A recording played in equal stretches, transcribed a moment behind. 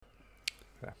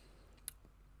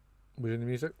We doing the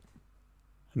music?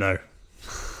 No.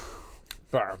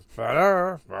 I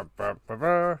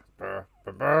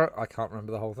can't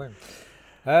remember the whole thing.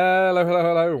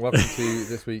 Hello. Welcome to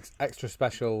this week's extra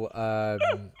special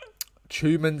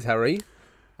Tumentary,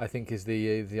 I think is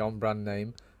the on-brand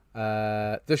name.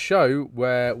 The show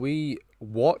where we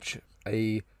watch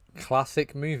a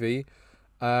classic movie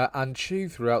and chew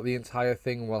throughout the entire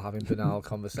thing while having banal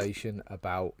conversation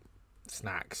about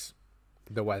snacks,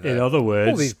 the weather. In other all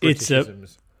words, these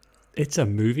Britishisms. it's a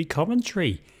movie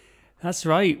commentary. That's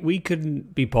right. We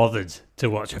couldn't be bothered to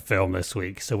watch a film this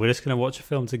week, so we're just going to watch a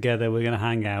film together. We're going to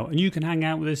hang out, and you can hang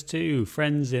out with us too,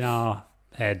 friends in our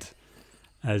head,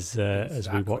 as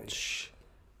we watch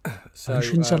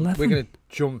Ocean's 11. We're going to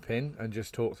jump in and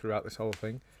just talk throughout this whole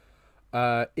thing.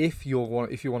 If you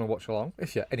want to watch along,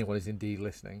 if anyone is indeed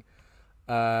listening,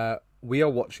 we are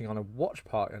watching on a watch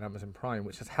party on Amazon Prime,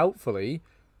 which has helpfully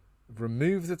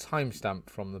removed the timestamp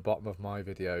from the bottom of my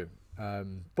video,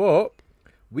 but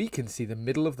we can see the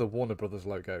middle of the Warner Brothers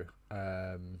logo,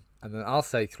 and then I'll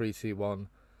say 3, 2, 1,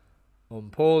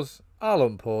 unpause. I'll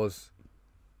unpause.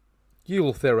 You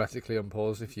will theoretically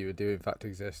unpause if you do in fact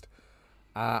exist.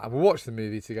 And we'll watch the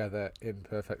movie together in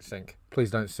perfect sync. Please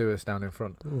don't sue us down in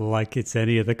front. Like it's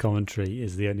any other commentary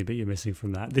is the only bit you're missing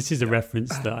from that. This is a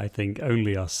reference that I think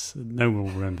only us, no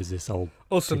one remembers this old.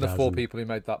 Us and the 4 people who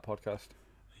made that podcast.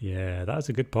 Yeah, that was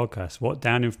a good podcast.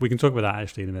 We can talk about that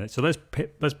actually in a minute. So let's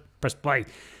press play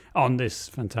on this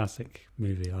fantastic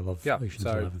movie. I love Ocean's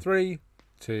 11. 3,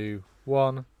 2,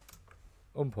 1,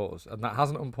 unpause. And that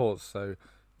hasn't unpaused, so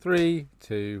 3,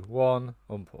 2, 1,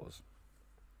 unpause.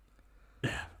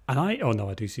 Yeah. And I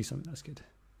do see something that's good.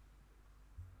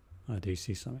 Right, I'm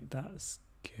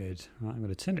going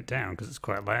to turn it down because it's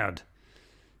quite loud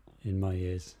in my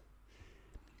ears.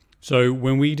 So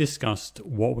when we discussed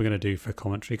what we're going to do for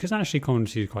commentary, because actually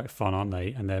commentary is quite fun, aren't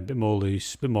they? And they're a bit more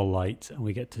loose, a bit more light, and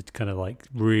we get to kind of like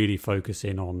really focus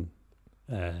in on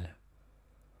the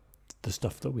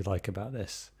stuff that we like about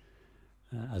this.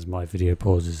 As my video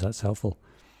pauses, that's helpful.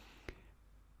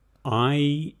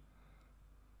 I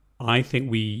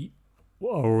think we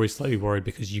are always slightly worried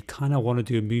because you kind of want to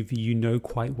do a movie you know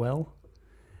quite well.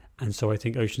 And so I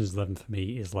think Ocean's 11 for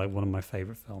me is like one of my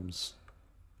favourite films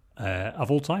of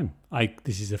all time.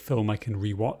 This is a film I can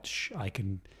rewatch. I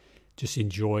can just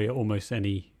enjoy at almost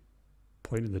any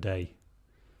point of the day.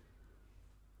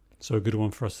 So a good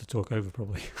one for us to talk over,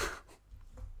 probably.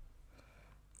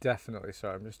 Definitely.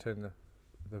 Sorry, I'm just turning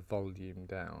the volume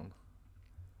down.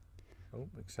 Oh,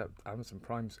 except Amazon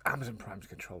Prime's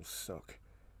controls suck.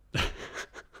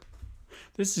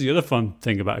 This is the other fun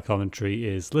thing about a commentary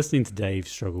is listening to Dave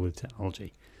struggle with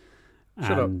technology.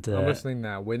 Shut up. I'm listening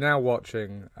now. We're now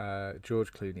watching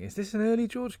George Clooney. Is this an early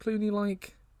George Clooney,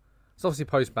 like... It's obviously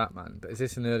post-Batman, but is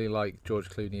this an early, like, George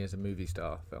Clooney as a movie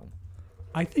star film?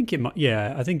 I think it might...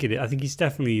 Yeah, I think it is. I think he's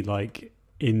definitely, like,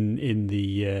 in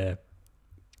the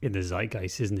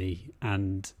zeitgeist, isn't he?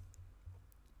 And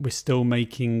we're still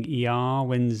making ER.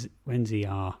 When's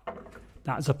ER?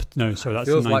 That's up... No, sorry, that's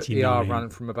 1999. Feels like ER ran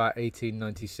from about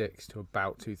 1896 to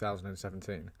about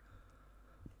 2017.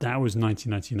 That was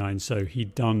 1999, so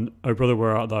he'd done Oh Brother,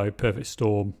 Where Art Thou, Perfect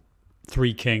Storm,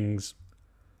 Three Kings,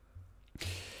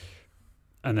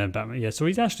 and then Batman. Yeah, so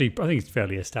he's actually, I think he's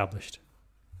fairly established.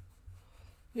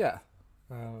 Yeah.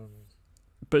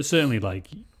 But certainly, like,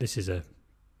 this is a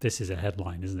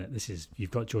headline, isn't it? You've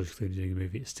got George Clooney doing a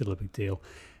movie, it's still a big deal.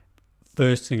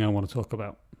 First thing I want to talk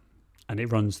about, and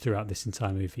it runs throughout this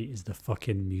entire movie, is the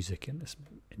fucking music in this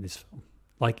film.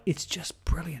 Like, it's just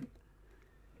brilliant.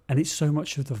 And it's so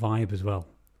much of the vibe as well.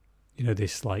 You know,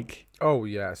 this like... Oh,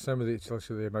 yeah.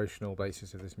 The emotional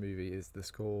basis of this movie is the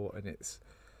score, and it's...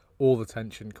 All the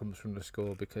tension comes from the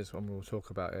score, because when we'll talk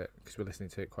about it, because we're listening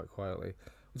to it quite quietly,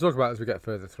 we'll talk about it as we get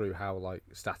further through how, like,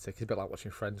 static... It's a bit like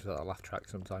watching Friends without a laugh track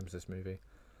sometimes, this movie.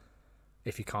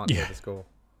 If you can't hear the score.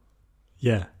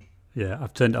 Yeah. Yeah,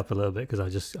 I've turned it up a little bit, because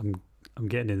I'm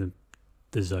getting in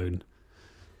the zone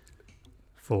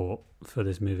for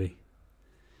this movie.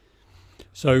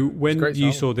 So when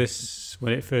you saw this,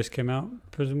 when it first came out,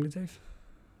 presumably, Dave?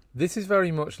 This is very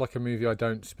much like a movie I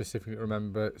don't specifically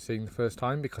remember seeing the first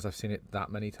time because I've seen it that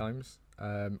many times,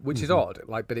 which is odd.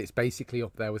 Like, but it's basically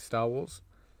up there with Star Wars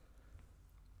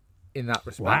in that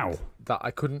respect. Wow. That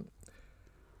I couldn't...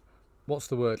 What's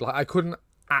the word? Like, I couldn't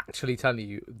actually tell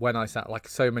you when I sat... Like,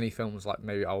 so many films, like,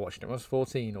 maybe I watched it when I was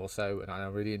 14 or so, and I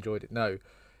really enjoyed it. No,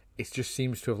 it just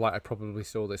seems to have, like, I probably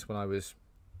saw this when I was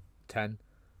 10...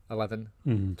 11,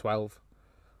 12.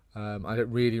 I don't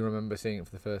really remember seeing it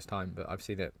for the first time, but I've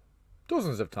seen it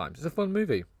dozens of times. It's a fun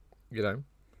movie, you know.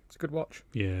 It's a good watch.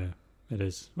 Yeah, it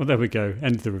is. Well, there we go.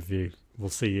 End of the review. We'll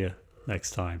see you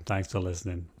next time. Thanks for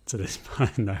listening to this.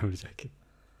 No, I'm joking.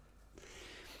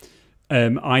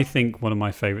 I think one of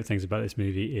my favorite things about this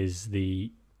movie is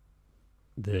the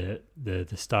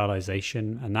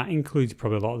stylization, and that includes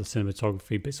probably a lot of the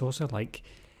cinematography, but it's also like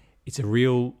it's a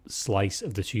real slice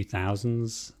of the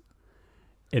 2000s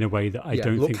in a way that I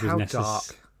don't think was necessary.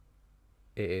 Dark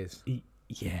it is.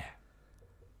 Yeah.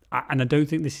 And I don't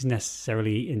think this is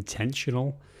necessarily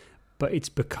intentional, but it's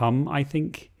become, I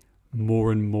think,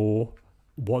 more and more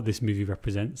what this movie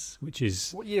represents, which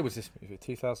is... What year was this movie?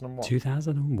 2001?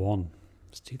 2001.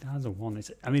 It's 2001.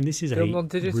 This is filmed on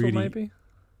digital, really, maybe?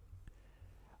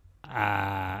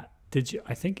 I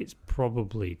think it's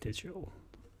probably digital,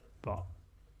 but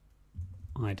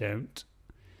I don't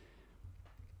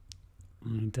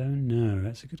know.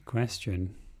 That's a good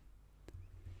question.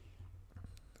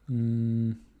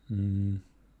 No,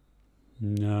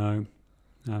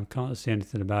 I can't see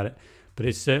anything about it. But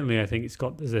it's certainly, I think there's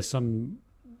a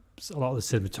lot of the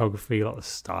cinematography, a lot of the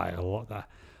style, a lot of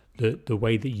the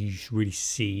way that you really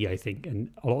see, I think, and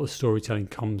a lot of the storytelling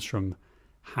comes from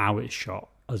how it's shot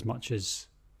as much as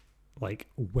like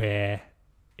where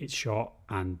it's shot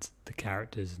and the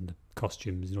characters and the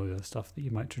costumes and all the other stuff that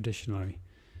you might traditionally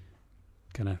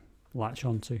kind of latch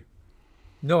onto.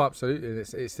 No, absolutely.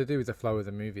 It's to do with the flow of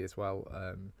the movie as well.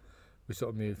 We sort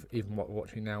of move, even what we're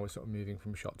watching now, we're sort of moving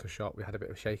from shot to shot. We had a bit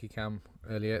of shaky cam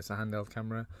earlier. It's a handheld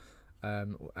camera.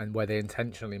 And where they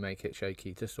intentionally make it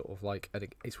shaky to sort of like,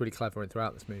 it's really clever and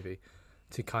throughout this movie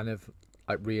to kind of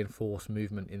like reinforce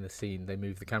movement in the scene. They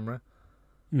move the camera.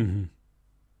 Mm-hmm.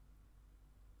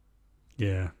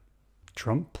 Yeah.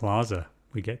 Trump Plaza,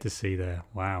 we get to see there.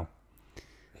 Wow.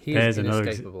 He is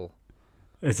inescapable.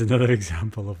 There's another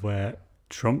example of where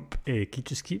Trump he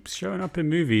just keeps showing up in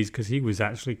movies because he was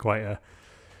actually quite a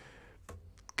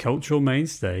cultural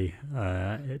mainstay,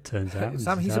 it turns out.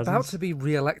 Sam, he's about to be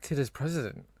re-elected as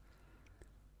president.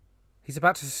 He's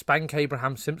about to spank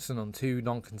Abraham Simpson on 2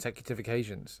 non-consecutive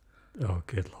occasions. Oh,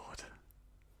 good Lord.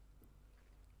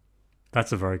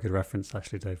 That's a very good reference,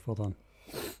 actually, Dave. Hold on.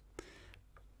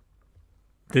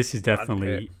 This is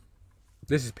definitely...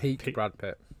 This is peak Brad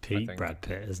Pitt. Peak Brad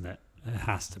Pitt, isn't it? It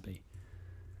has to be.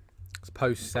 It's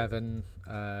post-7,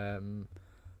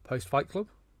 post-Fight Club.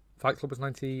 Fight Club was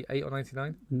 98 or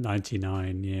 99?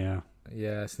 99, yeah.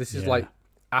 Yeah, so this is like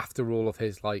after all of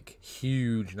his like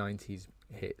huge 90s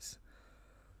hits.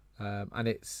 And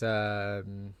it's not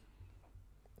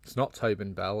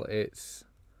Tobin Bell, it's...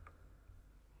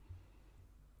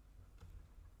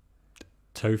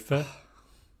 Topher.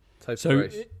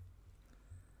 Topher.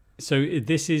 So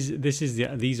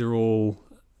these are all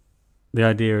the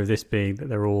idea of this being that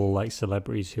they're all like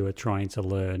celebrities who are trying to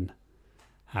learn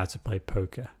how to play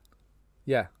poker.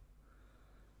 Yeah.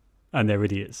 And they're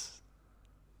idiots.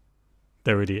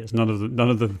 None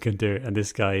of them can do it, and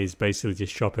this guy is basically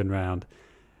just shopping around.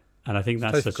 And I think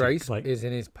that's such Grace is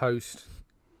in his post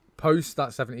that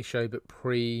 70s show, but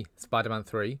pre Spider-Man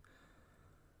 3.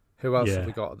 Who else have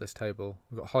we got at this table?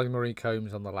 We've got Holly Marie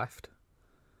Combs on the left.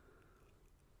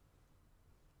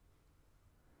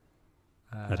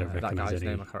 I don't recognize that guy's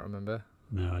any. name I can't remember.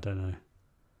 No, I don't know.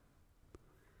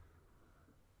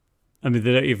 I mean,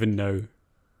 they don't even know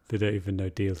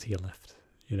Deal to Your Left.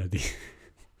 You know,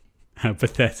 how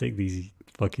pathetic these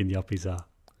fucking yuppies are.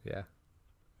 Yeah.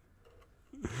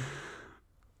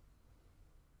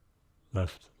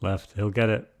 Left. He'll get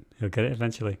it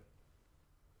eventually.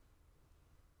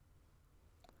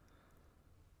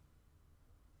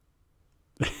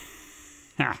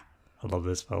 I love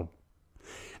this film.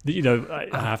 You know,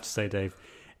 I have to say, Dave,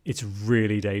 it's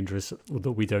really dangerous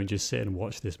that we don't just sit and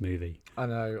watch this movie. I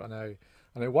know.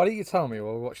 Why don't you tell me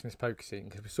while we're watching this poker scene?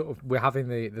 Because we're having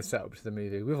the setup to the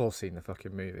movie. We've all seen the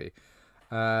fucking movie.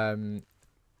 Tell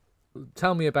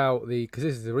me about because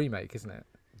this is a remake, isn't it?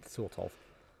 Sort of.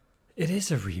 It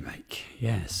is a remake,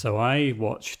 yeah. So I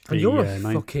watched the... And you're a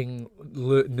fucking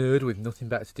nerd with nothing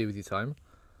better to do with your time.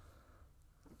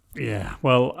 Yeah,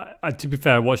 well, to be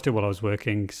fair, I watched it while I was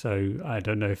working, so I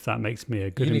don't know if that makes me a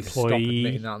good employee. You need to stop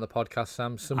admitting that on the podcast,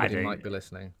 Sam. Somebody might be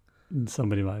listening.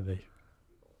 Somebody might be.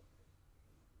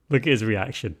 Look at his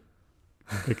reaction.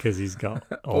 Because he's got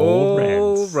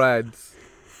all reds.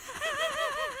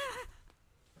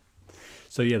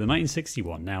 So yeah, the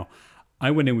 1961. Now,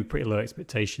 I went in with pretty low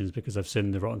expectations because I've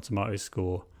seen the Rotten Tomatoes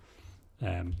score,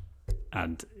 and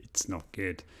it's not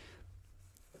good.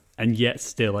 And yet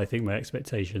still, I think my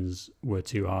expectations were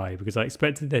too high because I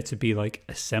expected there to be like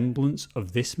a semblance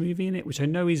of this movie in it, which I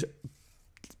know is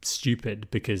stupid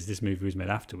because this movie was made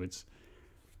afterwards.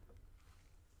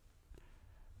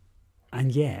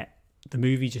 And yet, the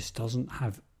movie just doesn't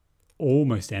have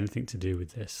almost anything to do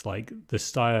with this. Like the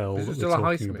style Is it that still we're a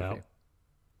heist talking about. movie?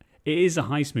 It is a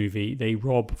heist movie. They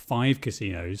rob 5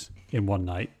 casinos in one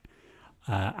night.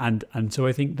 And so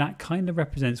I think that kind of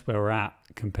represents where we're at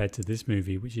compared to this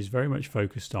movie, which is very much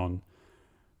focused on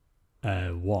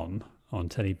Terry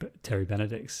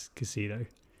Benedict's casino.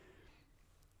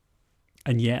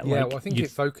 And yet, Yeah, like, well, I think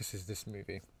it focuses this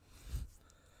movie.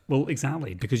 well,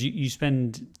 exactly, because you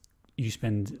spend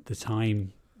the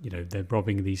time, they're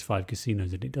robbing these 5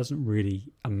 casinos, and it doesn't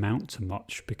really amount to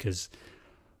much because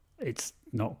it's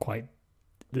not quite.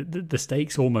 The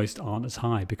stakes almost aren't as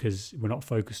high because we're not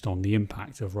focused on the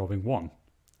impact of robbing one,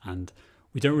 and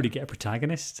we don't really get a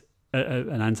protagonist,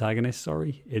 an antagonist.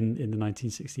 Sorry, in the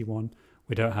 1961,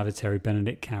 we don't have a Terry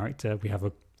Benedict character. We have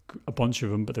a bunch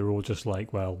of them, but they're all just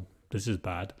like, well, this is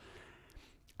bad,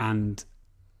 and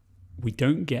we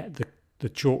don't get the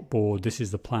chalkboard. This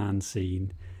is the plan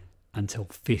scene until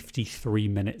 53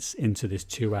 minutes into this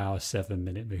 2-hour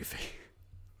 7-minute movie.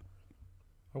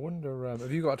 I wonder,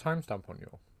 have you got a timestamp on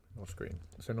your screen?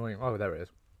 It's annoying. Oh, there it is.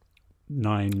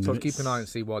 9 minutes. So keep an eye and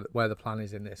see where the plan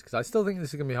is in this, because I still think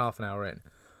this is going to be half an hour in.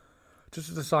 Just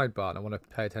as a sidebar, and I want to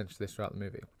pay attention to this throughout the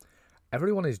movie.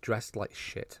 Everyone is dressed like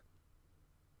shit.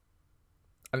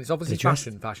 And it's obviously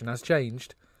fashion. Fashion has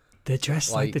changed. They're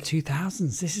dressed like the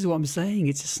 2000s. This is what I'm saying.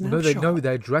 It's a snapshot. No,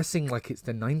 they're dressing like it's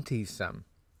the 90s, Sam.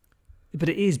 But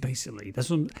it is basically.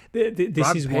 That's what. This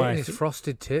Brad is Pitt why. And his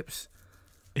frosted tips.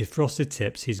 His frosted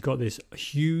tips. He's got this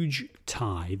huge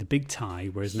tie, the big tie,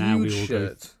 whereas now we all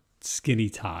go skinny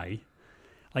tie.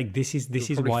 Like this is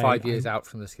why 5 years out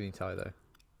from the skinny tie though.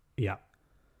 Yeah,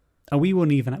 and we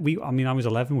weren't even. I mean, I was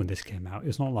 11 when this came out.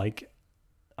 It's not like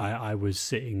I was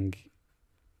sitting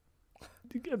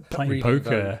playing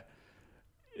poker.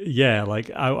 Yeah,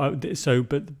 like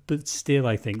but still,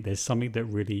 I think there's something that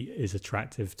really is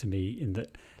attractive to me in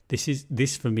that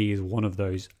this for me is one of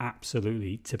those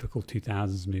absolutely typical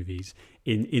 2000s movies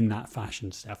in that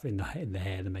fashion stuff, in the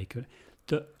hair, the makeup,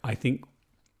 that I think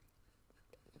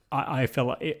I felt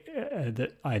like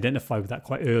that I identified with that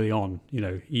quite early on.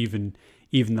 Even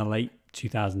the late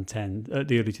 2010,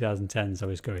 the early 2010s, I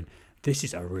was going, this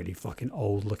is a really fucking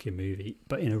old looking movie,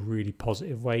 but in a really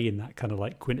positive way, in that kind of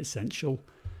like quintessential.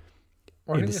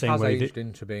 Well, I think this has aged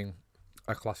into being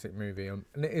a classic movie, and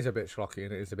it is a bit schlocky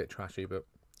and it is a bit trashy, but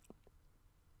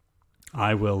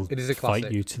I will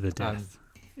fight you to the death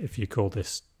if you call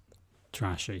this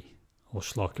trashy or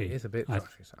schlocky. It is a bit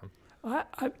trashy, Sam.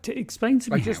 To explain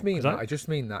to me, I just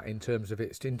mean that in terms of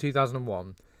it's in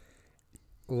 2001.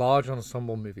 Large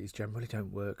ensemble movies generally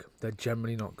don't work. They're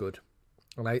generally not good.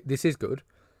 And this is good,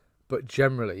 but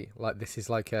generally, like this is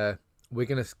like we're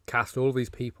going to cast all of these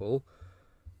people,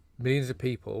 millions of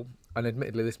people, and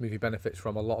admittedly, this movie benefits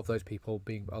from a lot of those people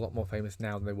being a lot more famous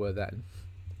now than they were then.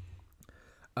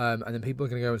 And then people are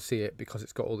going to go and see it because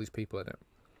it's got all these people in it.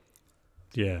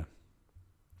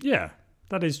 Yeah,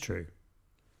 that is true.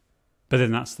 But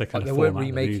then that's the kind of they format weren't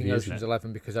remaking of the movie, Ocean's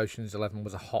 11 because Ocean's 11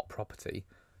 was a hot property.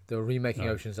 They were remaking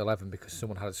Ocean's 11 because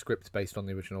someone had a script based on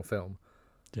the original film.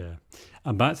 Yeah,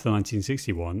 and back to the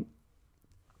 1961,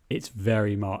 it's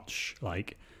very much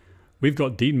like we've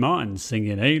got Dean Martin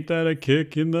singing "Ain't That a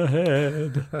Kick in the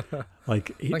Head,"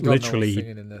 like literally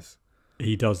singing in this.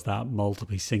 He does that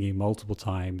singing multiple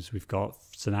times. We've got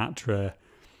Sinatra,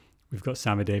 we've got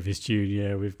Sammy Davis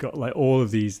Jr., we've got like all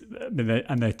of these, and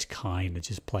they're kind of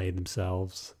just playing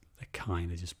themselves.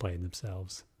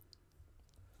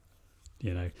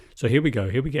 So here we go.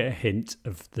 Here we get a hint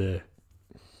of the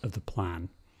plan,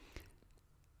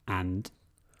 and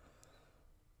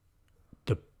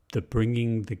the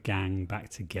bringing the gang back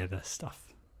together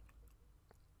stuff.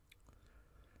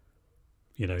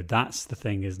 That's the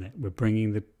thing, isn't it? We're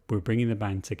bringing the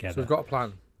band together. So we've got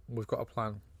a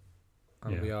plan.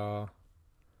 And we are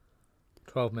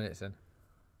 12 minutes in.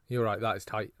 You're right. That is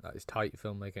tight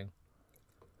filmmaking.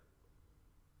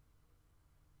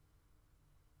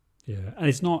 Yeah, and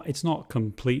it's not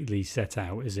completely set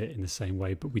out, is it, in the same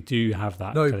way? But we do have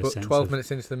that. No, kind but of sense 12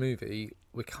 minutes into the movie,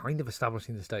 we're kind of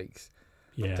establishing the stakes.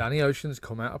 Yeah. Danny Ocean's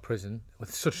come out of prison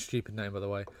with such a stupid name, by the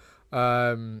way.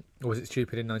 Or was it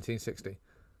stupid in 1960?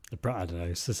 I don't know.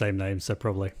 It's the same name, so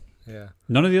probably. Yeah.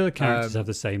 None of the other characters have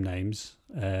the same names,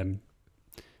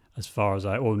 as far as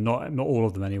or not all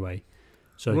of them anyway.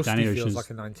 So Rusty Danny feels Ocean's like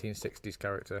a 1960s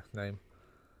character name.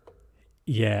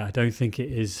 Yeah, I don't think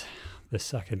it is.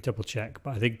 This I can double check,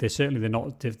 but I think they're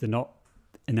not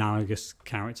analogous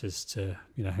characters to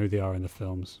who they are in the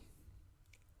films.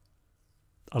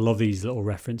 I love these little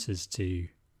references to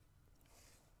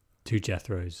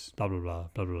Jethro's blah blah blah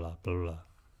blah blah blah blah.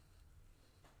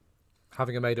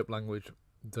 Having a made-up language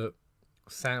that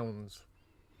sounds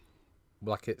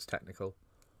like it's technical.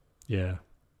 Yeah.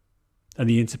 And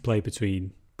the interplay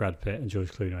between Brad Pitt and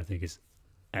George Clooney, I think, is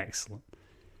excellent.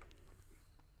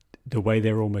 The way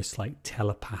they're almost like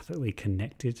telepathically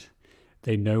connected.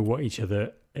 They know what each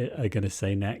other are going to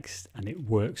say next, and it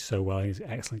works so well. It's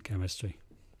excellent chemistry.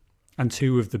 And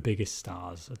two of the biggest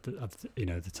stars of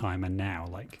the time and now,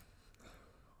 like,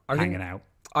 hanging out.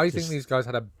 I think these guys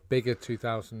had a bigger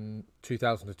 2000 to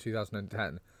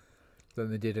 2010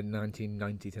 than they did in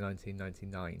 1990 to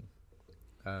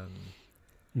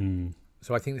 1999.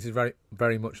 So I think this is very,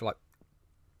 very much like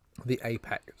the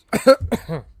apex.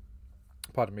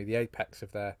 Pardon me, the apex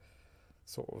of their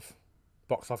sort of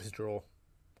box office draw.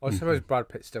 I suppose Brad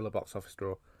Pitt's still a box office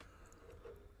draw.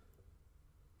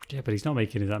 Yeah, but he's not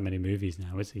making that many movies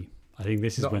now, is he? I think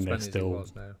this is Not when as they're many as he still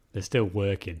was now. they're still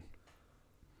working.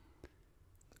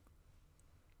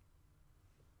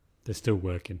 They're still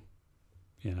working.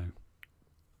 You know.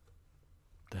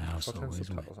 The house I'll turn always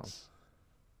subtitles wins.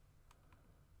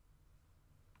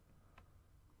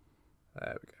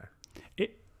 There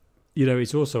we go.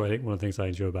 It's also, I think, one of the things I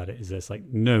enjoy about it is that it's like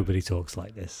nobody talks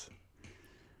like this.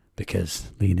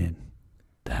 Because lean in,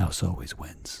 the house always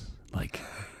wins. Like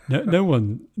no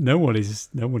one is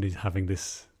having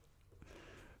these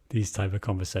type of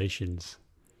conversations.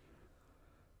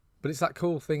 But it's that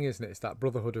cool thing, isn't it? It's that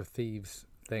Brotherhood of Thieves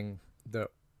thing that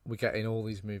we get in all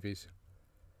these movies.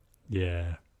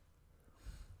 Yeah.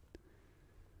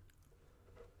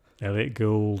 Elliot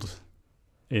Gould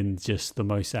in just the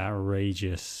most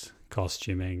outrageous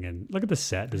costuming, and look at the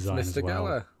set design as Mr. well.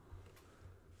 Geller.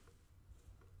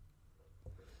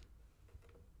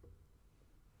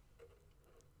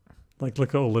 Like, look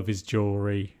at all of his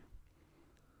jewelry,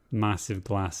 massive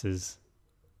glasses.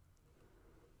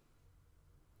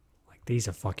 Like, this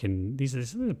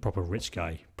is a proper rich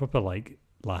guy, proper like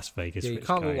Las Vegas. Yeah, you rich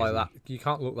can't guy, look like isn't that. You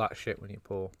can't look that shit when you're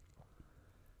poor.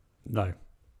 he? No.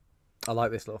 I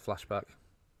like this little flashback.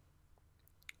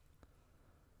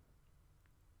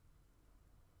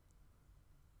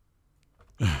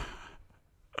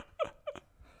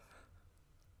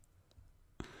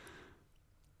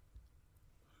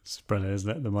 It's brilliant, isn't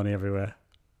it? The money everywhere.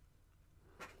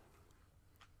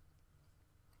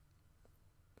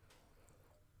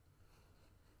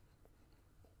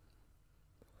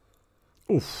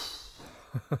 Oof.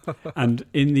 And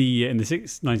in the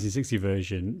 1960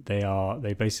 version,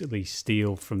 they basically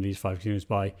steal from these five casinos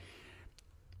by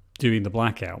doing the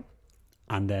blackout,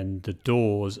 and then the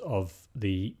doors of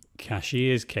the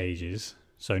cashier's cages,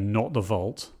 so not the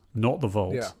vault,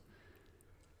 Yeah.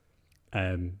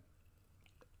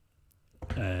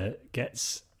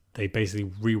 They basically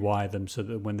rewire them so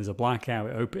that when there's a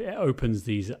blackout, it opens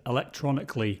these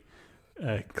electronically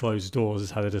closed doors,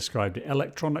 is how they described it,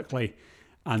 electronically,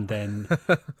 and then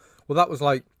Well, that was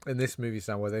like in this movie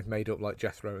now where they've made up like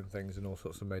Jethro and things and all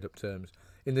sorts of made up terms.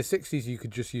 In the 60s, you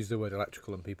could just use the word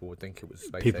electrical and people would think it was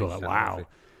space people are age like, wow. technology.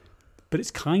 But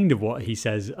it's kind of what he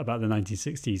says about the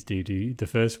 1960s dude, the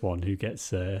first one who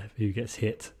gets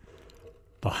hit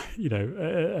by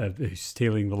who's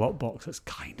stealing the lockbox. That's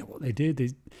kind of what they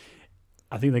did.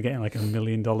 I think they're getting like $1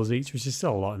 million each, which is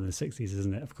still a lot in the 60s,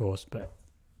 isn't it? Of course, but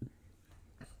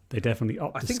they definitely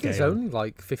upped I the think scale. it's only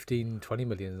like 15, 20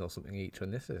 million or something each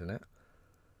on this, isn't it?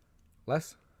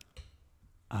 Less?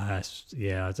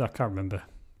 Yeah, I can't remember.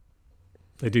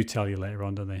 They do tell you later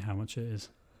on, don't they, how much it is?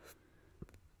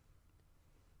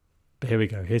 But here we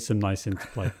go. Here's some nice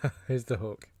interplay. Here's the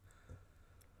hook.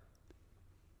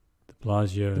 The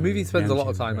Bellagio. The movie spends a lot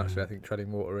of Amgen time, Grand. actually, I think,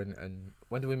 treading water. And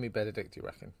when do we meet Benedict, do you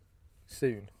reckon?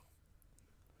 Soon.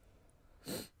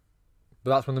 But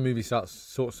that's when the movie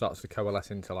starts to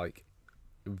coalesce into, like,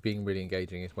 being really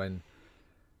engaging, is when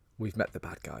we've met the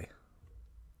bad guy.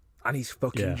 And he's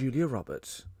fucking Julia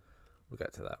Roberts. We'll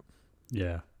get to that.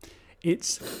 Yeah.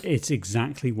 It's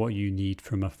exactly what you need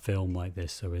from a film like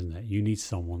this, though, isn't it? You need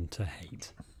someone to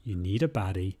hate. You need a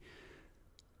baddie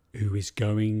who is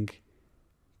going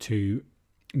to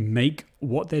make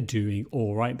what they're doing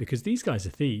all right, because these guys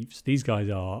are thieves. These guys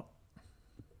are,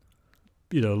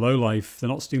 low life. They're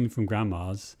not stealing from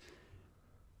grandmas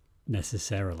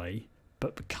necessarily,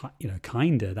 but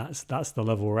kinda. That's the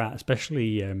level we're at.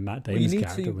 Especially Matt Damon's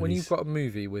character. When you've got a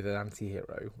movie with an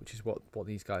anti-hero, which is what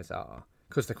these guys are,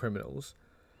 because they're criminals,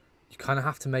 you kind of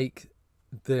have to make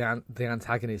the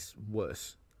antagonist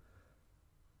worse.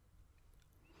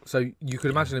 So you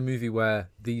could imagine a movie where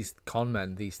these con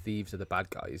men, these thieves, are the bad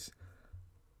guys.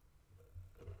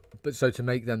 But so to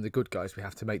make them the good guys, we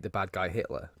have to make the bad guy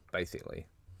Hitler, basically.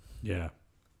 Yeah.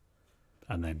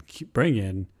 And then bring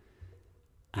in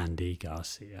Andy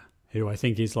Garcia, who I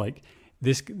think is like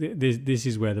this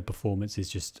is where the performance is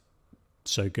just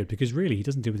so good because really he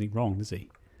doesn't do anything wrong, does he?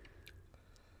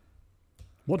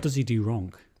 What does he do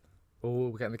wrong? Oh,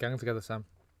 we're getting the gang together, Sam.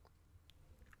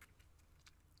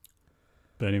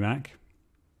 Bernie Mac.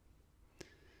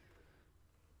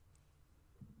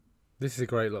 This is a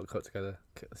great look cut together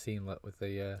scene with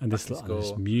the And this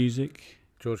score. music.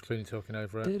 George Clooney talking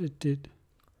over it.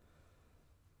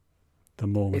 The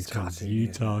Mormons It's from cartoony,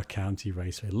 Utah County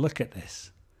Raceway. Look at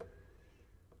this.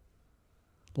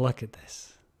 Look at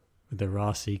this. With the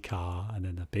Rossi car and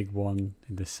then a big one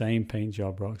in the same paint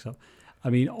job rocks up. I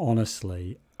mean,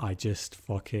 honestly, I just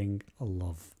fucking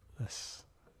love this.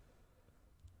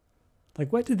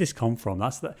 Like, where did this come from?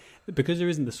 Because there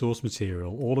isn't the source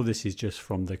material. All of this is just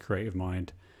from the creative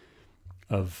mind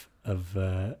of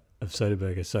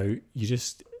Soderbergh. So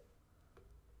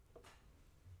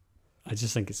I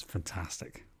just think it's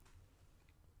fantastic.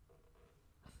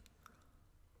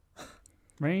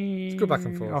 Let's go back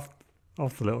and forth.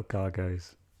 Off the little car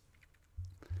goes.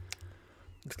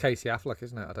 It's Casey Affleck,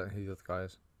 isn't it? I don't know who the other guy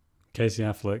is. Casey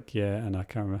Affleck, yeah, and I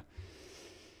can't remember.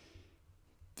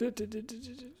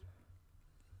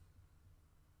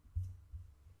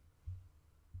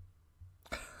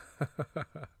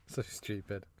 So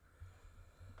stupid.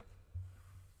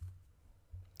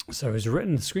 So the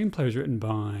screenplay was written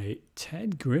by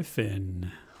Ted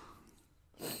Griffin,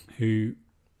 whose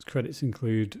credits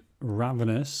include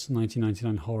Ravenous,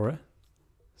 1999 horror,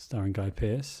 starring Guy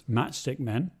Pearce, Matchstick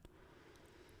Men,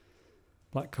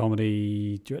 black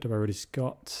comedy directed by Ridley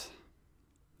Scott,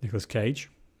 Nicolas Cage,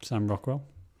 Sam Rockwell,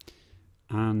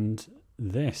 and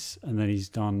this. And then he's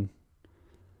done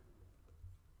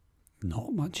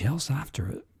not much else after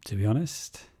it, to be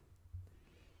honest.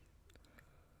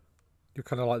 You're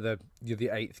kind of like you're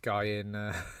the eighth guy in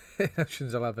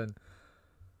Ocean's 11.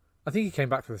 I think he came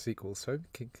back for the sequel, so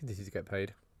he continues to get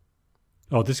paid.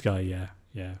 Oh, this guy, yeah.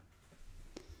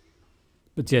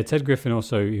 But yeah, Ted Griffin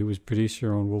also, he was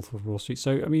producer on Wolf of Wall Street.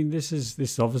 So I mean,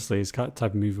 this obviously is kind of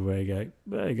type of movie where you go,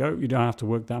 there you go, you don't have to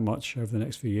work that much over the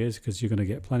next few years because you're going to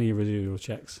get plenty of residual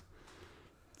checks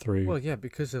through. Well, yeah,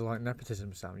 because of like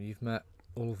nepotism, Sam. You've met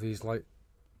all of these Brad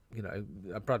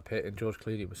Pitt and George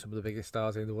Clooney were some of the biggest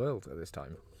stars in the world at this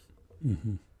time.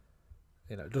 Mm-hmm.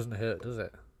 It doesn't hurt, does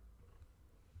it?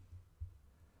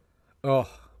 Oh,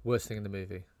 worst thing in the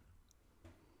movie.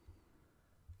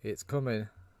 It's coming.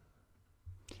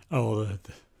 Oh,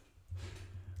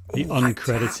 the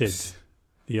uncredited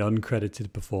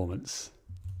performance.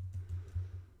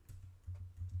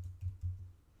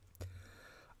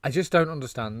 I just don't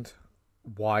understand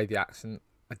why the accent.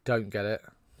 I don't get it.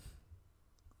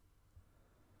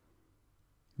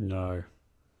 No.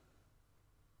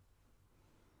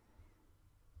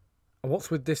 And what's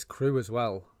with this crew as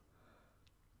well?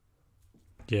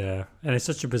 Yeah, and it's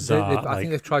such a bizarre. I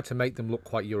think they've tried to make them look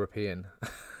quite European.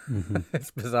 Mm-hmm.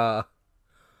 It's bizarre.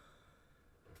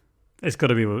 It's got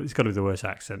to be the worst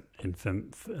accent in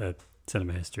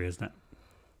cinema history, isn't it?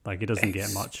 Like, it doesn't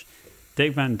get much.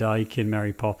 Dick Van Dyke in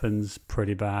Mary Poppins,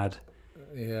 pretty bad.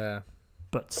 Yeah.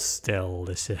 But still,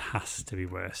 it has to be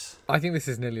worse. I think this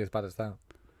is nearly as bad as that.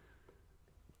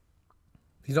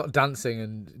 He's not dancing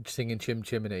and singing Chim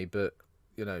Chimney, but,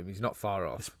 he's not far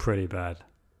off. It's pretty bad.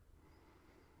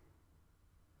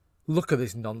 Look at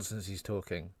this nonsense he's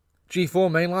talking. G4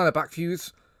 mainliner back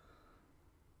fuse.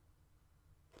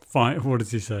 Fine. What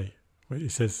does he say? Wait, he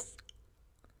says...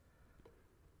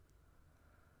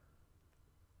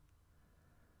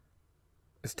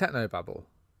 It's technobabble.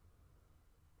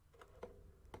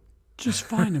 Just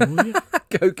find him, will you?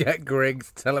 Go get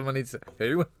Griggs. Tell him I need to...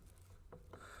 Who?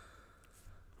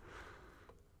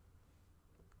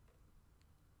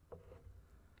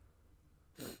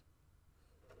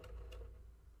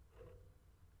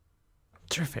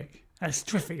 Terrific. That's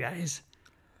terrific, that is.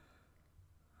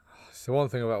 So one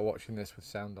thing about watching this with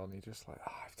sound on, you're just like,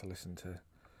 I have to listen to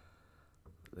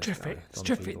this terrific. guy, It's Don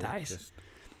terrific, Cheadle. that is.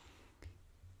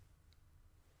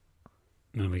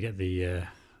 And we get the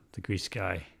grease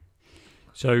guy.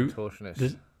 So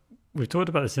we've talked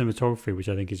about the cinematography, which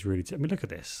I think is really... look at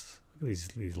this. Look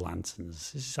at these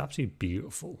lanterns. This is absolutely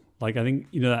beautiful. Like, I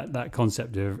think, that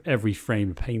concept of every frame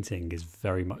of painting is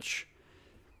very much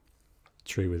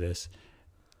true with this.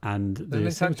 And the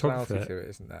intentionality to it,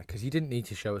 isn't there? Because you didn't need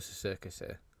to show us a circus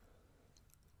here.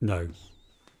 No.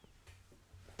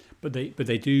 But they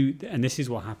do, and this is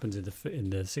what happens in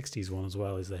the 60s one as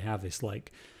well, is they have this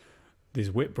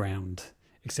whip round,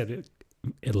 except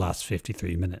it lasts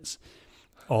 53 minutes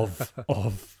of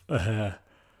the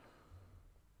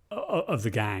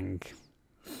gang,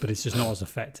 but it's just not as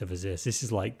effective as this. This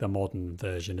is like the modern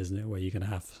version, isn't it, where you're going to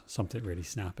have something really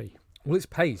snappy. Well, it's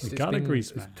paced. We It's gotta been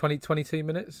Grease, man. 22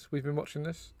 minutes we've been watching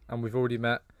this, and we've already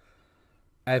met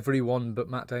everyone but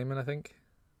Matt Damon, I think.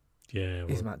 Yeah.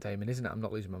 It's Matt Damon, isn't it? I'm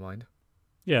not losing my mind.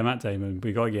 Yeah, Matt Damon.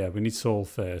 We need Saul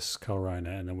first, Carl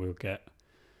Reiner, and then we'll get.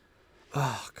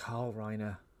 Oh, Carl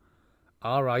Reiner.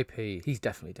 R.I.P. He's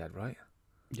definitely dead, right?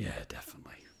 Yeah,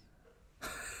 definitely.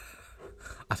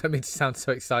 I don't mean to sound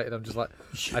so excited. I'm just like,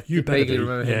 I You better vaguely be.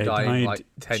 remember him dying died like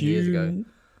 10 years ago.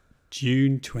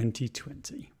 June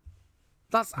 2020.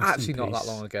 That's Rest in actually not that peace.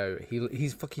 long ago.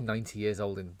 He's fucking 90 years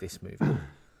old in this movie.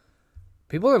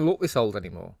 People don't look this old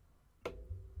anymore.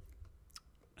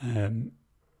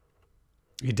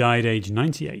 He died age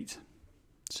 98,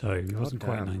 so he wasn't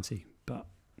quite damn. 90, but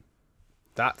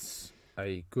That's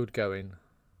a good going.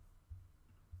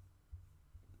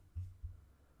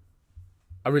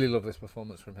 I really love this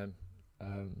performance from him.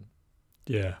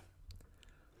 yeah.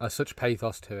 Such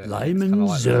pathos to it. It's Lyman kinda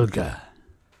like- Zelga.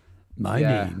 My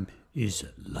Yeah. name is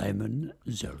Lyman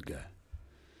Zelga.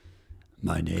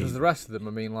 My Because name. the rest of them,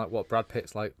 I mean, like, what, Brad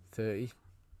Pitt's like 30.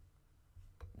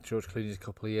 George Clooney's a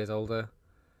couple of years older.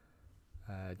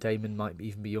 Damon might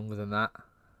even be younger than that.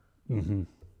 Mm-hmm.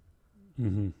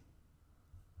 Mm-hmm.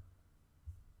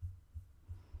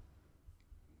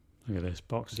 Look at this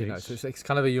box You know, seats. so it's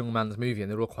kind of a young man's movie,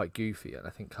 and they're all quite goofy. And I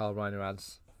think Carl Reiner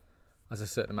adds a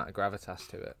certain amount of gravitas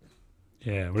to it.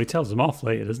 Yeah, well, he tells them off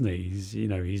later, doesn't he? He's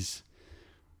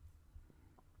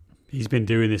been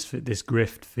doing this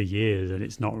grift for years, and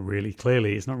it's not really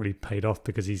paid off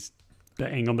because he's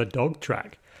betting on the dog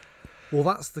track. Well,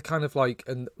 that's the kind of like,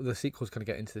 and the sequel's going to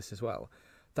get into this as well.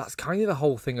 That's kind of the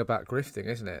whole thing about grifting,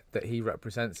 isn't it? That he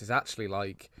represents is actually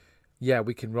like, yeah,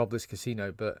 we can rob this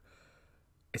casino, but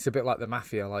it's a bit like the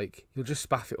mafia. Like, you'll just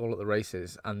spaff it all at the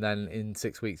races, and then in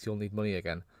 6 weeks you'll need money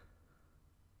again.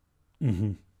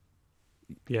 Mm-hmm.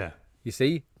 Yeah. You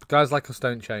see, guys like us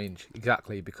don't change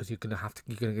exactly because you're going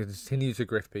to continue to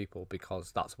grift people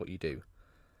because that's what you do.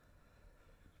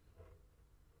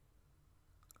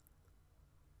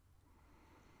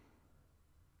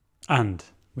 And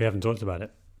we haven't talked about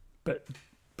it, but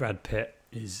Brad Pitt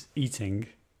is eating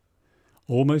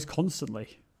almost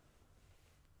constantly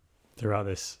throughout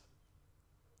this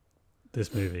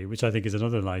movie, which I think is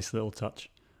another nice little touch.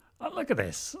 Oh, look at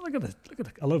this!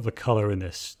 I love the color in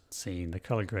this scene. The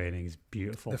color grading is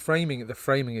beautiful. The framing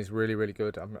is really, really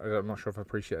good. I'm not sure if I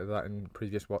appreciated that in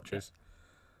previous watches.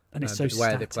 And it's so but where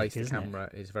they static, place the isn't it? camera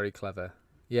is very clever.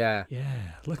 Yeah. Yeah,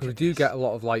 look We at do this. get a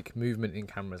lot of like movement in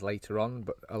cameras later on,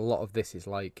 but a lot of this is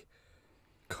like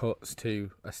cuts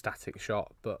to a static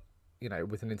shot, but you know,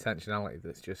 with an intentionality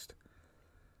that's just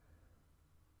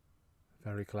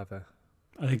very clever.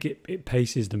 I think it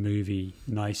paces the movie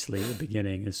nicely at the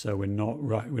beginning, and so we're not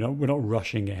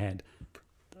rushing ahead.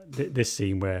 This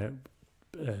scene where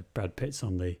Brad Pitt's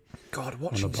on the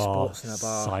Watching bar sports in a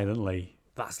bar, silently.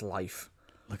 that's life.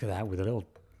 Look at that with a little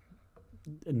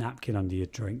napkin under your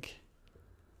drink.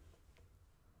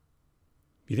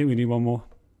 You think we need one more?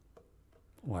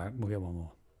 All right, we'll get one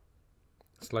more.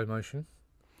 Slow motion.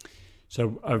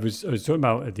 So I was talking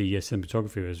about the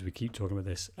cinematography as we keep talking about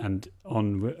this, and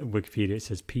on Wikipedia it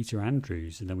says Peter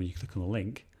Andrews, and then when you click on the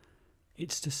link,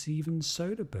 it's to Steven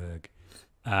Soderbergh,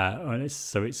 and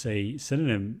it's a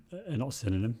synonym, not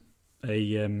synonym,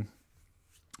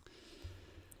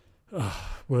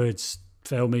 words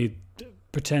fail me.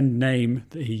 Pretend name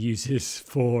that he uses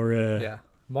for Yeah,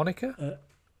 Monica.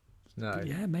 No.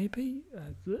 yeah, maybe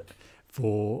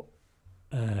for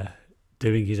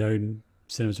doing his own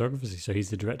cinematography. So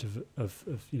he's the director of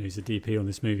he's the DP on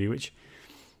this movie, which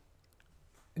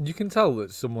You can tell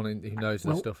that someone who knows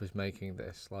Well- the stuff is making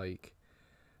this. Like,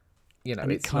 you know,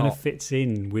 and it it's kind not. of fits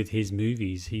in with his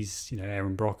movies. He's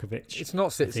Aaron Brockovich. It's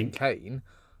not Citizen think. Kane,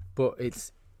 but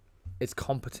it's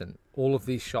competent. All of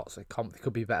these shots are they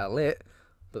could be better lit,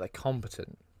 but they're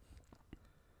competent.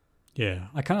 Yeah,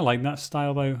 I kind of like that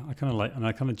style though. I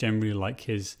kind of generally like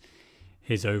his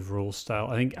overall style.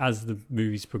 I think as the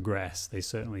movies progress, they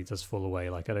certainly does fall away.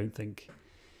 Like I don't think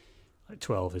like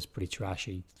 12 is pretty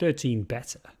trashy. 13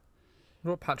 better. I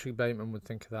wonder what Patrick Bateman would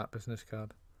think of that business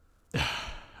card.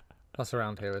 That's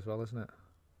around here as well, isn't it?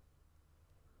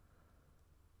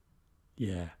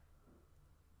 Yeah.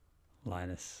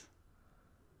 Linus.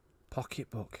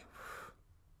 Pocketbook.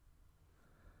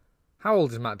 How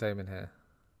old is Matt Damon here?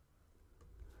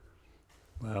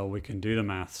 Well, we can do the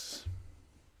maths.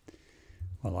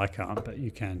 Well, I can't, but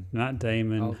you can. Matt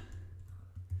Damon, Oh.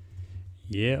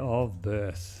 year of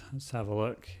birth. Let's have a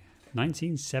look.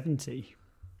 1970.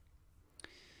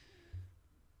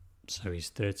 So he's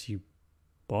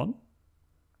 31?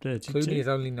 32? Clooney is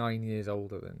only 9 years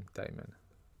older than Damon.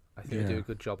 I think they do Yeah. a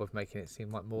good job of making it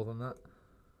seem like more than that.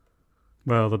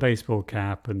 Well, the baseball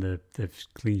cap and the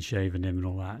clean shaven him and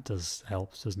all that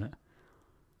helps, doesn't it?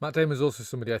 Matt Damon was also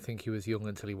somebody I think he was young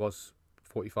until he was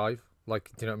 45.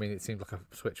 Like, do you know what I mean? It seemed like a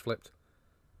switch flipped.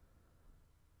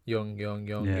 Young,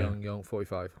 Yeah. young,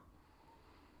 45.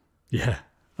 Yeah,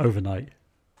 overnight.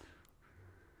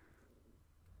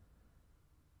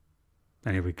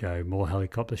 And here we go. More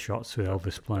helicopter shots with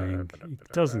Elvis playing.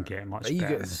 It doesn't get much better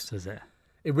than this, does it?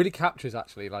 It really captures,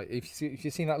 actually. Like, if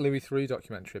you've seen that Louis Theroux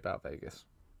documentary about Vegas,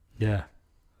 Yeah.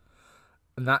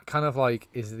 and that kind of like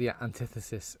is the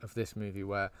antithesis of this movie,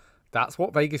 where that's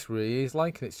what Vegas really is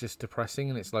like, and it's just depressing,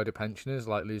 and it's a load of pensioners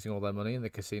like losing all their money in the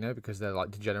casino because they're like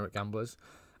degenerate gamblers,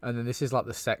 and then this is like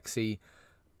the sexy,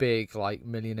 big like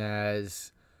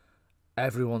millionaires.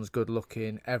 Everyone's good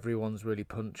looking, everyone's really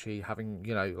punchy, having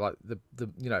like the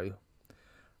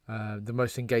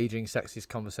most engaging, sexiest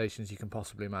conversations you can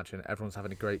possibly imagine. Everyone's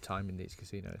having a great time in these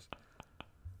casinos.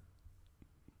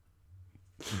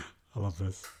 I love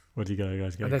this. What do you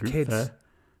guys get? And they're Group kids. fare?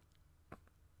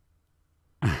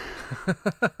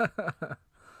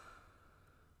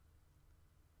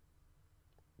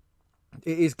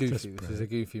 It is goofy. Just This is a brilliant.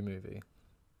 goofy movie.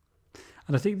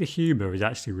 And I think the humour is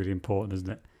actually really important, isn't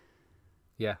it?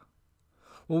 Yeah.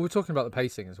 Well, we're talking about the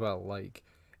pacing as well. Like,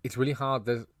 it's really hard.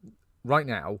 Right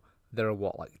now there are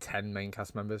like 10 main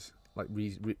cast members. Like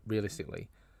realistically,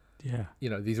 Yeah.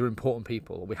 these are important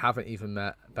people. We haven't even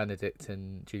met Benedict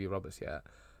and Julia Roberts yet.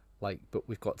 Like, but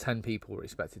we've got 10 people we're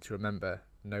expected to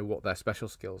know what their special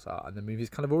skills are, and the movie's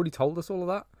kind of already told us all of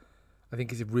that. I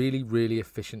think it's a really, really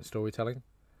efficient storytelling.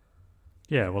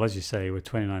 Yeah, well, as you say, we're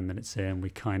 29 minutes in. We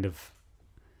kind of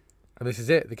And this is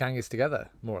it. The gang is together,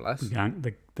 more or less.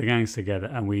 the gang's together,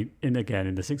 and in the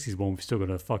 60s one, we've still got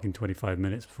a fucking 25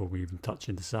 minutes before we even touch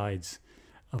into sides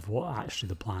of what actually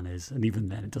the plan is, and even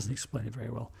then, it doesn't explain it very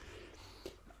well.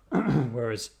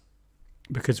 Whereas,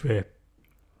 because I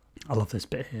love this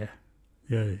bit here.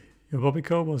 Yeah, you're Bobby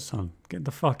Coleman's son. Get in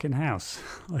the fucking house.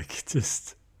 Like,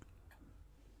 it's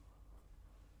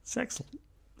excellent.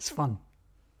 It's fun.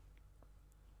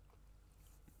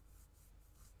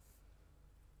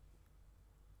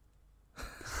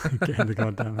 Get in the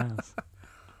goddamn house.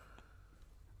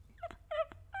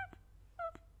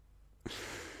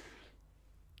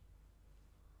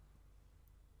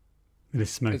 With his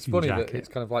smoking It's funny jacket. that it's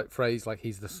kind of like phrased like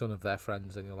he's the son of their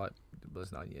friends, and you're like, well,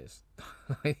 there's 9 years.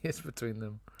 9 years between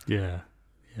them. Yeah.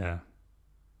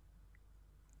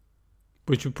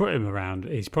 Which would put him around.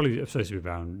 He's probably supposed to be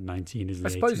around 19, isn't he? I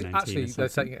suppose 18, 19 actually or they're something.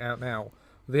 setting it out now.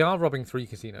 They are robbing 3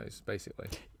 casinos, basically.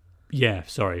 Yeah,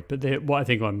 sorry, but they're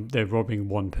robbing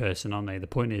one person, aren't they? The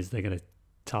point is they're going to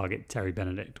target Terry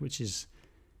Benedict, which is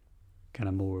kind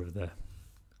of more of the.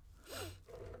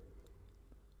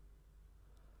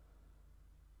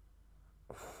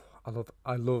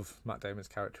 I love Matt Damon's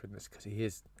character in this because he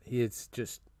is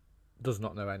just does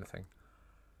not know anything.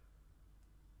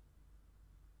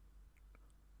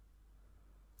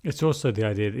 It's also the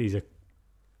idea that he's a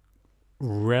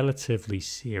relatively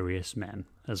serious man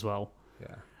as well.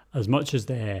 Yeah. As much as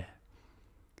they're.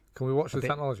 Can we watch A the bit-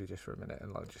 technology just for a minute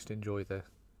and like just enjoy the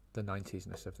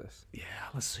 90s-ness of this? Yeah,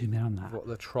 let's zoom in on that. What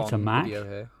the It's a Tron Mac. video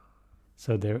here.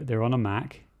 So they're on a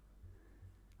Mac.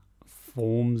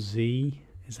 Form Z,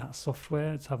 is that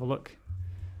software? Let's have a look.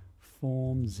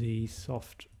 Form Z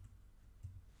soft.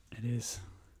 It is.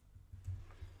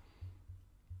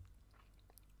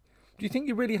 Do you think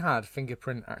you really had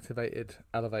fingerprint activated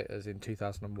elevators in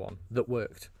 2001 that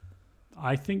worked?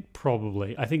 I think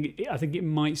probably. I think it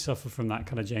might suffer from that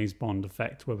kind of James Bond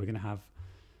effect where we're going to have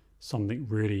something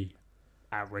really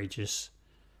outrageous.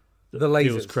 That The lasers,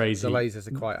 feels crazy. The lasers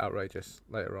are quite outrageous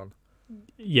later on.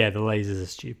 Yeah, the lasers are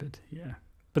stupid. Yeah,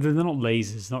 but they're not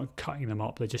lasers. Not cutting them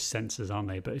up. They're just sensors, aren't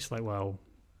they? But it's like, well,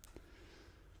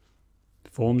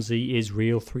 Form Z is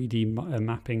real 3D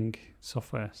mapping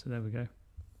software. So there we go.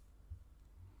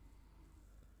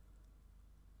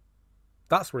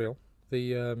 That's real.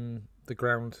 The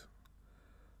ground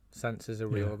sensors are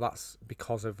real. Yeah. That's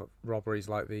because of robberies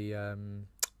like the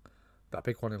that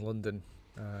big one in London.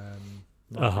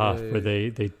 Where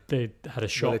they had a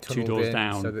shop 2 doors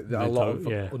down. So that and a they lot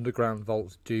thought- of underground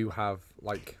vaults do have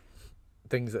like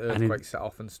things that And earthquakes set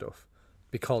off and stuff,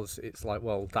 because it's like,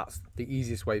 well, that's the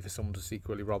easiest way for someone to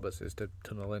secretly rob us is to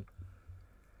tunnel in.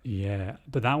 Yeah,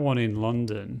 but that one in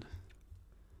London,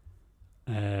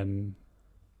 $150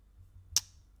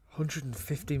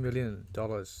 million.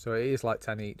 So it is like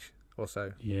 10 each or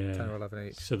so, 10 yeah. or 11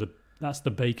 each. So that's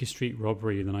the Baker Street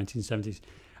robbery in the 1970s,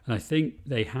 and I think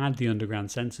they had the underground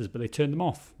sensors, but they turned them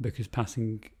off because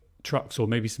passing trucks or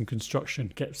maybe some construction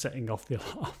kept setting off the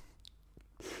alarm.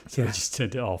 So they just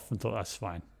turned it off and thought that's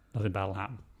fine, nothing bad will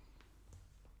happen.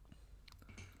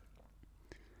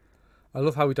 I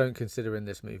love how we don't consider in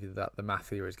this movie that the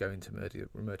mafia is going to murder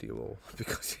you all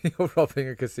because you're robbing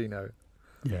a casino.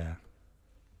 Yeah.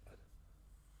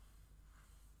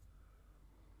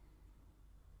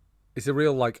 It's a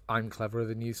real, like, I'm cleverer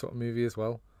than you sort of movie as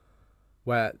well,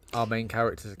 where our main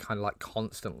characters are kind of like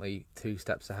constantly 2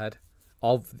 steps ahead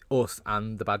of us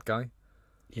and the bad guy.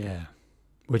 Yeah.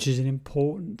 Which is an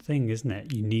important thing, isn't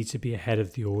it? You need to be ahead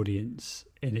of the audience.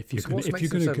 And if you're going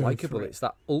to go likable, for it, it's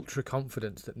that ultra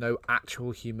confidence that no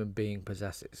actual human being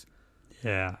possesses.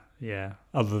 Yeah, yeah.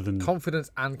 Other than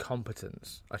confidence and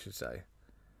competence, I should say.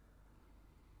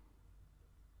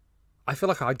 I feel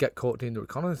like I'd get caught doing the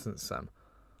reconnaissance, Sam.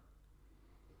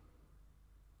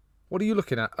 What are you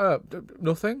looking at?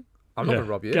 Nothing. I'm not going to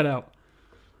rob you. Get out.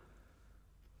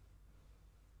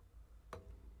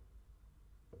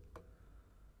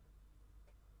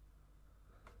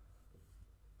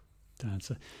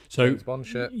 So Bond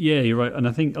shit. Yeah, you're right, and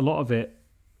I think a lot of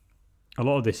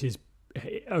this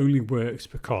only works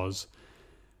because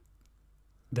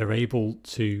they're able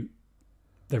to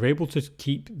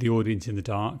keep the audience in the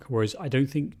dark. Whereas I don't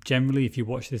think generally, if you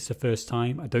watch this the first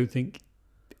time, I don't think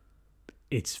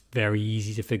it's very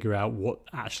easy to figure out what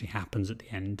actually happens at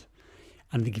the end.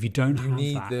 And I think if you don't have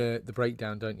need that, the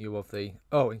breakdown, don't you, of the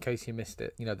in case you missed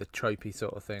it, the tropey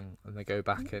sort of thing, and they go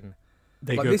back and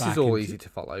this is all easy to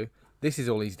follow. This is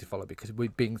all easy to follow because we're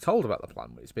being told about the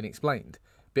plan. It's been explained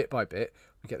bit by bit.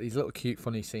 We get these little cute,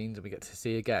 funny scenes, and we get to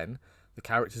see again the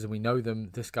characters, and we know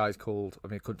them. This guy's called. I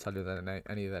couldn't tell you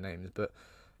any of their names, but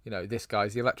this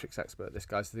guy's the electrics expert. This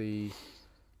guy's the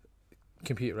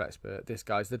computer expert. This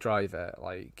guy's the driver.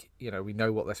 We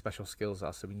know what their special skills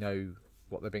are, so we know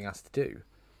what they're being asked to do.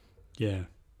 Yeah.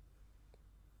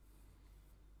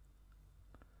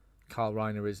 Carl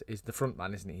Reiner is the front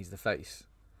man, isn't he? He's the face.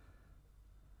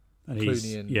 And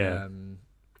Clooney and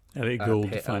Elliot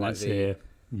Gould, the financier.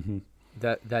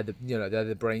 They're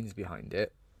the brains behind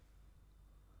it.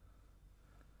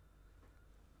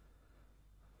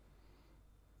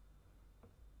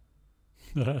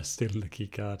 Stealing the key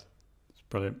card. It's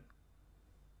brilliant.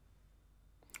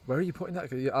 Where are you putting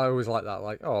that? I always like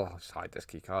that. I'll just hide this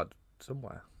key card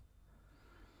somewhere.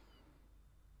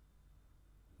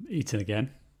 Eating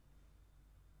again.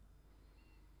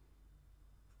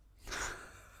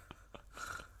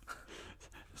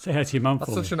 Say hi to your mum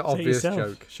for me. That's such an obvious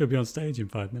joke. She'll be on stage in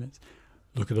 5 minutes.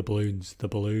 Look at the balloons. The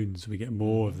balloons. We get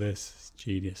more of this. It's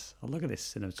genius. Oh, look at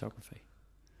this cinematography.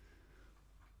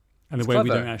 And the way we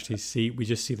don't actually see, we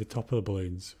just see the top of the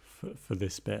balloons for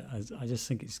this bit. I just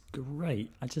think it's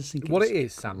great. I just think what it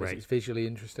is, Sam, is it's visually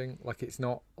interesting. It's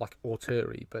not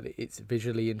auteur-y, but it's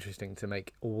visually interesting to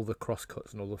make all the cross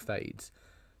cuts and all the fades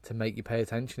to make you pay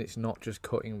attention. It's not just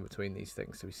cutting between these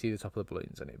things. So we see the top of the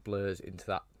balloons and it blurs into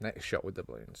that next shot with the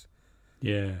balloons.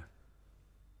 Yeah.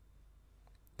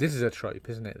 This is a trope,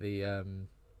 isn't it? The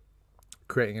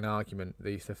creating an argument,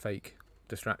 the fake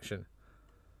distraction.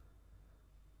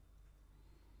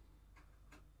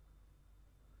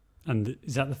 And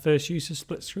is that the first use of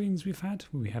split screens we've had?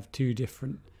 We have 2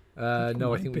 different...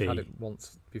 No, I think we've had it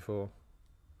once before.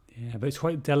 Yeah, but it's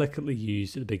quite delicately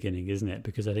used at the beginning, isn't it?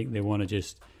 Because I think they want to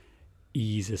just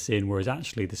ease us in, whereas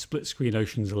actually the split screen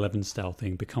Ocean's 11 style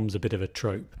thing becomes a bit of a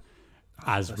trope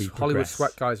as we progress. Hollywood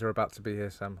sweat guys are about to be here,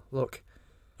 Sam. Look.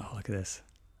 Oh, look at this.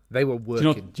 They were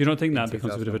working. Do you not think that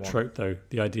becomes a bit of a trope, though?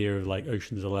 The idea of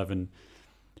Ocean's 11,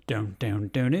 down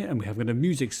it, and we have the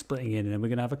music splitting in, and then we're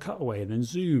going to have a cutaway, and then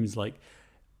zooms.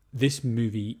 This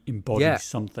movie embodies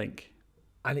something.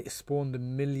 And it spawned a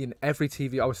million. Every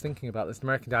TV. I was thinking about this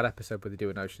American Dad episode where they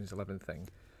do an Ocean's 11 thing.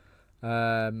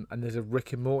 And there's a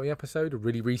Rick and Morty episode, a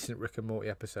really recent Rick and Morty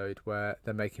episode, where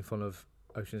they're making fun of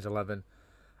Ocean's 11.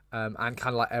 And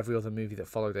kind of like every other movie that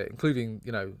followed it, including,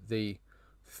 the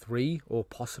 3, or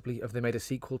possibly, have they made a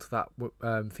sequel to that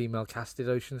female casted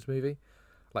Ocean's movie?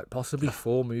 Possibly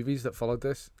 4 movies that followed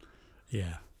this.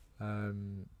 Yeah.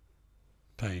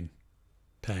 Pain.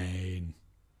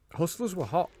 Hustlers were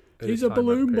hot. He's a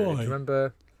balloon boy. Do you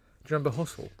remember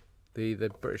Hustle, the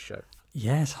British show?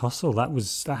 Yes, Hustle. That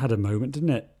had a moment, didn't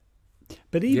it?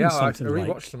 But even I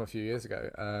rewatched them a few years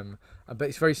ago. But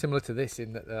it's very similar to this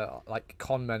in that they're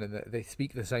con men and they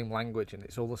speak the same language and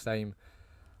it's all the same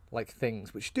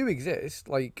things which do exist.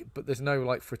 But there's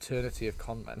no fraternity of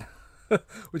con men,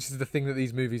 which is the thing that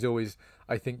these movies always,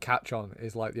 I think, catch on,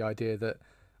 is the idea that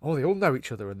they all know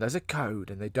each other and there's a code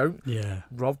and they don't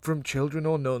rob from children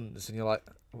or nuns, and you're like,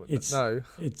 no,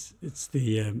 it's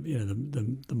the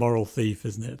the moral thief,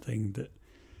 isn't it? Thing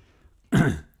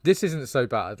that this isn't so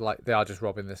bad. They are just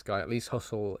robbing this guy. At least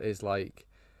Hustle is they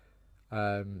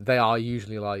are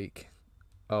usually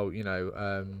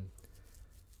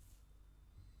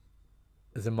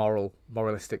there's a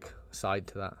moralistic side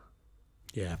to that.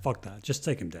 Yeah, fuck that. Just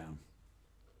take him down.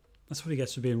 That's what he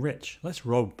gets for being rich. Let's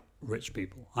rob rich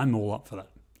people. I'm all up for that.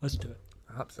 Let's do it.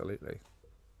 Absolutely.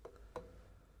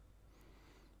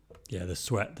 Yeah, the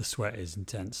sweat is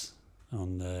intense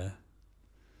on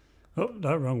oh,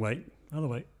 no, wrong way. Other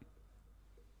way.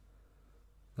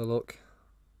 The look.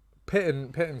 Pitt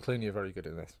and Clooney are very good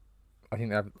in this. I think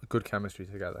they have good chemistry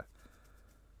together.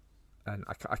 And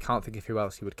I can't think of who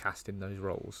else he would cast in those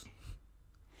roles.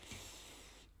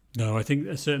 No, I think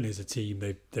certainly as a team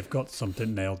they've got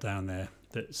something nailed down there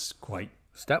that's quite.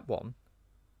 Step one,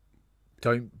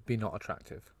 don't be not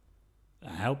attractive. It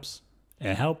helps.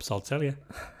 It helps, I'll tell you.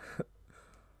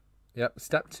 Yep.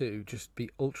 Step two, just be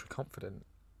ultra confident.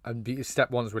 And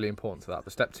step one is really important to that.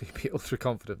 But step two, be ultra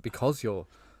confident because you're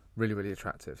really, really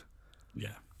attractive.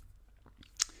 Yeah.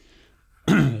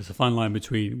 There's a fine line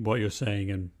between what you're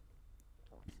saying and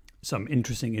some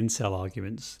interesting incel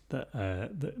arguments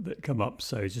that come up.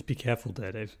 So just be careful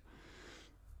there, Dave.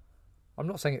 I'm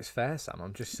not saying it's fair, Sam.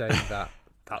 I'm just saying that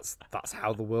that's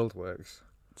how the world works.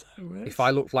 That's how it works. If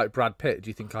I looked like Brad Pitt, do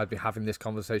you think I'd be having this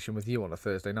conversation with you on a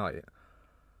Thursday night?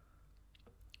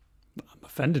 I'm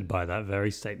offended by that very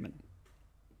statement.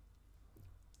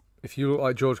 If you look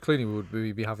like George Clooney, would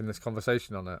we be having this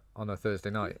conversation on a Thursday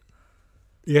night?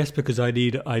 Yes, because I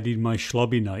need my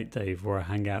schlubby night, Dave, where I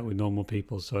hang out with normal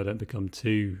people, so I don't become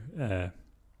too. Look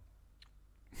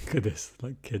at this,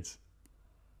 like kids.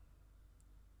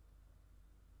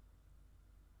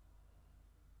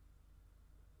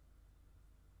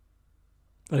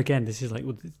 But again, this is like,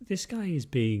 well, this guy is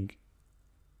being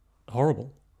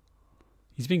horrible.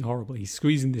 He's being horrible. He's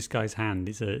squeezing this guy's hand.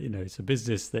 It's a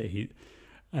business that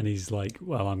he's like,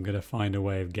 well, I'm going to find a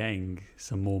way of getting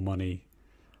some more money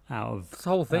out of the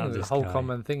whole thing. The whole guy.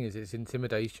 common thing is it's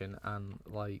intimidation and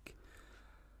like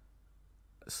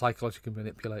psychologically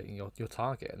manipulating your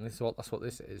target, and that's what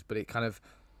this is. But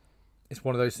it's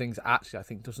one of those things. Actually, I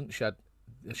think doesn't show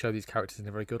these characters in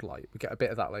a very good light. We get a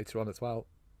bit of that later on as well.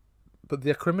 But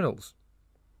they're criminals,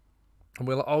 and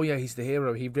we're like, oh yeah, he's the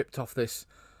hero. He ripped off this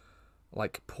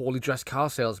like poorly dressed car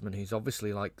salesman who's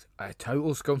obviously like a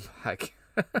total scumbag.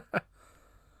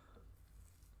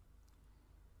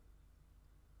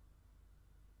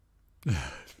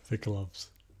 The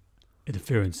gloves.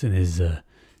 Interference in his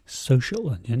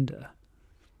social agenda.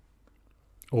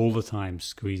 All the time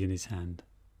squeezing his hand.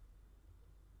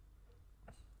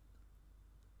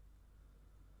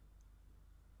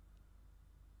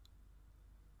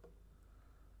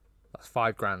 That's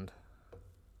 $5,000.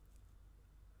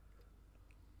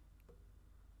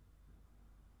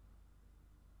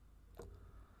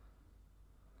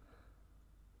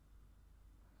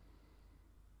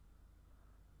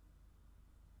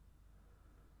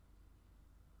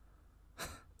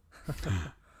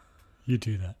 You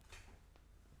do that.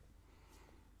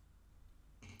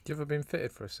 You ever been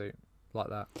fitted for a suit like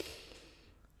that?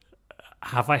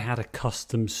 Have I had a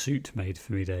custom suit made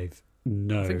for me, Dave?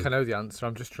 No. I think I know the answer.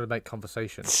 I'm just trying to make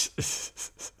conversation.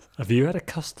 Have you had a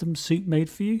custom suit made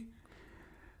for you?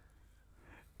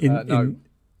 No.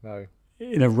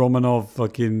 In a Romanov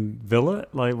fucking villa?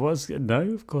 Like, no,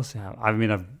 of course I have. I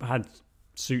mean, I've had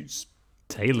suits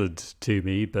tailored to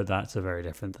me, but that's a very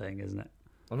different thing, isn't it?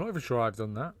 I'm not even sure I've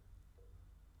done that.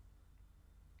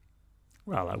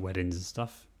 Well, like weddings and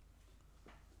stuff.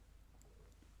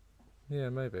 Yeah,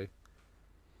 maybe.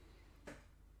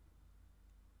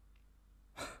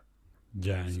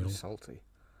 Daniel. So salty.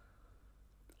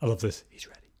 I love this. He's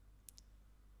ready.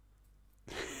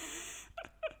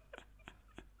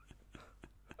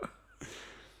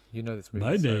 You know this movie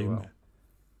My so name. well.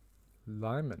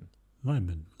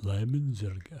 Lyman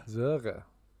Zerga. Zerga.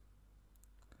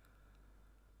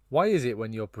 Why is it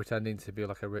when you're pretending to be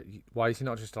like a rich... Why is he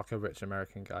not just like a rich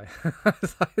American guy? I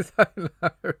don't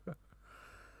know.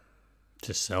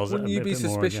 Just sells Wouldn't it a you bit be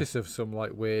more, suspicious of some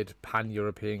like weird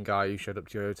pan-European guy who showed up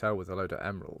to your hotel with a load of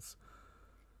emeralds?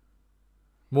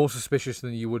 More suspicious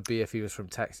than you would be if he was from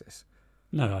Texas.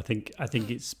 No, I think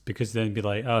it's because then be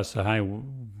like, oh, so hi,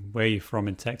 where are you from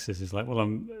in Texas? It's like, well,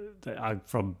 I'm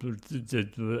from.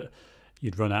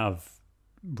 You'd run out of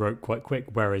rope quite quick.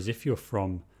 Whereas if you're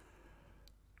from,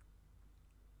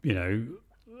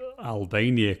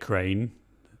 Albania Crane,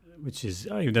 which is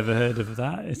you've never heard of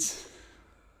that. It's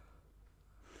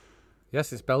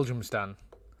Yes, it's Belgium, Stan.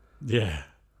 yeah.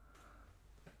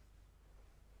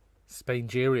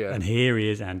 Spaingeria. And here he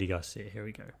is, Andy Garcia. Here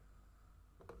we go.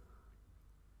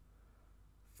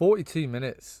 42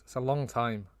 minutes. It's a long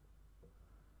time.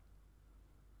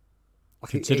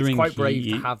 Considering it's quite brave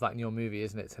to have that in your movie,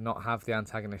 isn't it? To not have the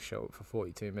antagonist show up for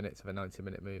 42 minutes of a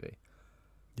 90-minute movie.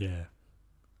 Yeah.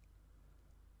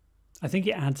 I think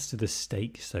it adds to the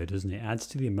stakes, though, doesn't it? It adds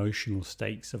to the emotional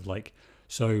stakes of like,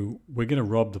 so we're going to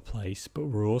rob the place, but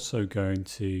we're also going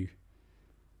to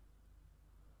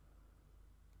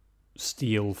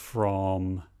steal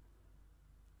from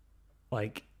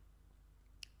like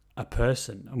a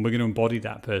person, and we're going to embody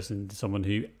that person into someone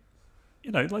who,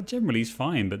 you know, like generally is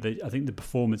fine, but I think the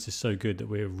performance is so good that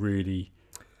we really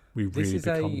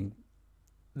become.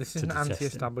 This is an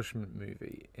anti-establishment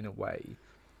movie in a way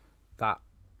that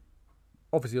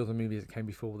obviously other movies that came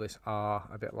before this are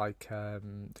a bit like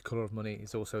The Colour of Money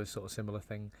is also a sort of similar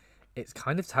thing. It's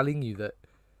kind of telling you that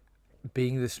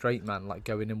being the straight man, like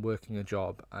going and working a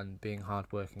job and being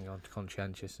hardworking and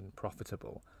conscientious and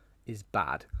profitable, is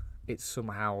bad. It's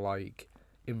somehow like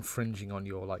infringing on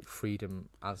your like freedom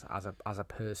as a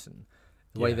person.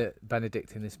 The way that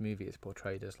Benedict in this movie is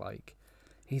portrayed as like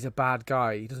he's a bad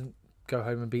guy. He doesn't go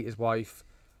home and beat his wife.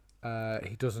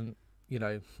 He doesn't, you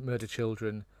know, murder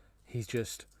children. He's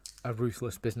just a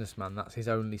ruthless businessman. That's his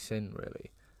only sin, really.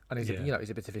 And he's he's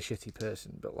a bit of a shitty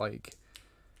person, but like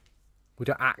we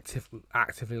don't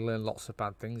actively learn lots of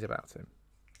bad things about him.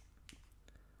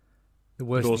 The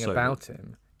worst thing about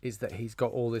him is that he's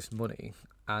got all this money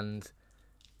and,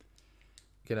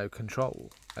 you know,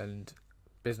 control, and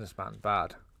businessman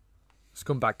bad,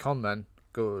 scumbag con men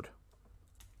good.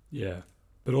 Yeah,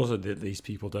 but also that these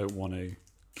people don't want to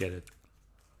get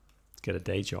a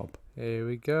day job. Here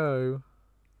we go.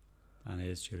 And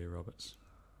here's Julia Roberts.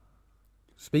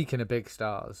 Speaking of big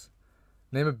stars,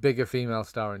 name a bigger female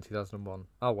star in 2001.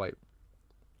 Oh wait,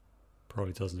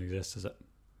 probably doesn't exist, does it?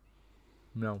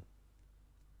 No.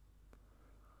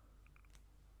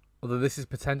 Although this is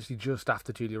potentially just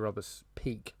after Julia Roberts'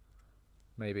 peak,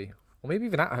 maybe, or maybe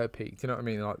even at her peak. Do you know what I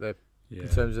mean? Like in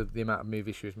terms of the amount of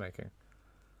movies she was making.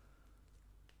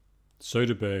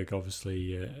 Soderbergh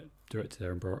obviously directed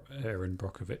Erin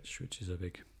Brockovich, which is a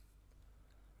big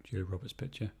Julia Roberts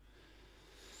picture.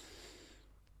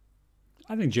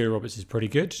 I think Julia Roberts is pretty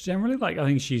good generally. Like I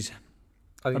think she's.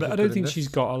 I don't think she's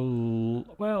got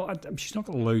she's not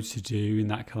got loads to do in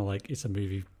that kind of like it's a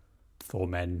movie for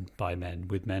men by men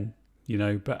with men, you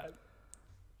know. But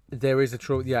there is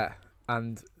a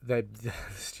and the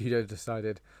studio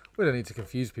decided we don't need to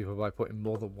confuse people by putting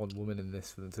more than one woman in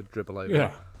this for them to dribble over.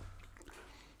 Yeah.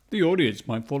 The audience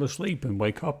might fall asleep and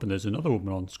wake up and there's another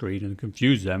woman on screen and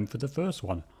confuse them for the first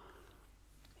one.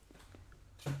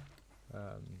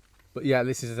 But yeah,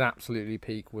 this is absolutely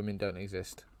peak. Women don't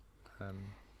exist,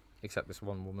 except this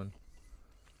one woman.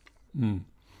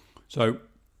 So,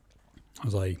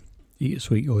 as I eat a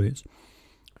sweet audience,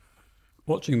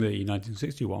 watching the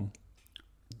 1961,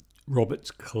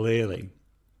 Roberts clearly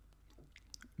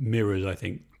mirrors, I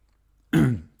think,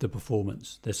 the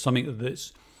performance. There's something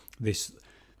that's this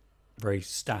very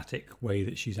static way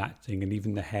that she's acting, and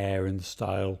even the hair and the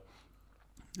style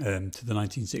to the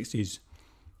 1960s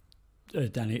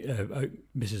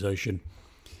Mrs. Ocean.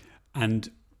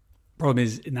 And problem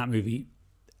is, in that movie,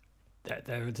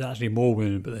 there's actually more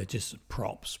women, but they're just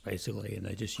props, basically, and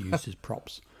they're just used as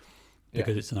props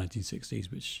because it's the 1960s,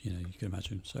 which, you know, you can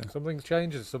imagine. So something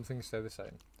changes, some things stay the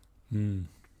same.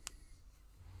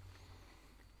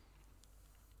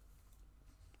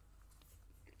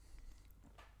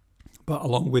 But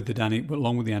along with the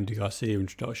Andy Garcia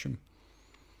introduction,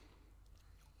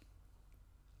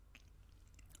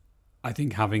 I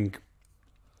think having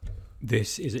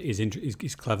this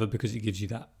is clever because it gives you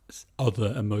that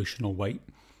other emotional weight.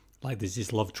 Like there's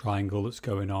this love triangle that's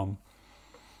going on,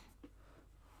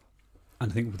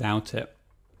 and I think without it,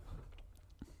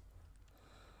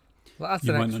 well, that's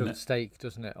an extra stake,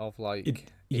 doesn't it? Of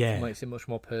like, it makes it much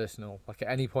more personal. Like at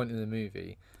any point in the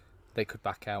movie, they could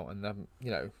back out, and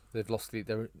you know, they've lost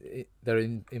their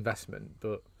investment.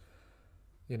 But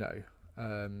you know,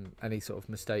 any sort of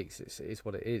mistakes is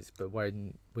what it is. But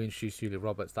when we introduce Julia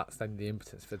Roberts, that's then the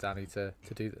impetus for Danny to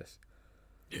do this.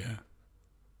 Yeah,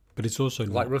 but it's also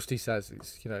like Rusty says,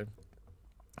 it's, you know,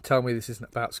 tell me this isn't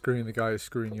about screwing the guy who's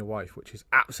screwing your wife, which is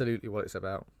absolutely what it's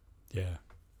about. Yeah,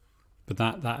 but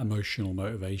that emotional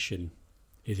motivation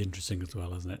is interesting as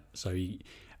well, isn't it? So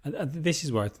and this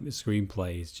is where I think the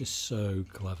screenplay is just so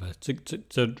clever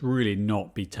to really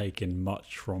not be taken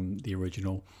much from the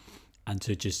original, and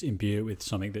to just imbue it with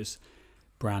something that's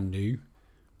brand new.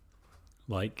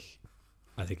 Like,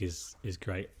 I think is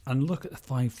great. And look at the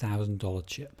 $5,000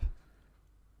 chip.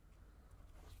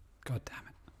 God damn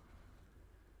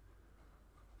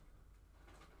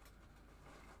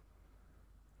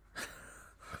it.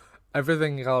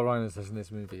 Everything Carl Reiner says in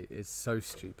this movie is so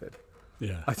stupid.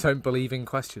 Yeah. I don't believe in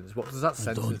questions. What does that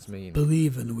sentence mean?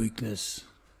 Believe in weakness.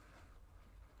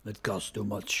 It costs too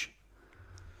much.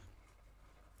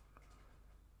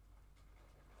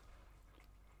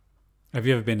 Have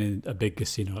you ever been in a big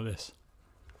casino like this?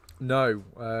 No,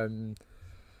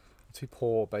 too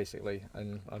poor basically,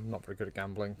 and I'm not very good at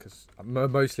gambling because I'm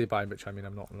mostly buying, which I mean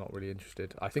I'm not really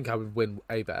interested. I think I would win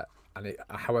a bet, and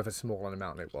however small an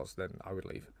amount it was, then I would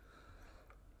leave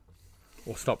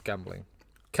or stop gambling.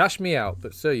 Cash me out,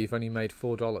 but sir, you've only made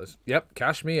 $4. Yep,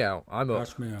 cash me out. I'm up.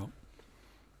 Cash me out.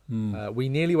 We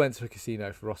nearly went to a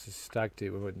casino for Ross's stag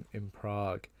do in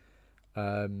Prague,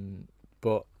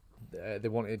 but they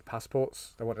wanted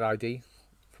passports. They wanted ID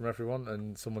from everyone,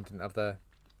 and someone didn't have their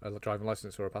driving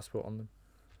license or a passport on them,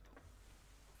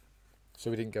 so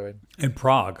we didn't go in. In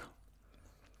Prague?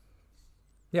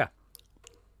 Yeah.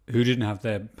 Who didn't have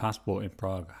their passport in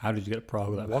Prague? How did you get to Prague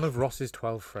with that? One of Ross's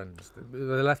 12 friends. They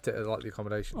left it at like the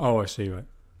accommodation. Oh, I see, right.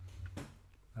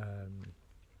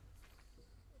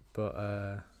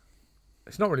 But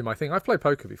it's not really my thing. I've played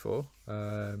poker before.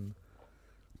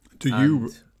 Do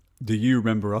you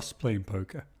remember us playing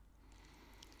poker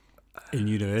in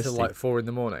university? Till like 4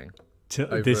 a.m.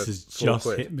 This has just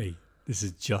hit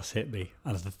me.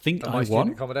 And I think At I my student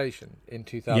won. accommodation in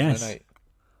 2008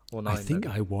 or 9. I think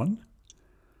maybe. I won.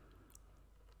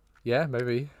 Yeah,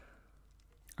 maybe.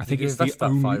 I think you it's the invest that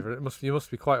only. $5. You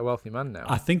must be quite a wealthy man now.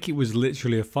 I think it was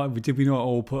literally a five. Did we not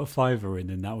all put a $5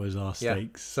 in, and that was our Yeah.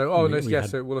 stakes? So We so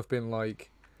had it will have been like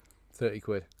 30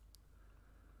 quid.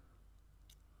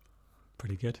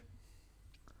 pretty good.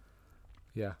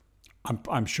 Yeah.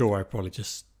 I'm sure I probably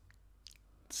just.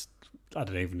 I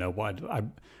don't even know why.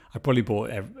 I probably bought.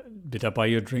 Did I buy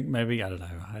you a drink? Maybe I don't know.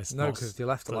 No, because you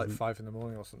left at like doesn't- 5 a.m.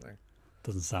 or something.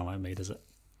 Doesn't sound like me, does it?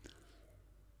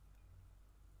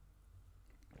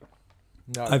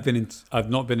 No. I've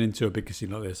not been into a big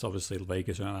casino like this, obviously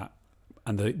Vegas and that,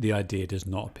 and the idea does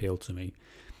not appeal to me.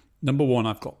 Number one,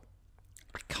 I've got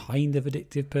a kind of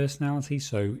addictive personality,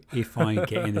 so if I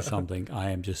get into something,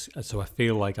 I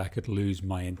feel like I could lose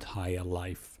my entire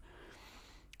life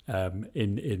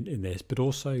in this. But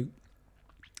also,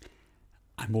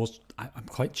 I'm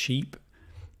quite cheap,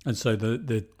 and so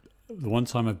the one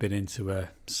time I've been into a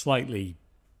slightly,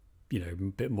 a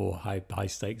bit more high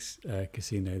stakes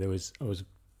casino, I was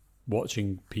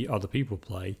watching other people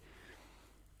play,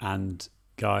 and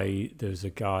there was a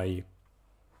guy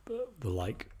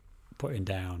like putting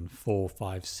down 4,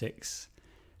 5, 6,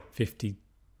 50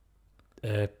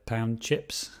 pound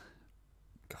chips.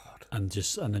 God. And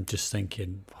then just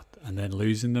thinking, what? And then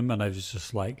losing them, and I was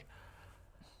just like,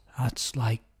 that's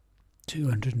like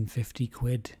 250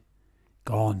 quid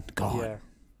gone. Yeah.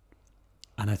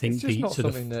 And I think It's just not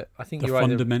something that I think you're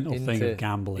fundamental either thing of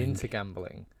gambling, into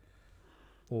gambling,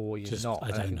 or you're just, not.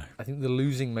 I don't know. I think the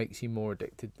losing makes you more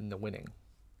addicted than the winning.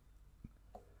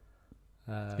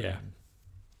 Yeah.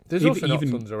 There's Even- also not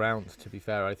even- tons around. To be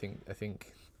fair, I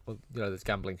think well, there's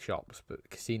gambling shops, but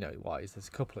casino wise, there's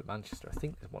a couple at Manchester. I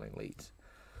think there's one in Leeds,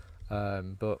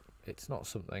 but it's not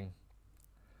something.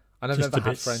 And I've Just never a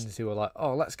had bit friends who are like,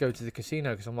 "Oh, let's go to the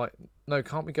casino," because I'm like, "No,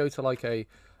 can't we go to like a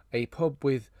pub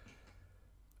with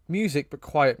music but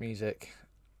quiet music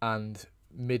and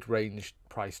mid-range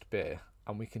priced beer,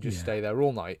 and we can just Yeah. stay there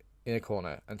all night in a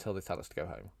corner until they tell us to go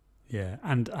home." Yeah,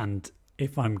 and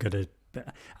if I'm gonna,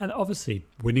 and obviously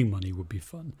winning money would be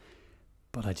fun,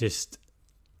 but I just,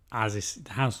 the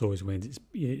house always wins.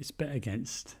 It's bet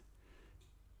against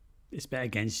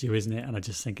you, isn't it? And I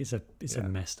just think it's a Yeah.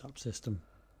 messed up system.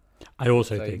 I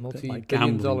also It's a think that like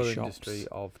multi-billion dollar gambling shops, industry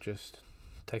of just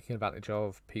taking advantage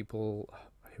of people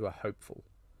who are hopeful.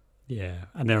 yeah,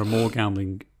 and there are more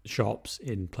gambling shops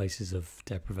in places of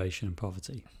deprivation and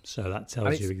poverty. So that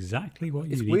tells you exactly what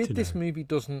you It's need weird to this know. movie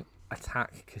doesn't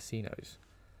attack casinos.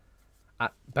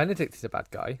 Benedict is a bad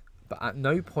guy, but at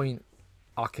no point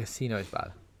are casinos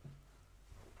bad.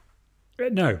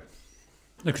 No,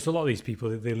 because a lot of these people,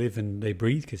 they live and they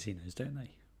breathe casinos, don't they?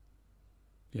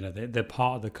 They're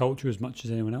part of the culture as much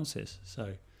as anyone else is.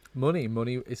 So Money,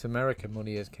 it's America.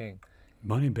 Money is king.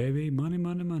 money, baby, money,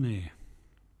 money, money.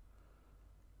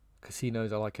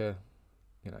 Casinos are like a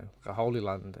holy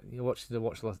land. You watch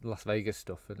Las Vegas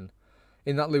stuff, and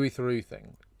in that Louis Theroux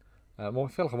thing, well, I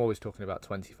feel like I'm always talking about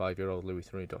 25-year-old Louis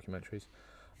Theroux documentaries,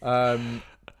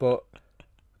 but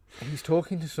he's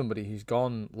talking to somebody who's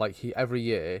gone every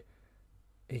year.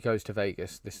 He goes to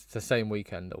Vegas the same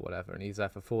weekend or whatever, and he's there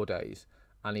for 4 days,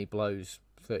 and he blows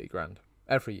 30 grand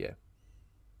every year.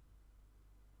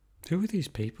 Who are these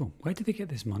people? Where did they get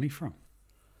this money from?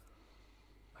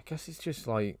 I guess it's just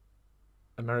like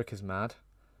America's mad.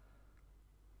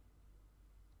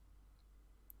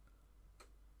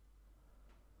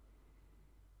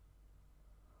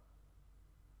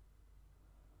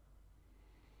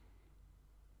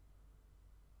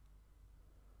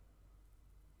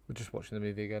 We're just watching the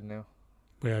movie again now.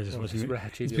 We are just Well, watching it's it. rare,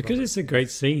 It's Julia because Roberts. it's a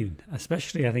great scene,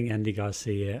 especially I think Andy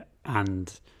Garcia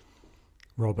and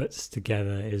Roberts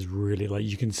together is really like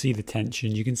you can see the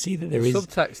tension. You can see that there The is.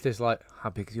 subtext is like, "How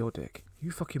big's your dick?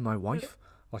 You fucking my wife."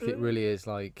 Like it really is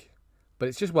like, but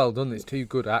it's just well done. It's two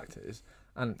good actors,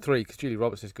 and three because Julia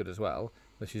Roberts is good as well.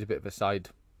 But she's a bit of a side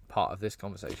part of this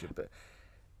conversation, but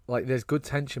like there's good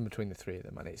tension between the three of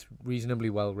them, and it's reasonably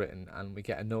well written, and we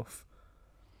get enough,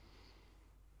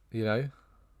 you know.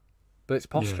 But it's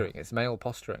posturing. It's male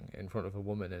posturing in front of a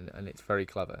woman, and it's very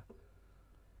clever.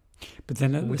 But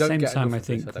then at We the don't same get time, enough I of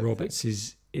this, think I don't Roberts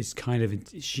is kind of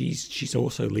she's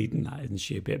also leading that, isn't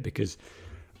she? A bit because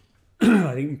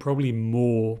I think probably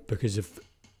more because of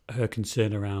her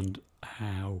concern around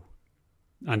how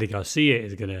Andy Garcia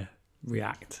is going to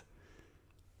react.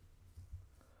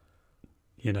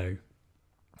 You know,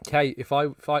 Kate, if I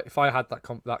had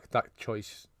that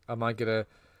choice, am I gonna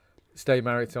stay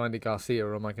married to Andy Garcia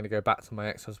or am I gonna go back to my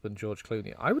ex-husband George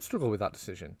Clooney? I would struggle with that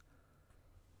decision.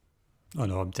 oh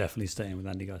no, I'm definitely staying with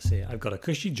Andy Garcia. I've got a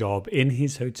cushy job in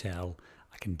his hotel.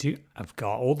 I've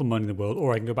got all the money in the world,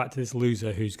 or I can go back to this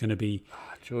loser who's going to be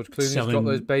George Clooney's got selling.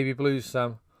 those baby blues,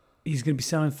 Sam. He's going to be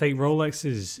selling fake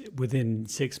Rolexes within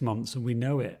 6 months, and we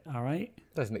know it. All right.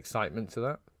 There's an excitement to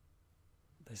that.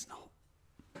 There's not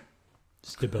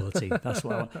stability. That's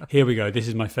what I want. Here we go. This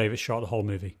is my favorite shot of the whole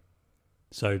movie.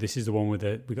 So this is the one with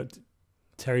we got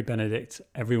Terry Benedict,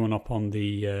 everyone up on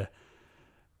the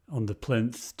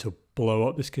plinth to blow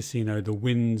up this casino. The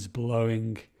wind's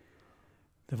blowing.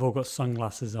 They've all got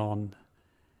sunglasses on.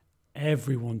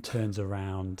 Everyone turns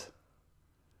around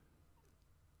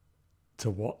to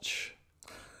watch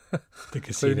the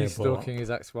casino Clooney's blow up. stalking his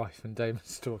ex-wife and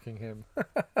Damon's stalking him.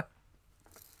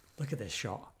 Look at this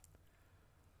shot.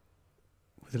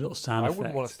 With a little sound I effect.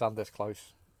 wouldn't want to stand this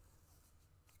close.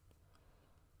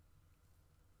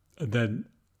 And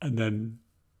then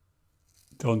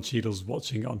Don Cheadle's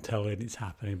watching it on telly and it's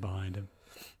happening behind him.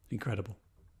 Incredible.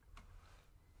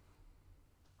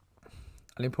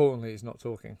 And importantly, he's not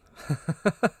talking.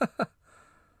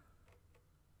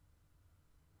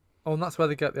 Oh, and that's where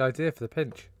they get the idea for the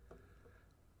pinch.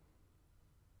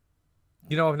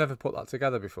 You know, I've never put that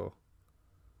together before.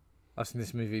 I've seen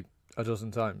this movie a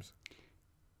dozen times.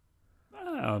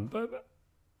 But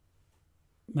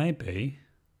maybe.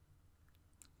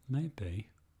 No,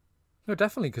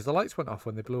 definitely, because the lights went off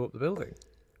when they blew up the building.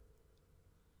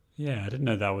 Yeah, I didn't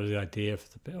know that was the idea for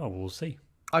the bit. Oh, we'll see.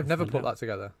 I've never find put out. that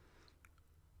together.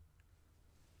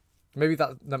 Maybe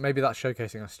that's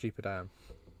showcasing how stupid I am.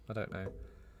 I don't know.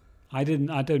 I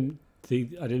didn't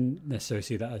necessarily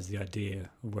see that as the idea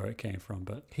of where it came from,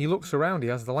 but He looks around, he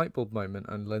has the light bulb moment,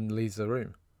 and then leaves the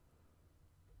room.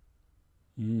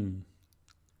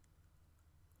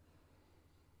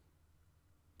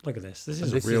 Look at this. This And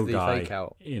is this a real is the guy fake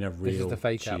out. in a real This is the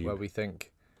fake out tube. where we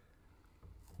think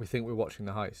we're watching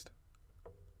the heist.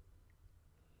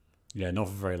 Yeah, not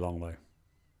for very long though.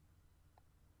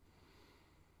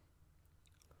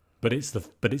 But it's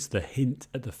the hint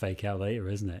at the fake out later,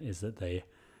 isn't it? Is that they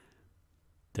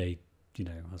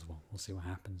as well. We'll see what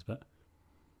happens. But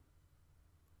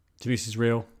do you think this is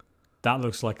real? That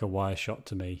looks like a wire shot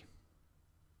to me.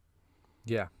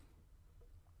 Yeah.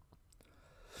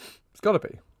 It's got to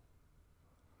be.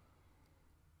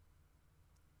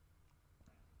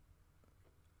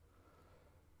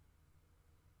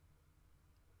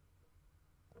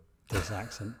 This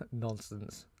accent.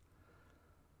 Nonsense.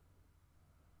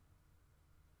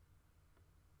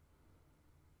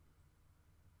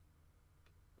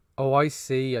 Oh, I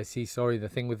see. Sorry, the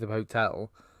thing with the hotel,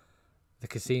 the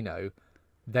casino,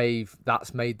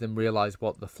 that's made them realise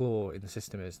what the flaw in the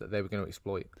system is that they were going to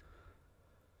exploit.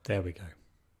 There we go.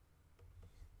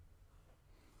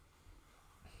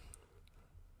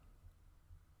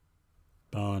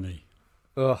 Barney.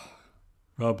 Ugh.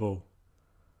 Rubble.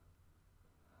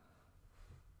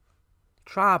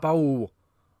 Trouble.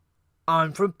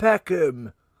 I'm from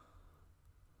Peckham.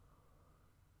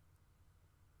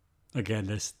 Again,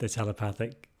 this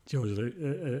telepathic George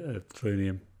Clooney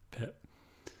and Pitt.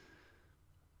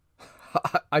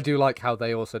 I do like how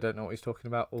they also don't know what he's talking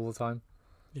about all the time.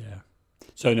 Yeah.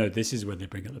 So no, this is when they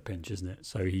bring up the pinch, isn't it?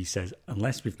 So he says,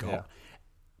 unless we've got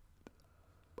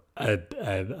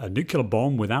a nuclear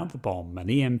bomb without the bomb, an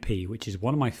EMP, which is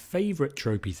one of my favourite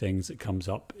tropey things that comes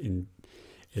up in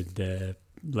the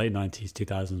late 90s,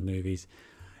 2000s movies.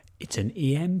 It's an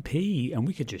EMP, and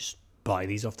we could just buy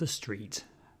these off the street.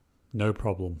 No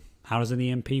problem. How does an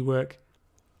EMP work?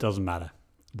 Doesn't matter.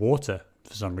 Water,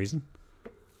 for some reason.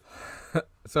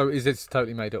 So is it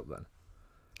totally made up then?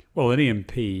 Well, an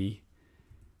EMP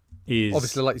is...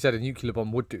 Obviously, like you said, a nuclear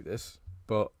bomb would do this,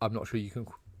 but I'm not sure you can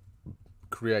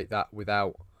create that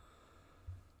without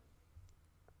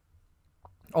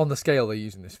on the scale they're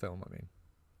using this film. I mean,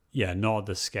 Yeah, not at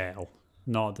the scale.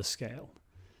 Not at the scale.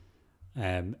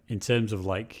 In terms of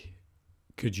like,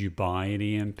 could you buy an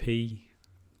EMP?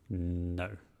 No.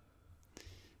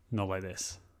 Not like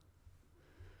this.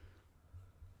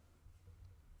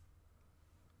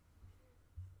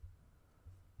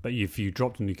 But if you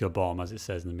dropped a nuclear bomb, as it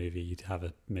says in the movie, you'd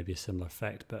have maybe a similar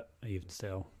effect, but even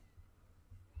still.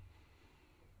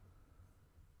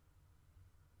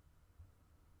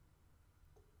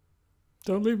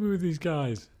 Don't leave me with these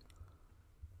guys.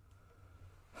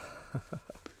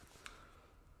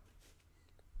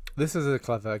 this is a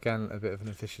clever, again, a bit of an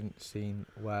efficient scene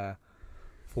where,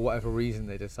 for whatever reason,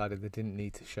 they decided they didn't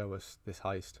need to show us this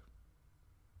heist.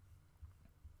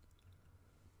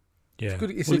 Yeah,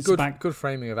 It's a good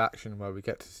framing of action where we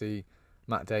get to see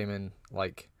Matt Damon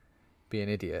like be an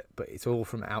idiot, but it's all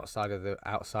from outside of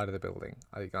the building.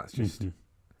 I think that's just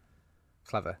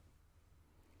clever.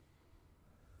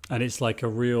 And it's like a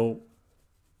real.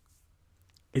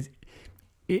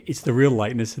 It's the real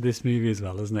lightness of this movie as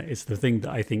well, isn't it? It's the thing that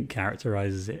I think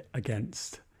characterizes it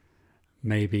against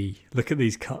maybe look at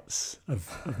these cuts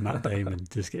of Matt Damon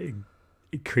just getting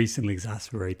increasingly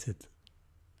exasperated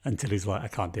until he's like, I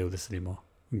can't deal with this anymore.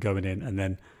 I'm going in, and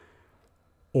then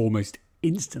almost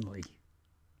instantly.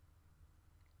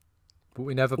 But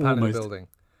we never pan in the building.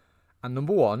 And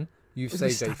number one, you've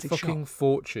saved a fucking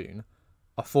fortune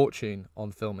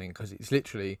on filming, because it's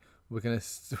literally we're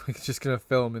just gonna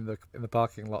film in the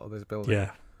parking lot of this building.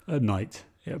 Yeah, at night.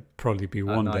 It'll probably be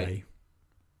one day.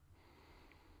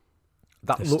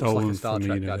 That They're looks like stolen a Star from the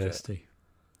Trek university. gadget.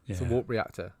 Yeah. It's a warp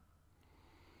reactor.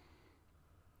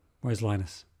 Where's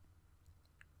Linus?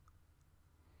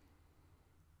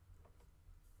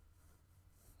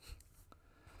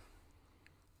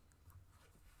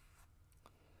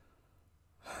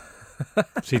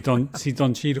 see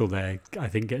Don Cheadle there, I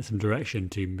think, get some direction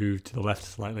to move to the left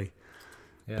slightly,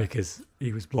 because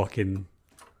he was blocking.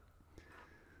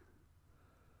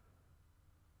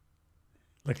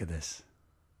 Look at this.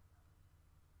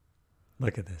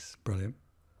 Brilliant.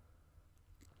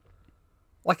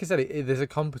 Like I said, there's a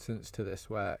competence to this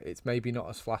where it's maybe not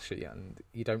as flashy, and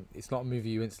it's not a movie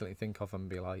you instantly think of and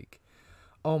be like,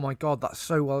 oh my god, that's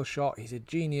so well shot, he's a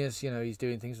genius, he's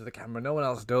doing things with the camera no one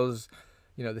else does.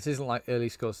 This isn't like early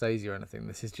Scorsese or anything.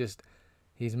 This is just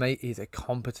he's a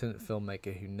competent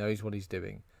filmmaker who knows what he's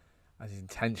doing, and he's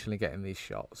intentionally getting these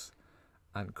shots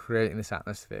and creating this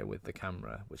atmosphere with the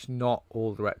camera, which not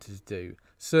all directors do.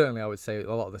 Certainly, I would say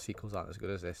a lot of the sequels aren't as good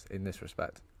as this in this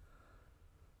respect.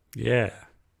 Yeah,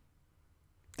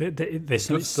 there's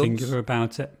something singular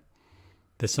about it.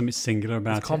 There's something singular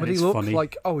about it. Comedy look funny.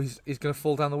 like, oh, he's going to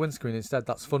fall down the windscreen instead.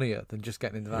 That's funnier than just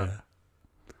getting into that. Yeah.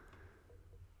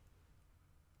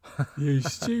 You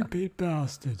stupid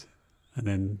bastard. And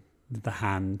then the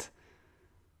hand.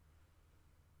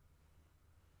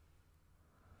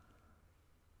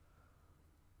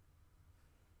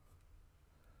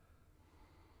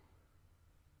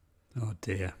 Oh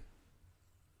dear.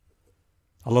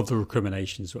 I love the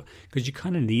recriminations, because you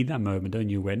kind of need that moment, don't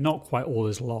you, where not quite all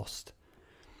is lost,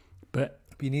 but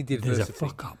you need the adversity. There's a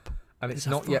fuck up. And it's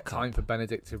not yet time for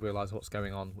Benedict to realise what's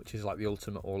going on, which is like the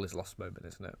ultimate all is lost moment,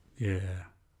 isn't it? Yeah.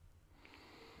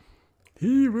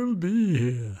 He will be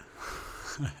here.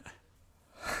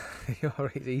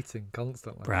 He's eating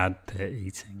constantly. Brad Pitt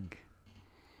eating.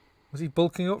 Was he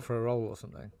bulking up for a role or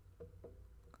something?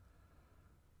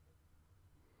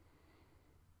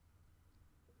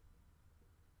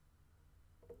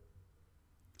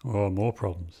 Oh, more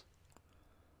problems.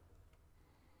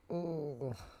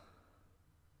 Oh.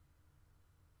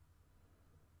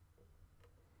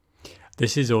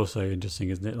 This is also interesting,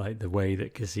 isn't it? Like the way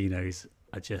that casinos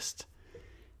are just,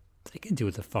 they can do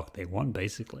what the fuck they want,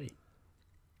 basically.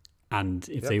 And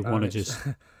if they want to just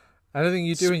anything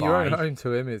you do spy. in your own home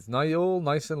to him is all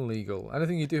nice and legal.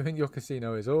 Anything you do in your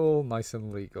casino is all nice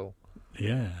and legal.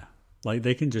 Yeah. Like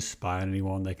they can just spy on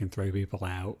anyone, they can throw people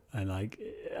out, and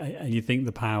and you think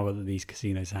the power that these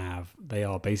casinos have, they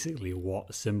are basically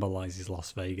what symbolizes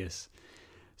Las Vegas.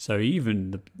 So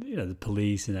even the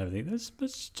police and everything,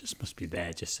 this just must be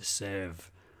there just to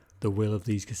serve the will of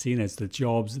these casinos, the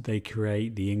jobs that they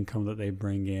create, the income that they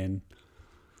bring in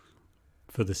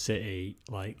for the city.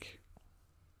 Like,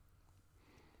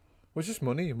 well, it's just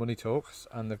money. Money talks,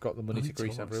 and they've got the money to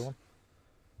grease everyone.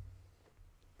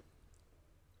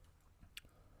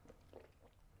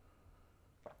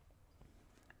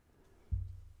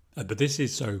 But this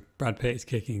is so Brad Pitt is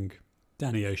kicking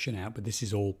Danny Ocean out, but this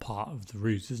is all part of the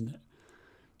ruse, isn't it?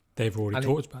 They've already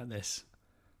talked about this.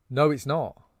 No, it's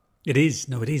not. It is.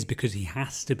 No, it is because he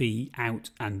has to be out,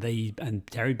 and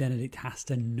Terry Benedict has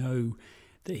to know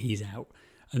that he's out,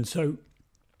 and so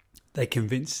he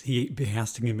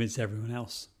has to convince everyone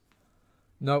else.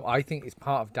 No, I think it's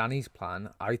part of Danny's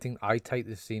plan. I think I take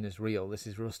this scene as real. This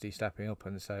is Rusty stepping up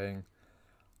and saying,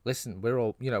 "Listen, we're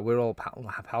all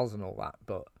pals and all that,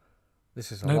 but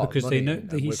this is a lot of money." No, because they know and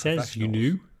that he we're says, "You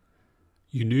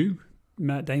knew."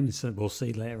 Matt Damon said, "We'll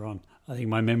see later on." I think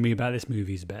my memory about this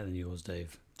movie is better than yours,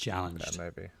 Dave. Challenged. Yeah,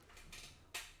 maybe.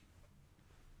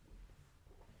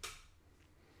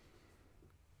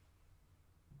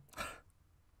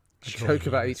 Joke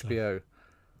about HBO.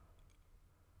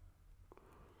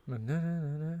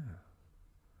 No.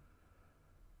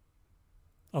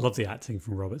 I love the acting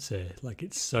from Roberts here. Like,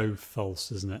 it's so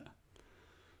false, isn't it?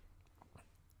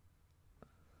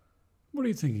 What are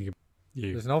you thinking of?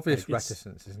 There's an obvious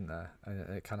reticence, isn't there? And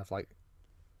it kind of like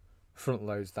front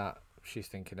loads that she's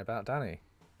thinking about Danny.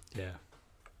 Yeah.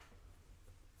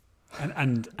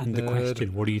 And the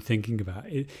question, what are you thinking about?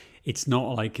 It's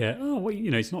not like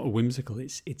it's not a whimsical.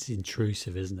 It's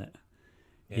intrusive, isn't it?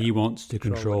 Yeah. He wants to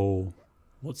control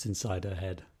what's inside her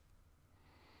head.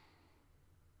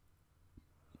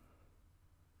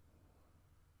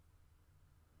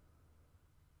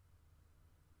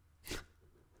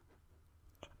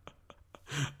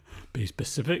 Be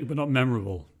specific but not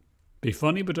memorable. Be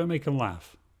funny but don't make them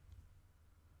laugh.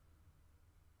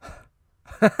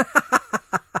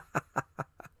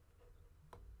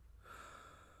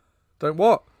 Don't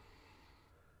what?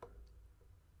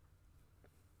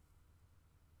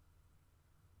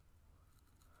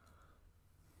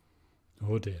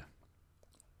 Oh dear.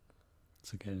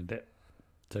 It's getting a bit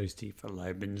toasty for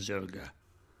Lyman Zerga.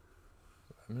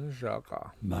 Lyman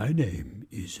Zerga. My name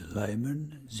is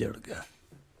Lyman Zerga.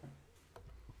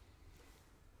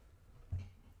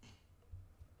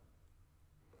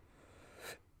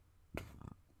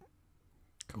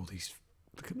 All these,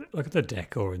 look at the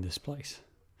decor in this place.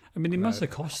 I mean, it must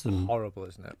have cost them horrible,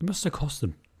 isn't it? It must have cost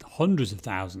them hundreds of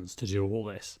thousands to do all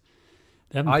this.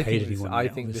 They haven't paid anyone. I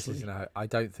think this is I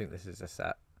don't think this is a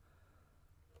set.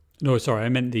 No, sorry, I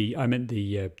meant the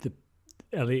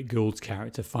Elliot Gould's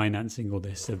character financing all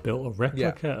this. They've built a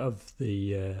replica of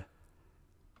the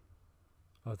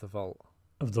vault.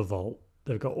 Of the vault.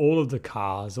 They've got all of the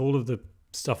cars, all of the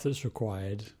stuff that's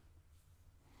required.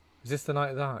 Is this the night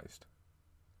of the heist?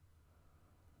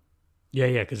 Yeah,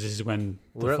 because this is when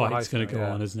the fight's going to go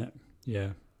on, isn't it? Yeah.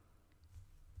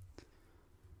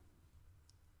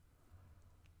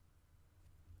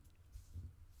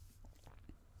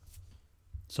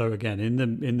 So again, in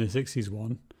the 60s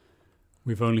one,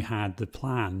 we've only had the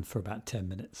plan for about 10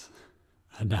 minutes,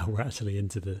 and now we're actually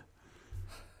into the.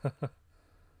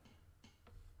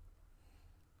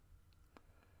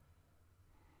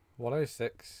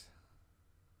 106.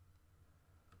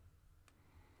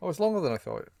 Oh, it's longer than I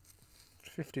thought.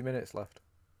 50 minutes left.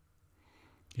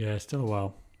 Yeah, still a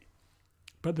while.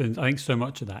 But then I think so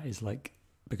much of that is like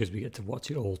because we get to watch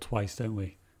it all twice, don't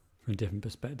we? From different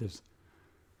perspectives.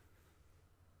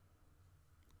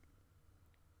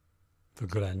 For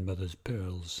grandmother's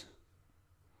pearls.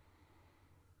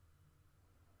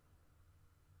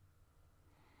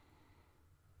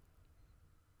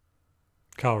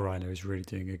 Carl Reiner is really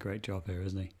doing a great job here,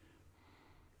 isn't he?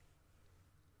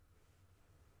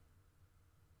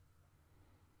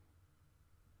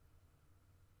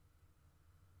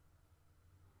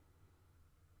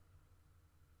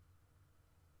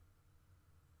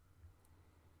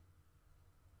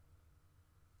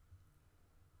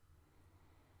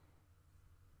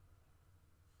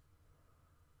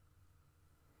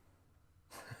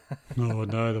 Oh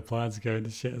no, the plan's going to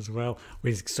shit as well.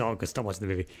 We sort of got to stop watching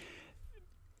the movie.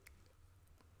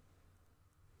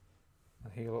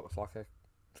 He looks like a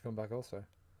scumbag also.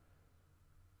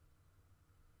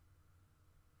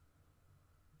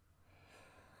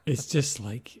 It's just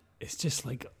like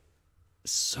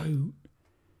so.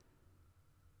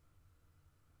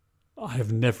 I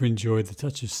have never enjoyed the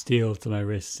touch of steel to my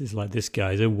wrists. It's like this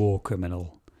guy's a war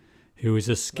criminal who has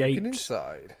escaped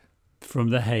inside from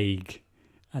The Hague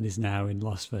and is now in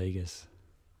Las Vegas.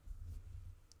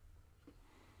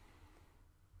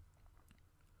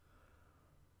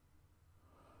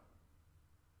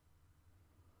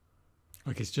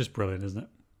 Like, it's just brilliant, isn't it?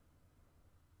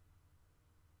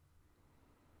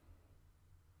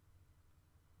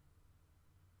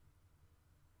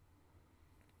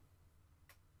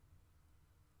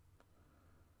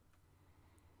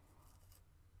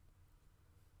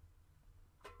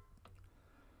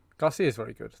 Garcia is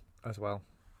very good as well.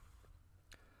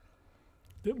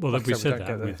 Well, like we said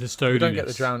that with the stodiness. We don't get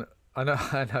the drown. I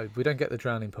know. We don't get the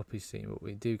drowning puppies scene, but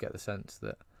we do get the sense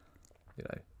that you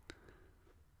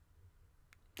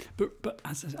know. But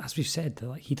as we've said,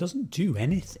 like, he doesn't do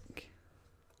anything.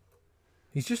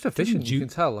 He's just efficient. You can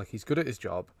tell, like, he's good at his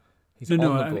job. He's on the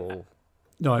ball.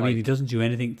 I mean, he doesn't do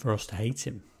anything for us to hate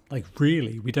him. Like,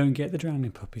 really, we don't get the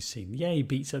drowning puppy scene. Yeah, he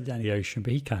beats up Danny Ocean,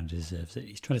 but he kind of deserves it.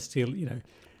 He's trying to steal, you know,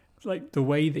 like the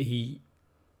way that he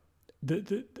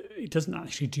doesn't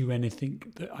actually do anything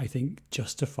that I think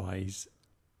justifies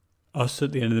us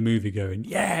at the end of the movie going,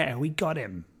 yeah, we got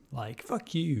him. Like,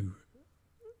 fuck you.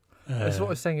 That's what I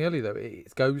was saying earlier, though.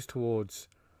 It goes towards,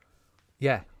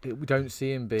 we don't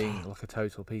see him being like a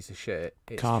total piece of shit.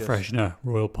 It's car freshener,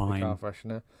 Royal Pine. Car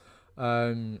freshener.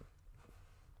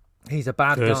 He's a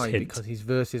bad guy because he's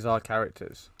versus our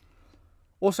characters.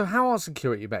 Also, how are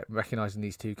security recognising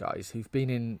these two guys who've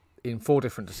been in 4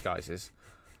 different disguises?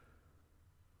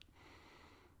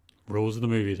 Rules of the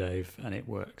movie, Dave, and it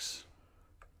works.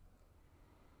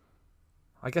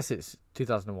 I guess it's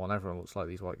 2001. Everyone looks like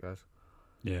these white guys.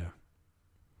 Yeah.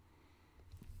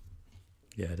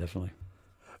 Yeah, definitely.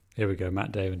 Here we go,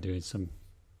 Matt Damon doing some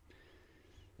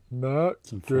Damon.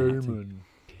 Acting.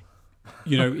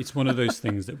 You know, it's one of those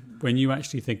things that when you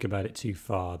actually think about it too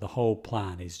far, the whole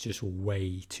plan is just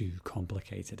way too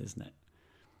complicated, isn't it?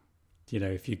 You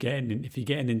know, if you're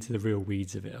getting into the real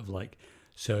weeds of it, of like,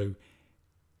 so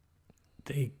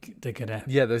they're gonna.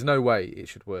 Yeah, there's no way it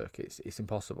should work. It's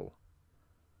impossible.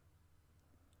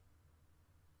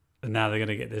 And now they're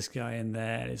gonna get this guy in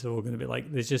there, and it's all gonna be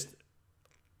like there's just.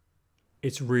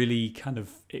 It's really kind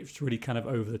of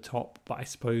over the top, but I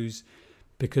suppose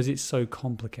because it's so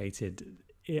complicated,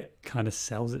 it kind of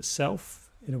sells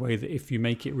itself in a way that if you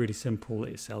make it really simple,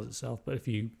 it sells itself. But if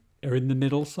you are in the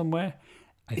middle somewhere,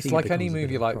 it's like any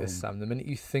movie like this, Sam. The minute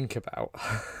you think about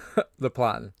the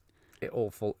plan, it all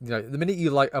falls. You know, the minute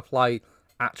you like apply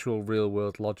actual real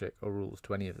world logic or rules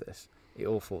to any of this, it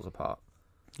all falls apart.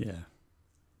 Yeah.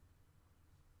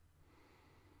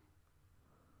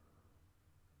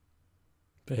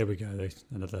 But here we go. There's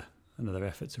another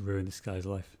effort to ruin this guy's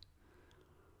life.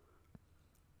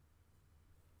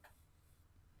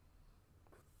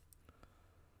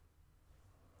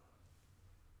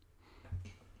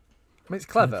 I mean, it's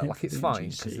clever. Like, it's fine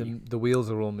because the wheels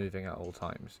are all moving at all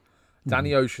times.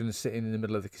 Danny Ocean's sitting in the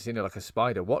middle of the casino like a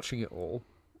spider, watching it all.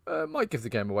 Might give the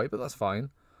game away, but that's fine.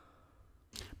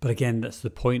 But again, that's the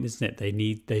point, isn't it? They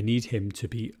need him to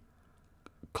be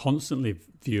constantly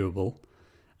viewable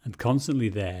and constantly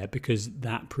there because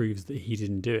that proves that he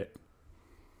didn't do it.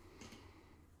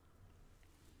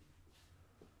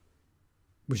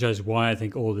 Which is why I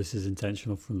think all this is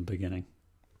intentional from the beginning.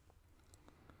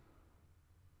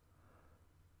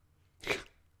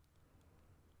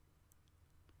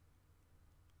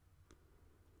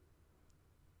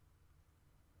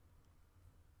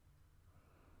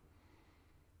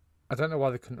 I don't know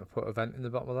why they couldn't have put a vent in the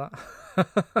bottom of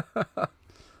that.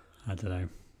 I don't know.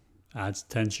 Adds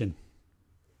tension.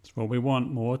 It's what we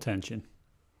want, more tension.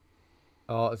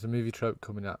 Oh, there's a movie trope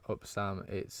coming up, Sam.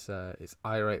 It's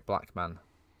irate black man.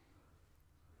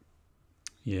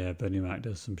 Yeah, Bernie Mac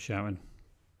does some shouting.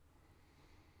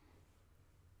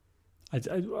 I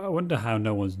wonder how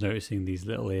no one's noticing these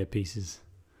little earpieces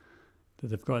that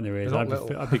they've got in their ears.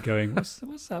 I'd be going, what's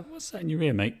that? What's that in your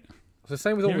ear, mate? It's the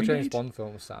same with all the James Bond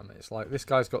films, Sam. It's like this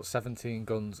guy's got 17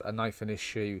 guns, a knife in his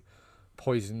shoe,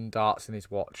 poison darts in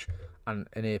his watch, and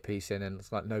an earpiece in, and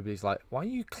it's like nobody's like, why are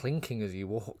you clinking as you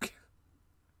walk?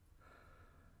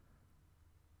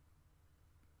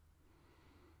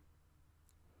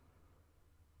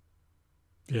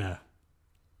 Yeah.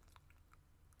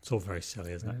 It's all very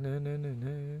silly, isn't it?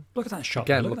 No. Look at that shot.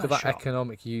 Again, look at that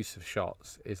economic use of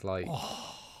shots. Is like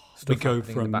we go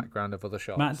from in the background of other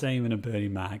shots. Matt Damon and Bernie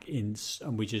Mac and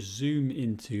we just zoom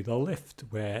into the lift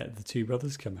where the two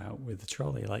brothers come out with the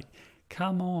trolley. Like,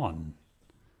 come on.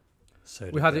 So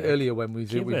we had it earlier when we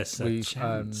switched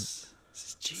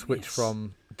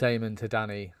from Damon to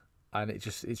Danny, and it's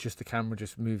just the camera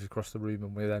just moves across the room,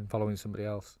 and we're then following somebody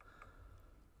else.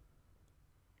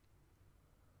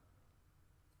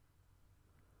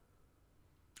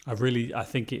 I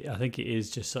think it is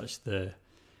just such the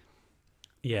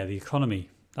economy.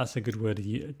 That's a good word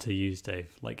to use,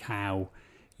 Dave. Like how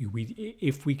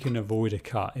if we can avoid a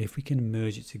cut, if we can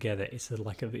merge it together, it's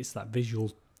that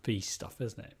visual feast stuff,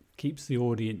 isn't it? Keeps the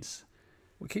audience.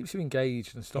 Well, it keeps you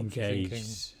engaged and stops you thinking,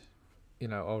 you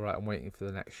know, all right, I'm waiting for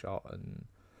the next shot. And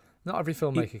not every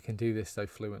filmmaker can do this so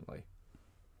fluently.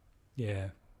 Yeah.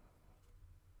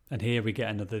 And here we get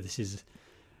another. This is,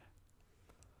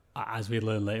 as we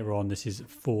learn later on, this is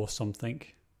for something.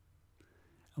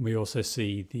 And we also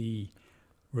see the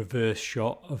reverse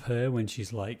shot of her when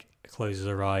she's like closes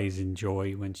her eyes in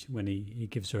joy when he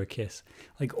gives her a kiss.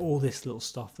 Like all this little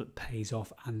stuff that pays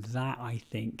off, and that I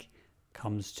think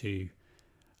comes to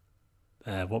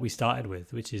what we started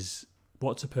with, which is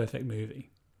what's a perfect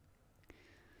movie.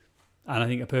 And I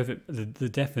think the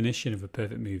definition of a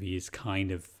perfect movie is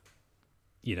kind of,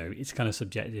 it's kind of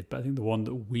subjective, but I think the one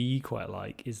that we quite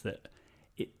like is that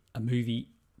a movie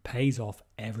pays off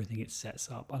everything it sets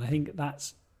up. And I think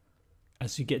that's,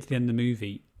 as you get to the end of the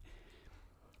movie,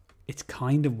 it's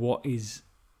kind of what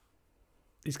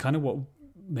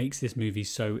makes this movie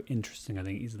so interesting, I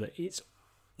think, is that it's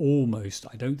almost,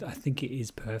 I think it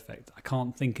is perfect. I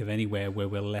can't think of anywhere where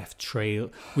we're left trail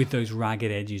with those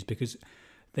ragged edges, because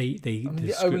the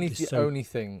only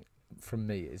thing from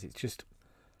me is it's just,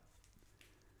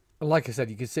 like I said,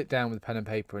 you could sit down with pen and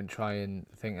paper and try and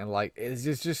think, and like it's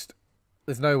just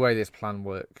there's no way this plan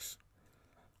works.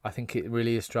 I think it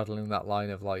really is straddling that line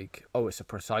of like, oh, it's a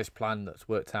precise plan that's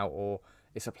worked out, or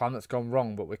it's a plan that's gone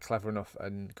wrong, but we're clever enough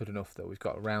and good enough that we've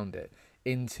got around it,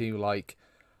 into like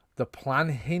the plan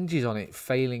hinges on it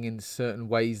failing in certain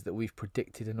ways that we've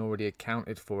predicted and already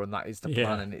accounted for, and that is the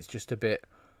plan, and it's just a bit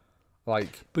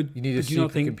like, you need a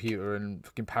supercomputer and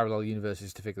fucking parallel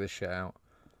universes to figure this shit out.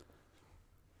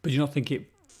 But do you not think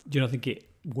it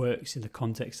works in the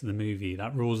context of the movie?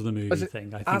 That rules of the movie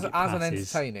thing. I think as an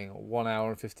entertaining 1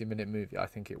 hour and 50-minute movie, I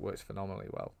think it works phenomenally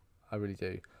well. I really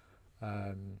do.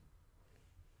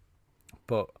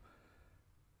 But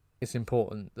it's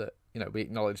important that we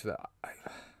acknowledge that.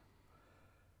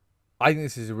 I think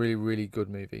this is a really, really good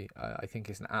movie. I think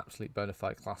it's an absolute bona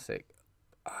fide classic.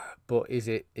 But is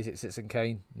it Citizen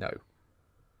Kane? No.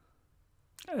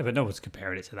 But no one's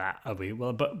comparing it to that, are we?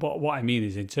 Well, but what I mean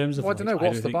is, in terms of, I don't know.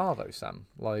 What's the bar though, Sam?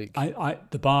 Like,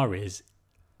 the bar is,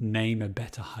 name a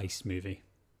better heist movie.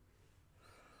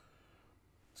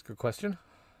 It's a good question.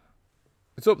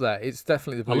 It's up there. It's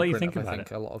definitely the blueprint. I'll let you think about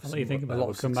it. A lot of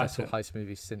We'll come back successful to heist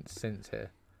movies since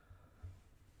here.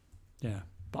 Yeah,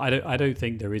 but I don't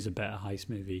think there is a better heist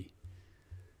movie.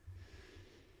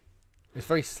 It's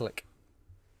very slick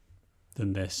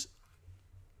than this.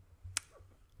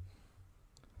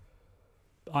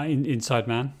 Inside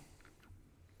Man,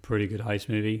 pretty good heist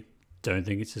movie. Don't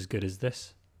think it's as good as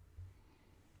this.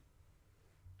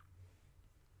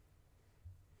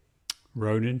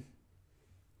 Ronin,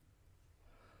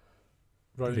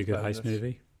 pretty good heist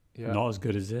movie. Yeah. Not as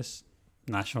good as this.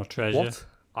 National Treasure. What?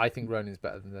 I think Ronin's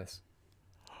better than this.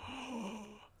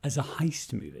 As a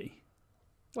heist movie?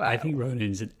 Well, I think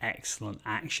Ronin's an excellent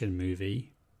action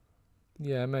movie.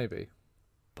 Yeah, maybe.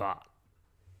 But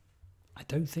I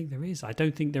don't think there is. I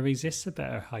don't think there exists a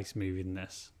better heist movie than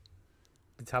this.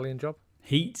 Italian Job?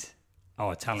 Heat?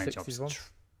 Oh, Italian Job.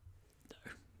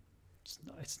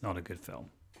 No, it's not a good film.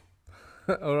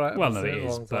 All right. Well, no, it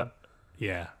is. But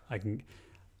yeah, I can.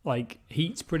 Like,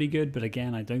 Heat's pretty good, but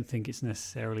again, I don't think it's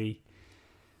necessarily.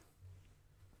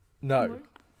 No,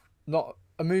 not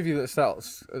a movie that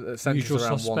centers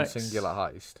around one singular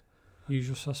heist.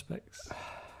 Usual Suspects,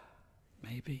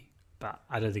 maybe, but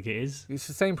I don't think it is. It's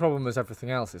the same problem as everything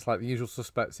else. It's like The Usual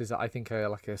Suspects is, I think,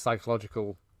 like a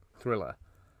psychological thriller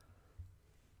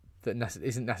that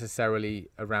isn't necessarily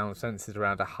centered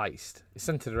around a heist. It's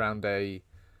centered around a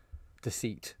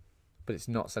deceit, but it's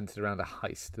not centered around a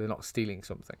heist. They're not stealing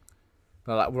something.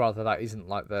 No, that isn't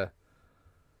like the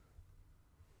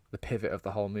pivot of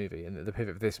the whole movie, and the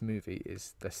pivot of this movie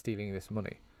is they're stealing this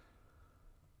money.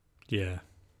 Yeah.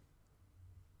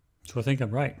 So I think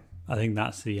I'm right. I think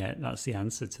that's the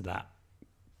answer to that.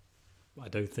 I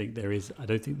don't think there is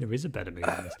a better movie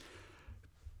than this.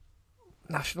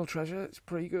 National Treasure, it's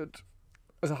pretty good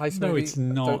as a heist movie. No, it's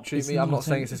not. Don't treat me. I'm not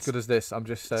saying it's as good as this. I'm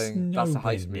just saying that's a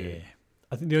heist movie.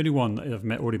 I think the only one that I've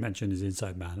already mentioned is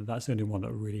Inside Man, and that's the only one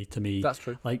that really, to me, that's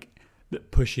true. Like,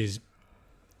 that pushes.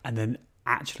 And then,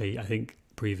 actually, I think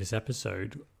previous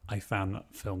episode, I found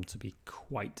that film to be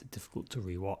quite difficult to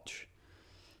rewatch.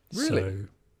 Really?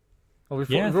 So,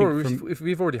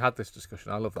 we've already had this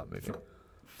discussion. I love that movie.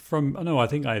 I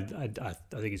think I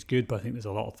think it's good, but I think there's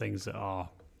a lot of things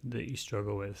that you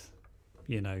struggle with,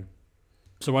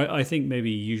 So I think maybe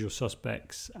Usual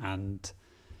Suspects and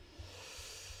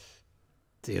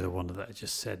the other one that I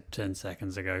just said 10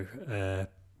 seconds ago.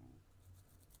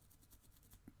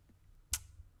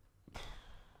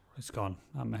 It's gone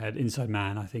out of my head. Inside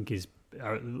Man, I think,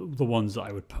 are the ones that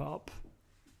I would put up,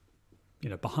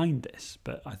 behind this.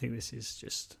 But I think this is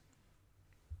just.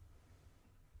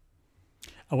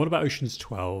 And what about Ocean's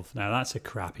 12? Now, that's a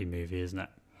crappy movie, isn't it?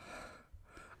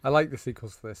 I like the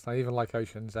sequels to this. I even like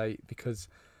Ocean's 8 because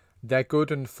they're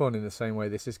good and fun in the same way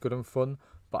this is good and fun.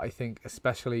 But I think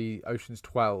especially Ocean's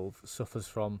 12 suffers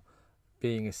from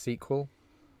being a sequel.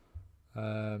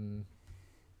 It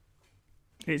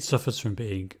suffers from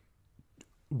being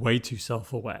way too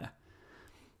self-aware,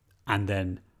 and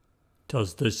then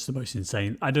does the most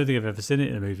insane. I don't think I've ever seen it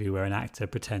in a movie where an actor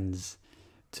pretends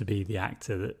to be the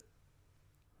actor that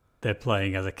they're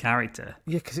playing as a character.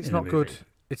 Yeah, because it's not good.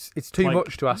 It's too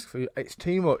much to ask for. It's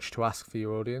too much to ask for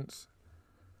your audience.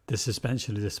 The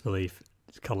suspension of disbelief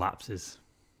collapses,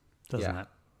 doesn't it?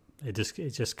 It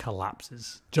just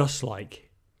collapses, just like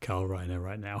Carl Reiner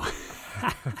right now.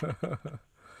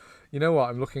 You know what?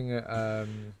 I'm looking at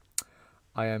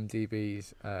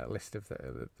IMDb's list of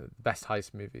the best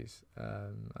heist movies. I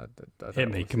don't Hit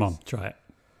know me, what come this on, is. try it.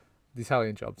 The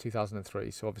Italian Job,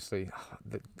 2003. So obviously,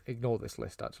 ignore this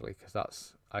list actually,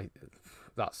 because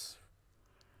that's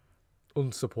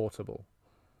unsupportable.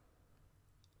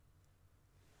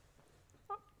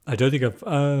 I don't think have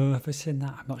I seen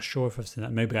that? I'm not sure if I've seen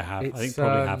that. Maybe I have. I think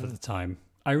probably have at the time.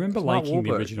 I remember liking the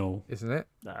Wahlberg, original. Isn't it?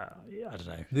 Yeah, I don't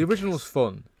know. The original's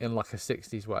fun in like a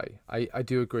 60s way. I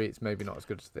do agree it's maybe not as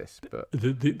good as this, but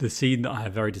The scene that I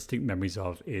have very distinct memories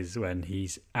of is when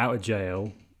he's out of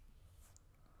jail,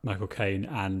 Michael Caine,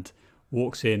 and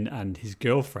walks in, and his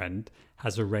girlfriend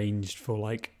has arranged for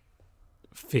like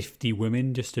 50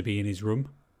 women just to be in his room.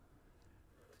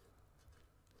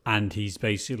 And he's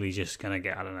basically just going to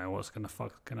get, I don't know what's going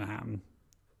to happen.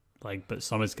 Like, but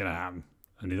something's going to happen.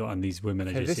 And these women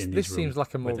are just in his room. This seems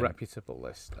like a more with him. reputable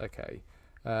list. Okay.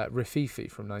 Rafifi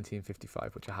from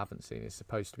 1955, which I haven't seen, is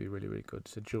supposed to be really, really good.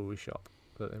 It's a jewellery shop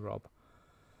that they rob.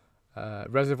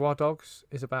 Reservoir Dogs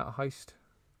is about a heist.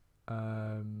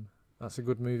 That's a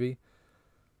good movie.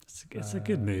 It's a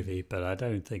good movie, but I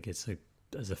don't think it's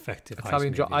as effective.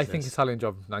 Italian Job. I think this. Italian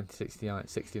Job from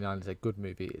 1969 is a good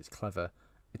movie. It's clever.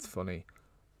 It's funny.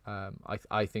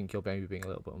 I think you're maybe being a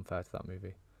little bit unfair to that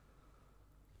movie.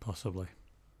 Possibly.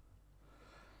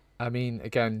 I mean,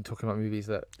 again, talking about movies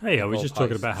that. Hey, I was involve just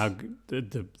talking heists. about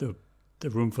how the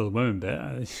room full of women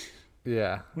bit.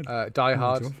 Yeah. What- Die oh,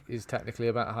 Hard Joe. is technically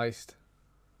about a heist.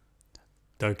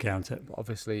 Don't count it. But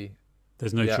obviously,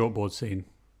 There's no Yeah. chalkboard scene.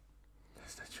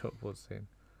 there's no chalkboard scene.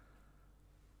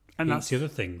 And that's the other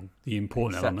thing, the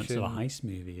important elements of a Inception. heist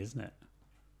movie, isn't it?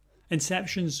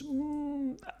 Inception's,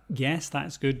 yes,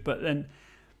 that's good, but then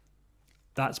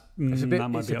that's It's a bit. that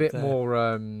might It's be a up bit there.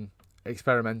 more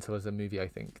experimental as a movie. I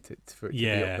think for it to be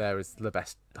Yeah. up there as the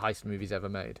best heist movies ever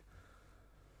made.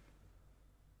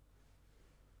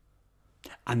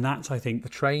 And that's, I think, The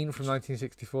Train from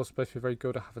 1964 is supposed to be very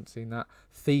good. I haven't seen that.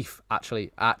 Thief,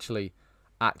 actually,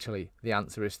 the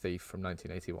answer is Thief from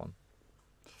 1981.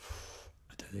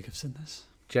 I don't think I've seen this.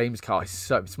 James Caan.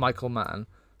 It's Michael Mann,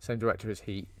 same director as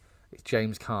Heat. It's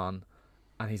James Caan,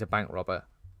 and he's a bank robber,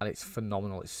 and it's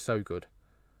phenomenal. It's so good.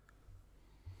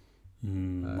 Well,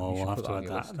 you we'll should have put to that on add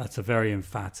your that. list. That's a very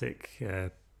emphatic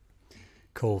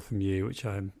call from you, which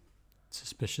I'm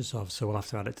suspicious of, so we'll have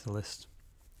to add it to the list.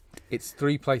 It's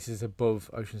 3 places above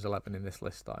Ocean's 11 in this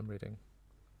list that I'm reading.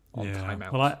 On Time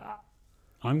Out. Well,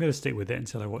 I'm going to stick with it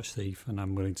until I watch Thief, and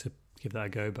I'm willing to give that a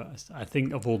go. But I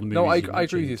think of all the movies, No, I you agree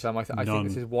with you, mentioned, Sam. I think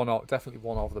this is definitely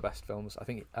one of the best films. I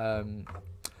think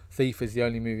Thief is the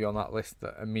only movie on that list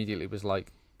that immediately was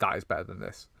like, that is better than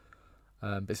this.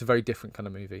 But it's a very different kind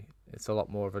of movie. It's a lot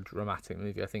more of a dramatic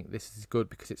movie. I think this is good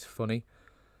because it's funny.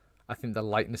 I think the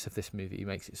lightness of this movie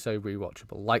makes it so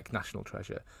rewatchable, like National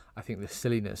Treasure. I think the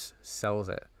silliness sells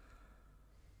it.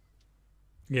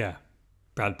 Yeah,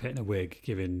 Brad Pitt in a wig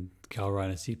giving Carl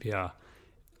Reiner CPR.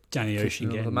 Danny Ocean Kissing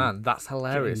getting Another Man. That's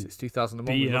hilarious. getting It's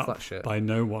 2001. We beaten love up that shit. by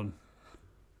no one.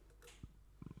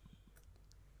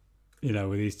 You know,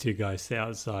 with these two guys sit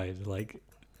outside like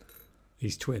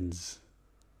these twins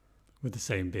with the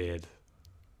same beard.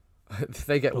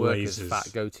 They get work as Lasers. fat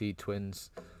goatee twins.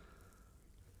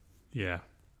 Yeah.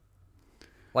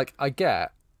 Like, I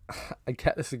get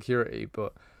the security,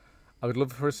 but I would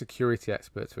love for a security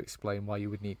expert to explain why you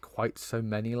would need quite so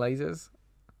many lasers.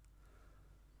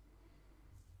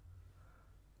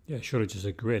 Yeah, surely just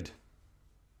a grid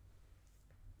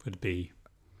would be.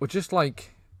 Or just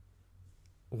like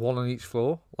one on each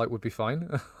floor, like would be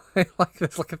fine. Like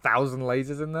there's like 1,000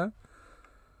 lasers in there.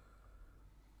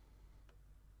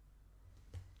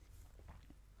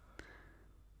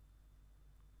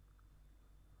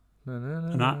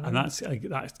 And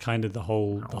that's kind of the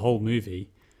whole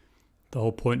movie, the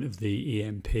whole point of the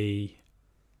EMP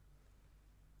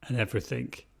and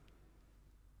everything.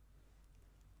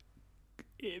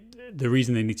 The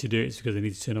reason they need to do it is because they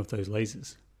need to turn off those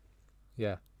lasers,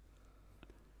 Yeah.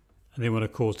 and they want to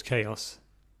cause chaos.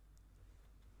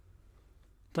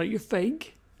 Don't you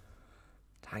think?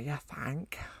 Do you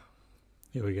think?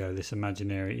 Here we go. This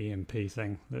imaginary EMP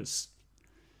thing. It's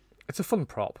a fun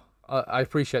prop. I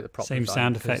appreciate the prop Same design,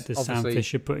 sound because effect as Sam obviously-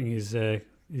 Fisher putting his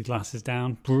glasses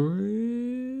down.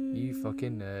 You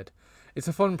fucking nerd. It's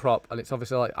a fun prop, and it's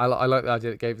obviously like I like the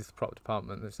idea that gave this the prop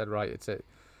department. They said, right,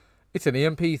 it's an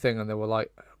EMP thing, and they were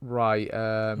like, right,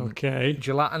 Okay.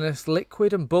 gelatinous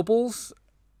liquid and bubbles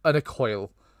and a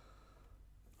coil.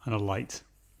 And a light.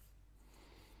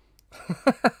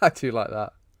 I do like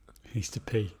that. He needs to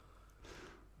pee.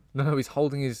 No, he's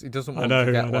holding his. He doesn't I want know, to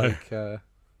I get know. like.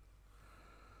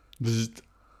 Bzzzt.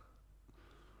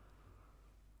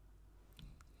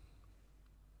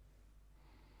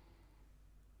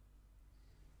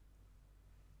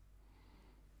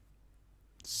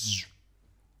 Zzz.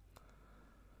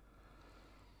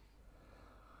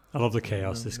 I love the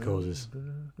chaos this causes.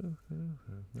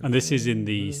 And this is in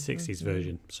the 60s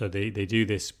version. So they do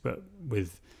this, but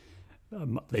with...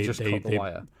 They just cut the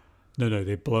wire. No,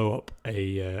 they blow up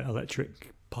a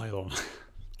electric pylon.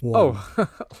 Oh,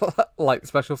 like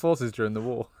special forces during the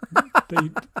war.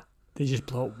 they just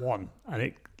blow up one, and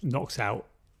it knocks out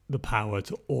the power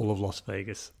to all of Las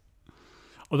Vegas.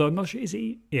 Although I'm not sure, is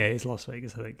it? Yeah, it's Las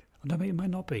Vegas, I think. Oh, no, it might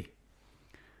not be.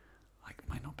 It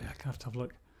might not be. I have to have a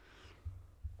look.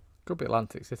 Could be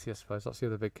Atlantic City, I suppose. That's the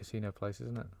other big casino place,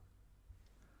 isn't it?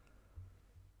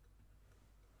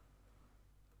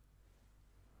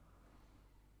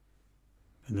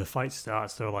 And the fight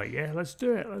starts. They're like, "Yeah, let's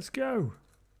do it. Let's go."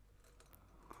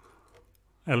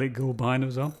 Elliot Gould behind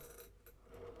us on.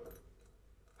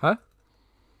 Huh?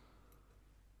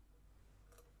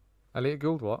 Elliot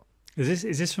Gould, what? Is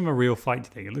this from a real fight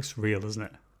thing? It looks real, doesn't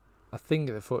it? I think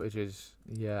the footage is.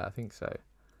 Yeah, I think so.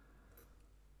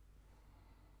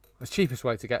 It's the cheapest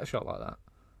way to get a shot like that.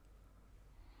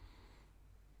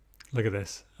 Look at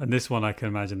this. And this one, I can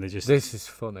imagine they just... This is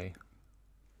funny.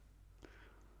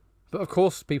 But of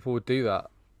course, people would do that.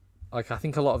 Like, I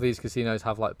think a lot of these casinos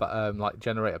have like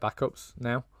generator backups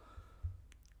now.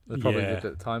 They probably did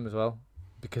at the time as well,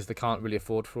 because they can't really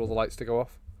afford for all the lights to go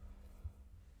off.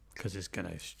 Because it's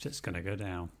gonna go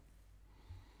down.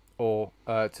 Or,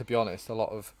 to be honest, a lot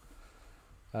of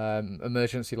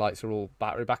emergency lights are all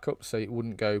battery backups, so it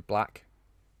wouldn't go black,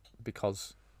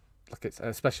 because, like, it's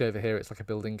especially over here, it's like a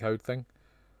building code thing.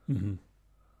 Mm-hmm.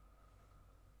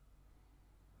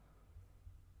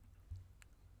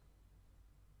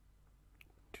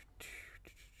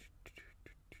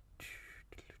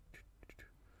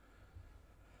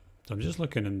 So I'm just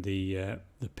looking, and the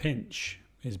pinch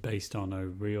is based on a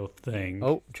real thing.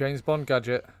 Oh, James Bond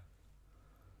gadget.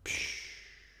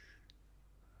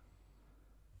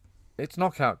 It's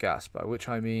knockout gas, by which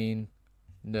I mean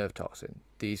nerve toxin.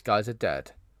 These guys are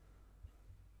dead.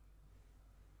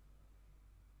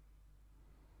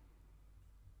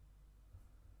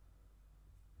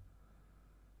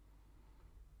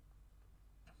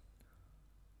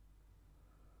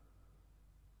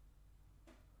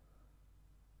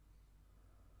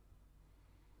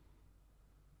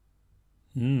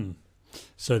 Mm.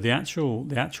 So the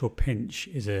actual pinch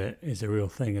is a real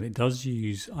thing, and it does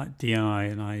use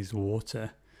deionized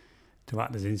water to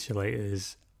act as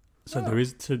insulators. So there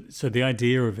is so the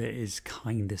idea of it is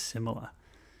kind of similar,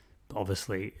 but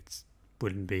obviously it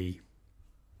wouldn't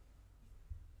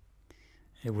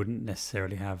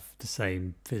necessarily have the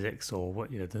same physics, or what,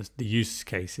 the use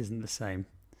case isn't the same.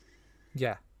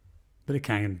 Yeah, but it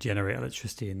can generate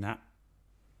electricity in that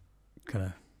kind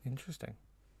of. Interesting.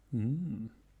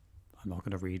 I'm not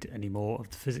going to read any more of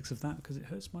the physics of that because it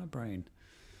hurts my brain.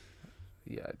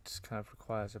 Yeah, it just kind of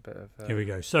requires a bit of... Here we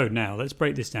go. So now let's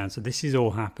break this down. So this is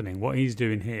all happening. What he's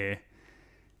doing here,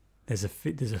 there's a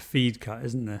feed cut,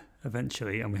 isn't there,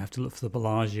 eventually, and we have to look for the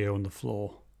Bellagio on the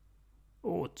floor.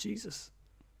 Oh, Jesus.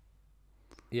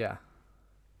 Yeah.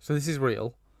 So this is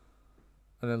real.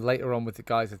 And then later on with the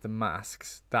guys with the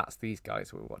masks, that's these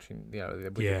guys we're watching,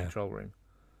 with the control room.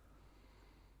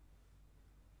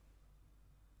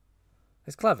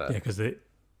 It's clever. Yeah, because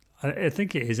I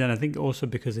think it is, and I think also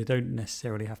because they don't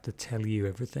necessarily have to tell you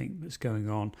everything that's going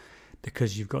on,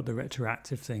 because you've got the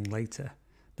retrospective thing later.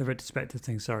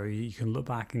 You can look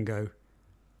back and go,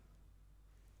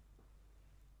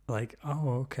 like,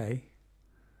 oh, okay.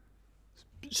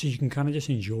 So you can kind of just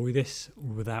enjoy this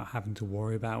without having to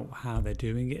worry about how they're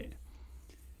doing it.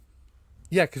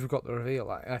 Yeah, because we've got the reveal.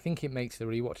 I think it makes the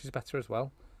rewatches better as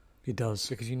well. It does.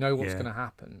 Because you know what's going to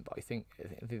happen, but I think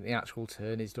the actual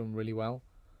turn is done really well.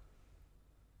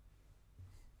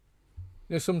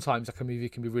 Sometimes like a movie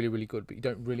can be really, really good, but you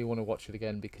don't really want to watch it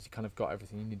again because you kind of got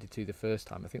everything you needed to the first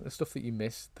time. I think the stuff that you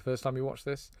missed the first time you watch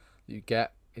this, you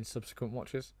get in subsequent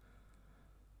watches.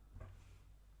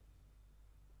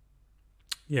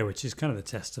 Yeah, which is kind of the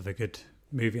test of a good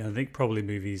movie. I think probably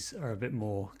movies are a bit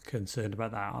more concerned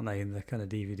about that, aren't they, in the kind of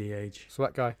DVD age?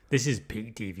 Sweat guy. This is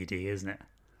peak DVD, isn't it?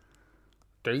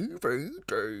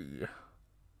 DVD.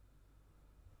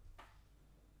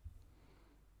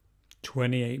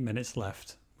 28 minutes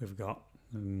left. We've got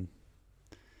the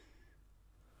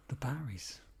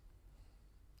batteries.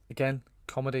 Again,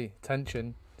 comedy,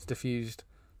 tension. It's diffused.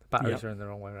 The batteries Yep. are in the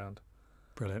wrong way around.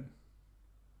 Brilliant.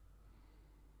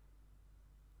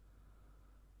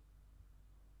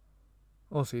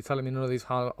 Also, you're telling me none of these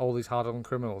all these hard-on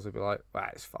criminals would be like, "Well,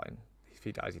 it's fine. If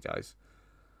he dies, he dies."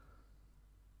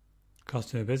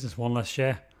 Cost of business, one less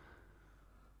share.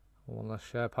 One less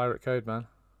share. Pirate code, man.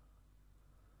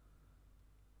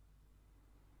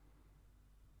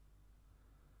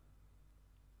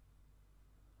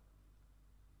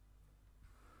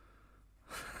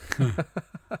 I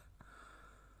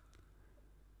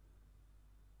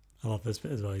love this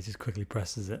bit as well. He just quickly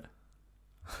presses it.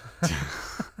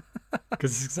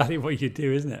 Because it's exactly what you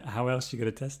do, isn't it? How else are you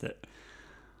going to test it?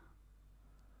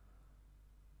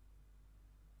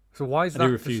 So why is And he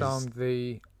that refuses. disarmed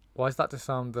the? Why is that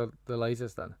disarmed the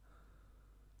lasers then?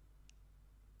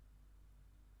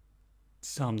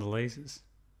 Disarm the lasers.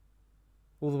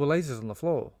 Well, there were lasers on the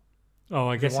floor. Oh,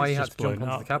 I guess Why it's he had just to jump blown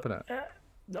onto up. the cabinet?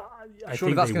 I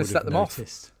Surely think that's they gonna would set have them off.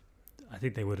 noticed. I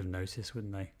think they would have noticed,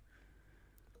 wouldn't they?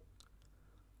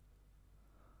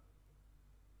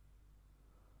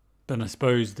 Then I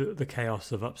suppose the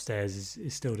chaos of upstairs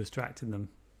is still distracting them.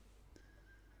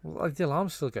 Well, the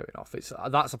alarm's still going off. It's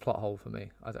that's a plot hole for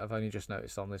me. I've only just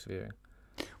noticed on this viewing.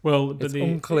 Well, but It's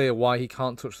unclear why he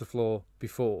can't touch the floor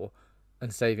before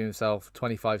and save himself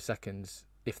 25 seconds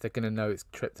if they're going to know it's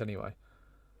tripped anyway.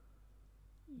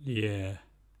 yeah,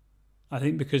 I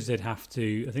think because they'd have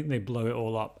to. I think they blow it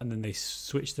all up and then they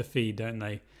switch the feed, don't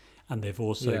they? And they've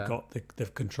also Yeah. got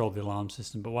they've controlled the alarm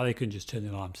system. But why they couldn't just turn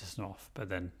the alarm system off? But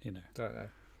then Don't know.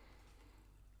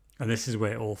 and this is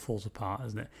where it all falls apart,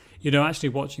 isn't it? Actually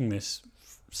watching this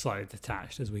slightly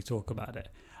detached as we talk about it,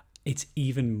 it's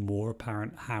even more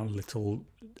apparent how little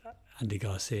Andy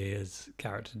Garcia's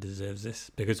character deserves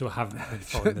this, because we haven't been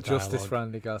following the Justice dialogue. for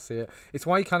Andy Garcia. It's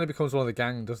why he kind of becomes one of the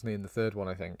gang, doesn't he, in the third one,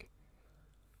 I think.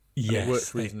 And Yes, it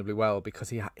works reasonably well because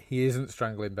he isn't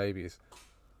strangling babies.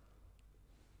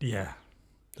 yeah,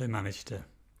 they managed to.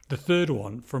 The third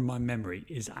one, from my memory,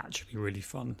 is actually really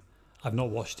fun. I've not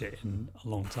watched it in a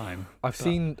long time. I've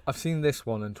seen this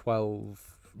one and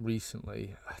 12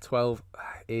 recently. 12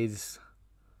 is...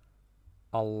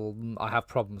 I have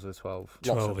problems with 12. Lots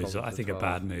of 12 is, problems I with think, 12. a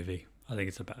bad movie. I think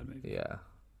it's a bad movie. Yeah.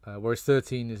 Whereas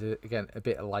 13 is, again, a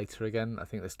bit lighter again. I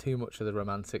think there's too much of the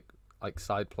romantic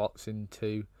side plots in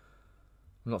 2.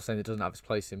 I'm not saying it doesn't have its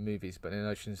place in movies, but in an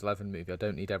Ocean's 11 movie, I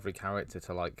don't need every character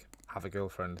to, have a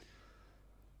girlfriend.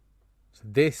 So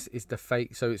this is the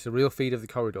fake... So it's a real feed of the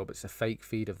corridor, but it's a fake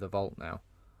feed of the vault now,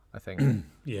 I think.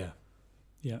 Yeah.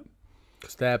 Yeah.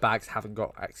 Because their bags haven't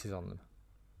got X's on them.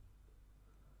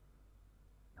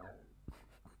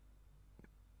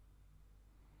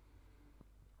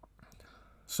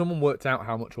 Someone worked out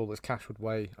how much all this cash would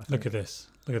weigh. I think. Look at this.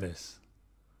 Look at this.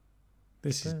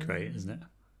 This is great, isn't it?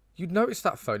 You'd notice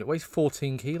that phone. It weighs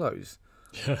 14 kilos.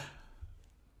 Yeah.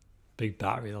 Big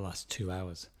battery the last 2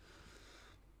 hours.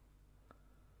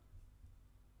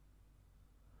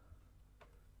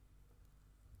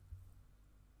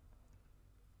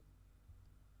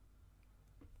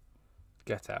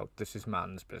 Get out. This is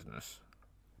man's business.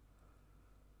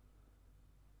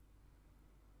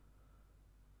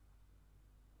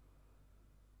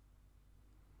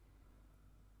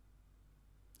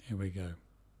 Here we go.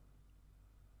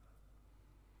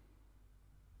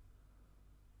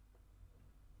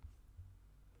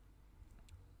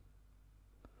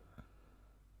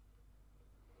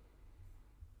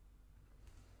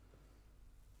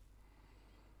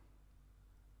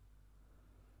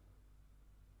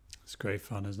 It's great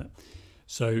fun, isn't it?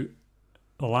 So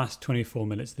the last 24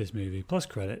 minutes of this movie, plus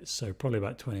credits, so probably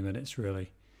about 20 minutes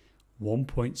really,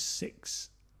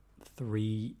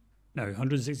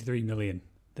 163 million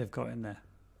they've got in there.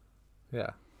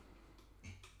 Yeah.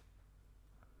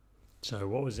 So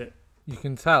what was it? You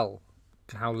can tell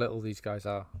how little these guys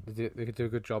are. They could do a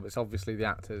good job. It's obviously the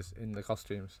actors in the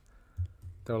costumes.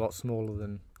 They're a lot smaller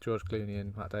than George Clooney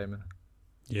and Matt Damon.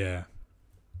 Yeah.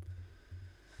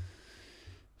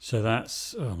 So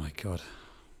that's, oh my God.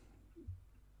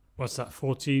 What's that,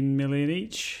 14 million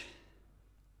each?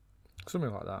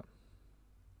 Something like that.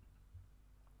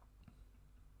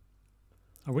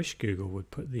 I wish Google would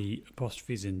put the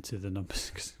apostrophes into the numbers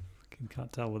because I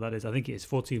can't tell what that is. I think it is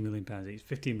 £14 million each,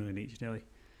 15 million each nearly.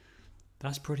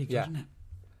 That's pretty good, Yeah. isn't it?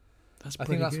 That's I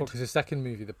pretty think that's good. what, because the second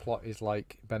movie, the plot is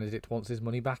like Benedict wants his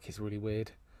money back. It's really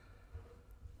weird.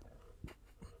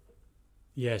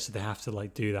 Yeah, so they have to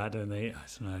like do that, don't they? I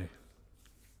don't know.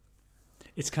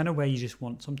 It's kind of where you just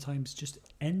want sometimes just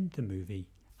end the movie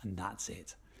and that's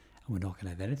it. And we're not going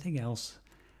to have anything else.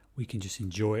 We can just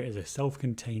enjoy it as a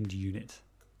self-contained unit,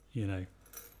 you know.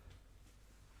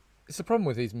 It's the problem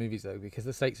with these movies though, because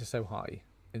the stakes are so high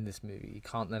in this movie. You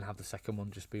can't then have the second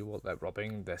one just be, well, they're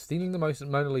robbing, they're stealing the most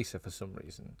Mona Lisa for some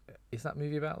reason. Is that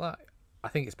movie about that? I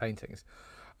think it's paintings.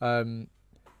 Yeah,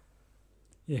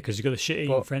 because you've got the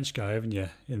shit-eating French guy, haven't you,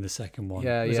 in the second one?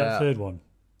 Yeah, Is yeah. that the third one?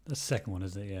 That's the second one,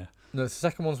 isn't it? Yeah. No, the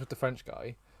second one's with the French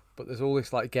guy, but there's all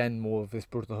this, like, again, more of this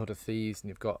Brotherhood of Thieves, and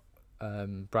you've got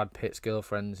Brad Pitt's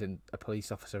girlfriend's in a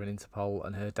police officer in Interpol,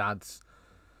 and her dad's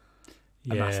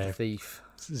a master thief.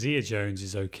 Zeta Jones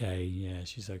is okay. Yeah,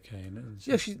 she's okay.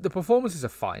 Yeah, the performances are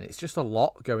fine. It's just a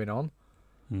lot going on.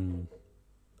 Hmm.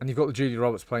 And you've got the Julia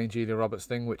Roberts playing Julia Roberts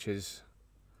thing, which is...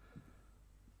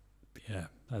 Yeah,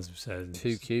 as we said,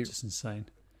 too cute. Just insane.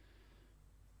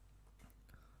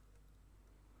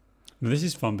 Now, this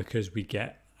is fun because we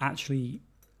get actually...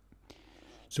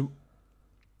 So,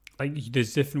 like,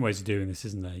 there's different ways of doing this,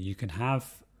 isn't there? You can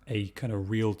have a kind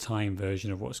of real-time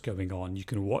version of what's going on. You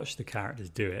can watch the characters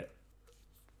do it,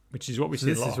 which is what we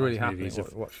see a lot of This is really movies happening,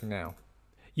 what we're watching now.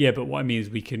 Yeah, but what I mean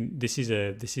is we can... This is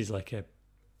a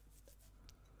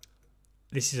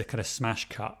kind of smash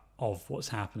cut of what's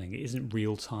happening. It isn't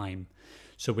real time.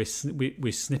 So we're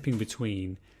snipping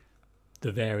between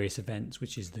the various events,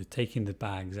 which is the taking the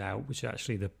bags out, which are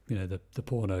actually the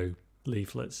porno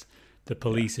leaflets. The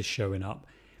police are showing up,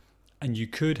 and you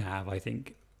could have, I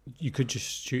think, you could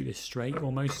just shoot this straight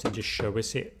almost and just show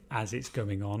us it as it's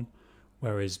going on.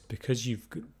 Whereas because you've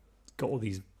got all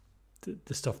these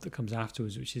the stuff that comes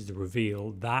afterwards, which is the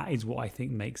reveal, that is what I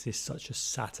think makes this such a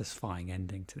satisfying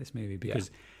ending to this movie,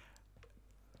 because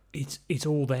it's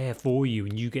all there for you,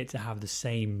 and you get to have the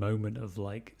same moment of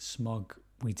like smug,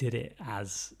 we did it,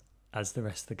 as the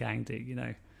rest of the gang do, you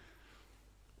know.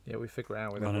 Yeah, we figure it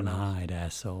out with Run and everyone else. hide,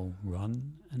 asshole.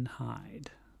 Run and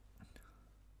hide.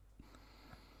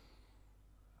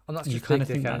 And that's You just kinda big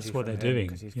think dick that's energy what from they're him, doing,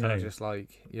 'cause he's you kind of know. just like,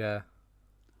 yeah.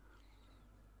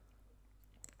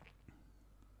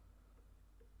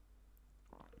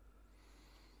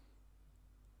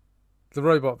 The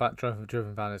robot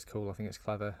driven van is cool. I think it's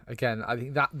clever. Again, I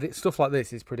think that stuff like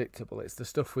this is predictable. It's the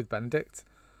stuff with Benedict,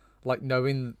 like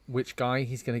knowing which guy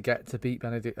he's going to get to beat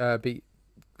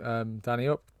Danny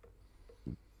up,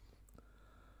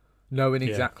 knowing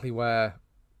exactly where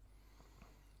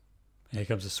Here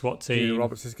comes the SWAT Julia team.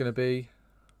 Roberts is going to be.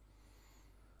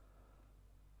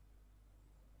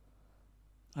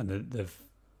 And the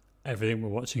everything we're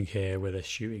watching here, where they're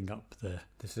shooting up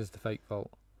This is the fake vault.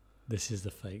 this is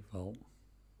the fake vault.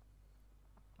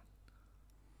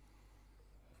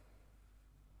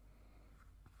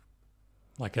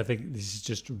 Like, I think this is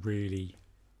just really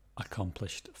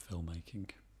accomplished filmmaking,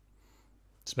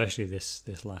 especially this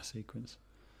last sequence.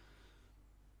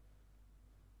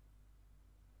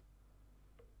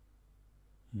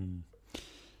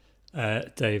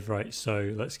 Dave, right?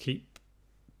 So let's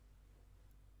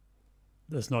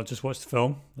not just watch the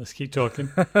film. Let's keep talking.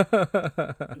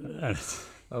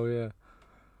 Oh yeah.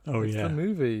 Oh It's yeah. the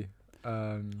movie.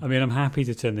 I mean, I'm happy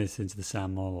to turn this into the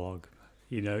Sam monologue.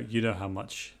 You know how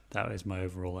much that is my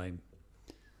overall aim.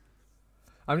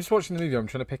 I'm just watching the movie. I'm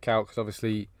trying to pick out, because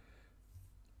obviously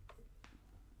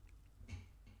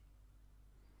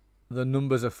the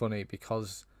numbers are funny,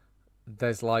 because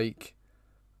there's like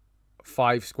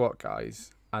 5 squat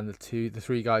guys and the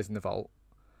 3 guys in the vault,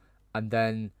 and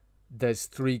then there's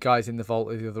 3 guys in the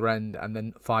vault at the other end, and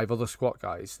then 5 other squat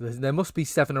guys. There must be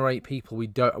 7 or 8 people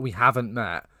we haven't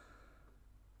met,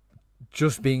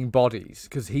 just being bodies,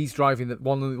 because he's driving that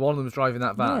one of them's driving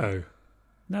that van.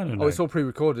 No. Oh, it's all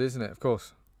pre-recorded, isn't it? Of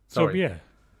course. Sorry. So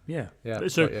yeah.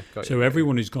 So got you.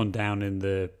 Everyone who's gone down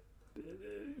in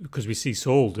because we see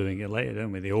Saul doing it later,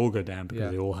 don't we? They all go down because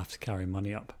they all have to carry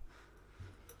money up.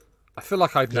 I feel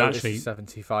like I'd notice actually, a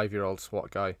 75-year-old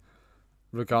SWAT guy,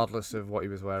 regardless of what he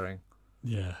was wearing.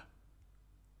 Yeah.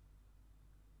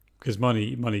 Because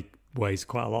money weighs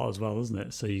quite a lot as well, isn't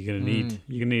it? So you're gonna need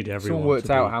everyone. Someone worked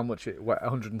out how much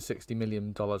 $160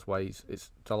 million weighs. It's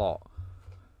a lot.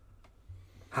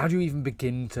 How do you even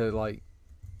begin to like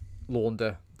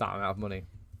launder that amount of money?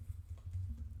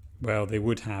 Well, they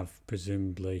would have,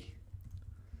 presumably.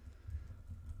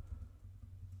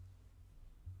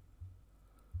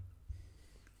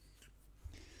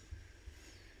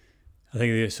 I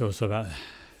think it's also about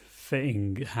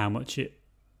fitting how much it.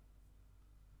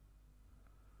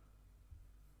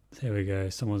 There we go.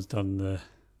 Someone's done the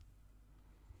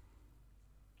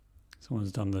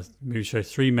Someone's done the movie show.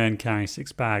 3 men carrying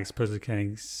 6 bags, supposedly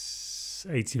carrying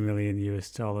 $80 million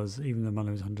US. Even the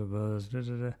money was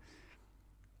 $100.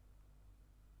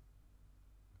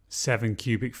 7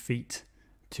 cubic feet,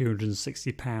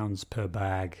 260 pounds per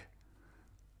bag.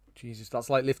 Jesus, that's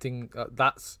like lifting.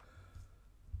 That's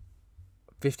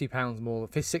 £50 more,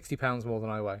 £60 more than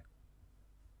I weigh.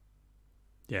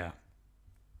 Yeah.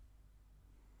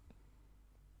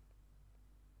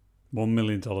 $1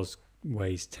 million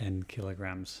weighs 10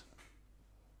 kilograms.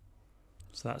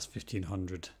 So that's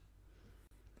 1,500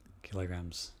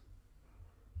 kilograms.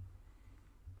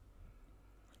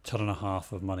 1.5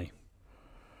 tons of money.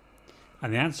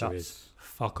 And the answer is,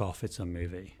 fuck off, it's a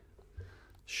movie.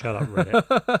 Shut up,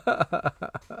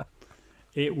 Reddit.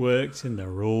 It works in the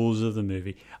rules of the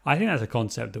movie. I think that's a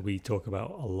concept that we talk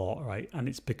about a lot, right? And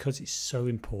it's because it's so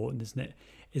important, isn't it?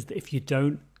 Is that if you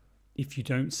don't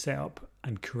set up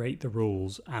and create the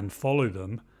rules and follow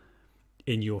them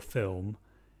in your film,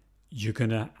 you're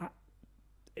going to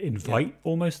invite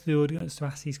almost the audience to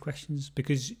ask these questions,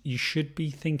 because you should be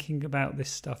thinking about this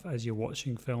stuff as you're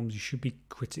watching films. You should be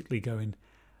critically going,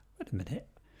 wait a minute.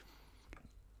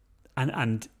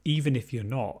 And even if you're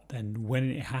not, then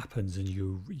when it happens and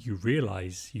you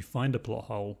realise you find a plot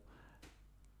hole,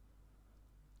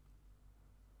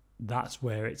 that's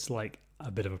where it's like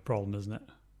a bit of a problem, isn't it?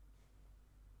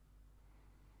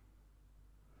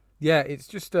 Yeah, it's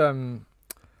just the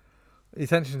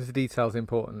attention to detail is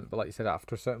important, but like you said,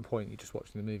 after a certain point, you're just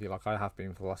watching the movie, like I have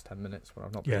been for the last 10 minutes, where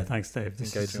I've not been thanks, Dave.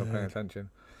 engaging or paying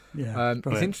attention. Yeah,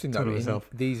 it's interesting though. In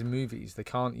these movies, they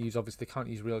can't use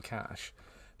real cash.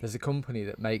 There's a company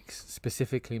that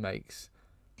specifically makes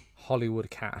Hollywood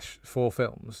cash for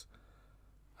films,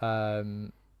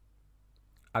 and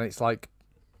it's like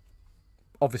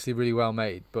obviously really well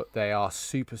made, but they are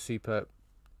super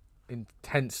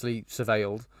intensely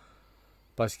surveilled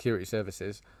by security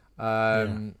services,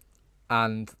 and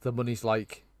the money's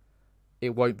like,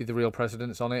 it won't be the real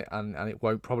presidents on it, and it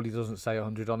probably doesn't say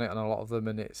 100 on it on a lot of them,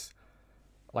 and it's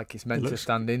like it's meant to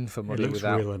stand in for money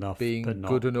without being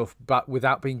good enough, but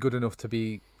without being good enough to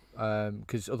be,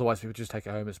 because otherwise people just take it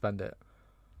home and spend it.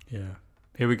 Yeah,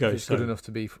 here we go. It's good enough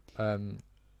to be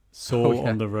Saw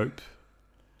on the rope.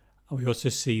 And we also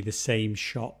see the same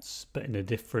shots, but in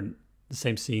the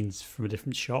same scenes from a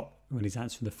different shot. When he's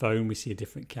answering the phone, we see a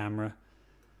different camera.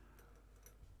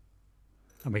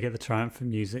 And we get the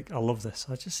triumphant music. I love this.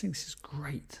 I just think this is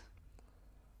great.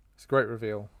 It's a great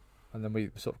reveal. And then we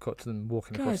sort of cut to them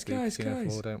walking across the casino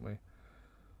floor, don't we?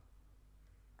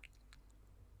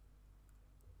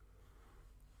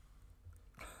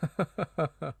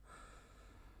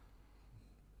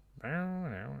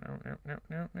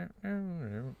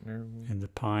 In the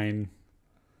pine,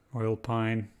 oil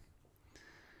pine.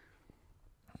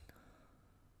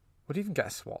 Where do you even get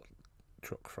a SWAT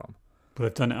truck from? But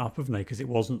they've done it up, haven't they? Because it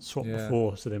wasn't SWAT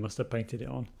before, so they must have painted it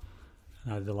on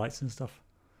and added the lights and stuff.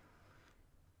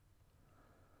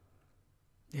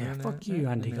 Yeah, fuck you,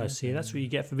 Andy Garcia. That's what you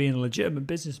get for being a legitimate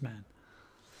businessman.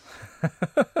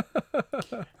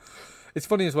 It's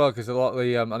funny as well because a lot of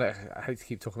the I hate to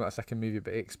keep talking about a second movie,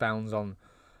 but it expounds on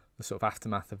the sort of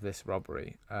aftermath of this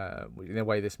robbery in a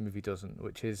way this movie doesn't,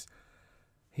 which is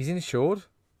he's insured.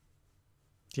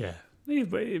 Yeah,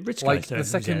 rich like the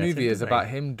second movie is about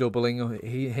him doubling,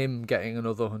 him getting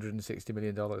another $160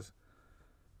 million.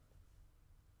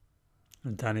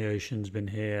 And Danny Ocean's been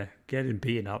here getting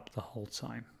beaten up the whole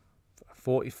time.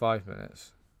 45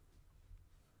 minutes.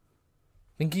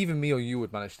 I think even me or you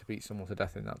would manage to beat someone to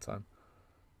death in that time.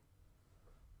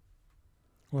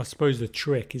 Well, I suppose the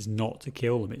trick is not to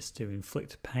kill them, it's to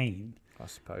inflict pain. I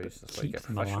suppose. That's why you get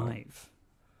them alive.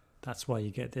 That's why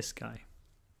you get this guy.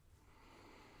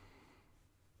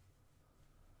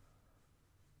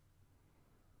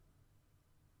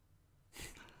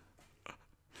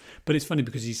 But it's funny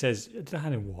because he says, I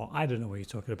don't know what you're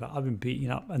talking about. I've been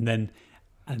beaten up. And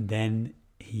then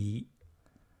he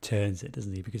turns it,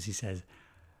 doesn't he? Because he says,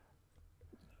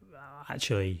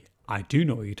 actually, I do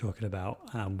know what you're talking about.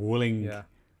 And I'm willing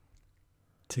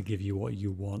to give you what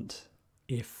you want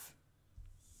if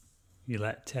you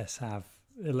let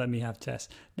me have Tess.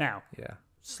 Now,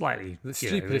 slightly. The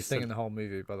stupidest thing in the whole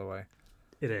movie, by the way.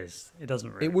 It is. It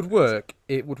doesn't really It would work.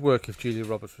 It would work if Julia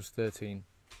Roberts was 13.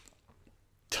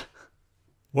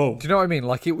 Whoa. Do you know what I mean?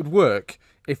 Like, it would work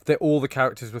if all the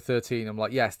characters were 13. I'm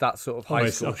like, yes, that sort of high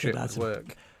school shit would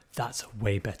work. That's a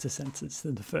way better sentence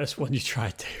than the first one you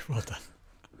tried to. Well done.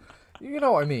 You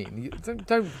know what I mean?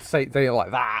 Don't say they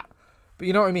like that. But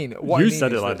you know what I mean? What you I mean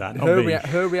said it like that.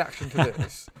 Her reaction to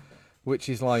this, which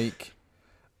is like,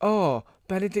 oh,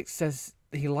 Benedict says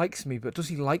he likes me, but does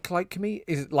he like me?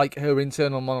 Is it like her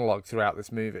internal monologue throughout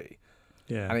this movie?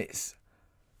 Yeah. And it's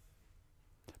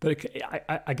But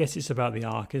I guess it's about the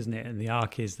arc, isn't it? And the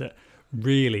arc is that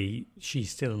really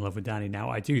she's still in love with Danny now.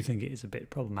 I do think it is a bit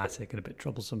problematic and a bit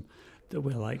troublesome that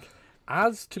we're like,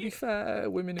 as to be fair,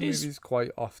 women in movies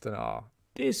quite often are.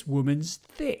 This woman's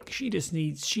thick. She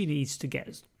needs to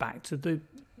get back to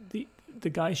the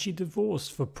guy she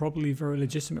divorced for probably very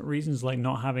legitimate reasons, like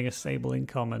not having a stable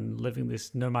income and living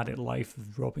this nomadic life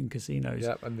of robbing casinos.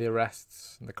 Yep, and the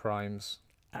arrests and the crimes.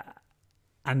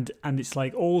 And it's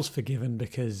like all's forgiven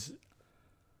because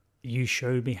you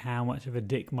showed me how much of a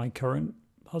dick my current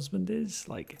husband is.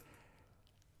 Like,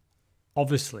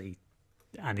 obviously,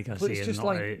 Andy Garcia is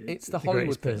not it's the greatest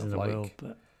Hollywood thing person in of the like, world,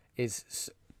 but is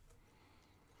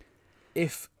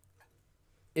if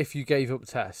you gave up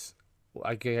Tess,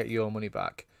 I get your money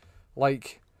back.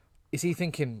 Like, is he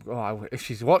thinking, oh, if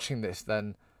she's watching this,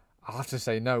 then I'll have to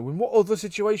say no? In what other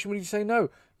situation would you say no?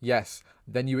 Yes.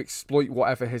 Then you exploit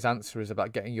whatever his answer is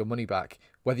about getting your money back.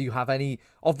 Whether you have any...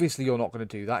 Obviously, you're not going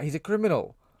to do that. He's a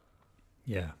criminal.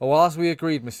 yeah. Oh, well, as we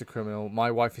agreed, Mr. Criminal,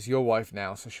 my wife is your wife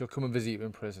now, so she'll come and visit you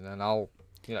in prison, and I'll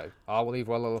leave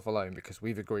well enough alone because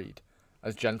we've agreed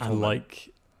as gentlemen.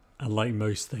 And like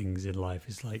most things in life,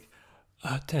 it's like,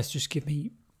 Tess, just give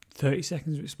me 30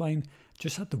 seconds to explain.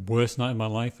 Just had the worst night of my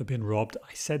life. I've been robbed.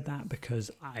 I said that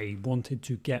because I wanted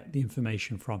to get the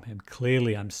information from him.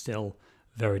 Clearly, I'm still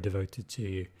very devoted to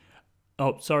you.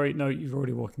 Oh, sorry. No, you've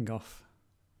already walking off.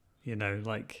 You know,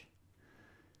 like...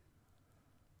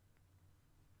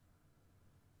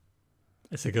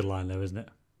 It's a good line though, isn't it?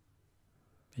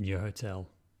 In your hotel.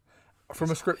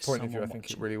 From a script point of view, I think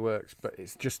it really works, but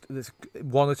it's just there's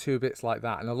one or two bits like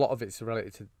that, and a lot of it's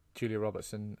related to Julia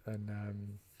Roberts and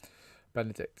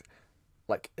Benedict.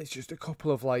 Like, it's just a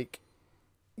couple of like,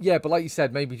 yeah, but like you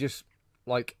said, maybe just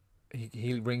like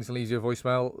he rings and leaves you a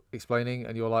voicemail explaining,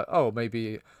 and you're like, oh,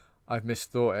 maybe I've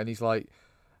misthought it, and he's like,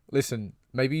 listen,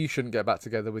 maybe you shouldn't get back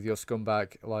together with your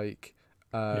scumbag, like,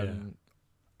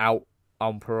 out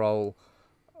on parole.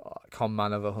 Con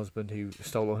man of a husband who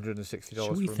stole $160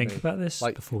 Should we from think me. about this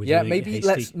like, before we yeah, do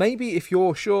maybe if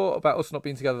you're sure about us not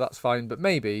being together, that's fine. But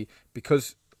maybe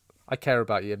because I care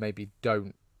about you, maybe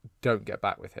don't get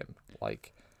back with him.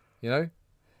 Like, you know,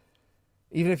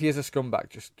 even if he is a scumbag,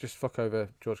 just fuck over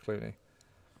George Clooney.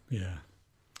 Yeah,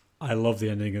 I love the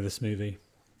ending of this movie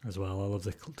as well. I love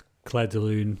the Claire de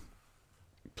Lune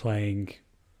playing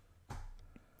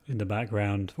in the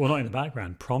background. Well, not in the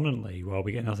background, prominently, while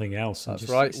we get nothing else. That's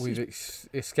right. We've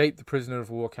escaped the prisoner of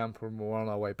war camp and we're on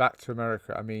our way back to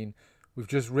America. I mean, we've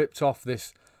just ripped off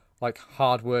this, like,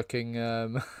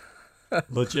 hard-working...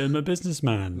 legitimate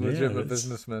businessman.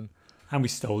 Businessman. And we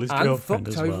stole his and girlfriend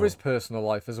as well. And fucked over his personal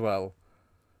life as well.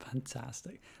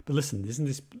 Fantastic. But listen,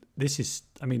 isn't this is...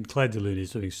 I mean, Claire de Lune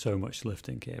is doing so much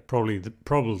lifting here. Probably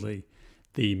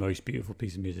the most beautiful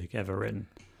piece of music ever written.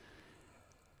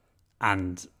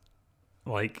 And,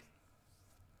 like...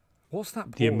 What's that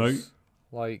pause?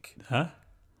 Like... Huh?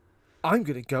 I'm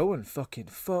going to go and fucking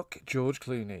fuck George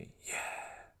Clooney. Yeah.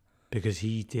 Because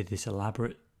he did this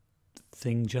elaborate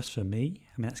thing just for me.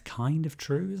 I mean, that's kind of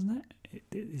true, isn't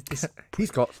it?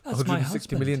 He's got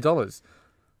 $160 million.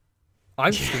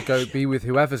 I'm just going to go be with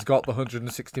whoever's got the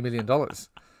 $160 million.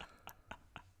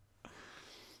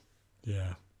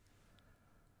 Yeah.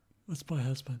 That's my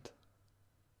husband.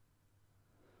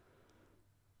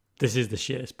 This is the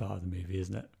shittest part of the movie,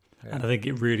 isn't it? Yeah. And I think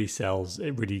it really sells.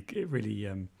 It really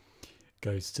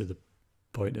goes to the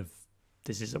point of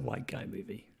this is a white guy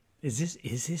movie. This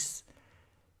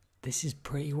is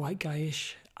pretty white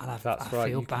guyish, and I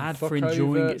feel bad for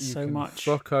enjoying it so much.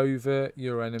 Fuck over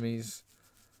your enemies.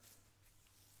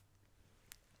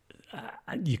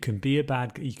 You can be a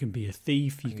bad guy. You can be a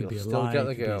thief. You can be a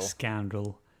liar. You can be a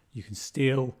scoundrel. You can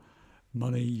steal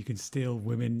money. You can steal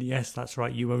women. Yes, that's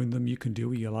right. You own them. You can do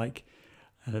what you like.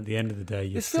 And at the end of the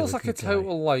day, this feels like a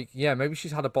total maybe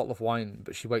she's had a bottle of wine,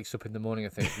 but she wakes up in the morning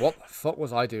and thinks, "What the fuck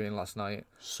was I doing last night?"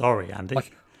 Sorry, Andy.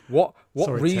 Like, what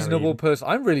reasonable person?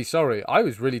 I'm really sorry. I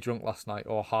was really drunk last night,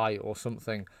 or high, or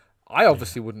something. I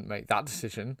obviously wouldn't make that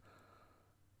decision.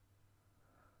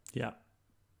 Yeah.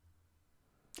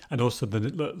 And also,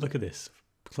 look at this: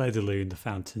 Claire de Lune, the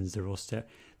fountains, the austere,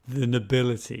 the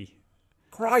nobility.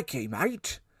 Crikey,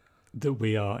 mate! That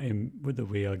we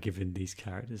are giving these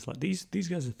characters. Like these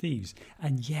guys are thieves,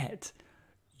 and yet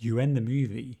you end the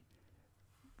movie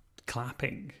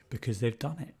clapping because they've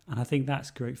done it. And I think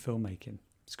that's great filmmaking.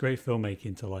 It's great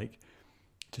filmmaking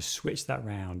to switch that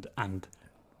round. And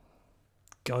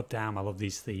goddamn, I love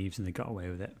these thieves, and they got away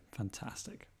with it.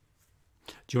 Fantastic.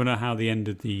 Do you want to know how the end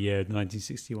of the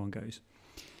 1961 goes?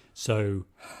 So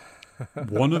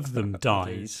one of them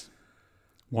dies.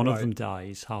 One of Right. them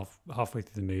dies halfway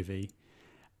through the movie,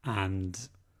 and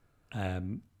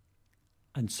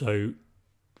so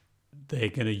they're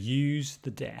going to use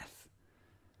the death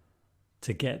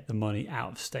to get the money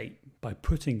out of state by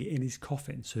putting it in his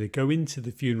coffin. So they go into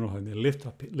the funeral home, they lift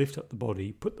up the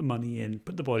body, put the money in,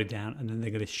 put the body down, and then they're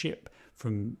going to ship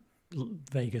from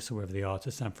Vegas or wherever they are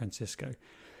to San Francisco.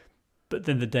 But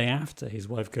then the day after, his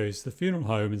wife goes to the funeral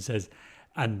home and says,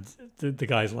 and the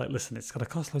guy's like, listen, it's going to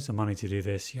cost loads of money to do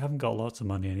this. You haven't got lots of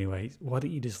money anyway. Why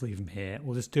don't you just leave him here?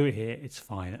 We'll just do it here. It's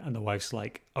fine. And the wife's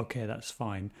like, okay, that's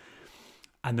fine.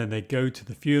 And then they go to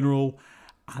the funeral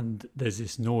and there's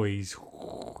this noise.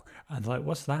 And like,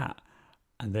 what's that?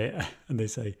 And they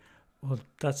say, well,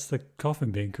 that's the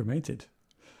coffin being cremated.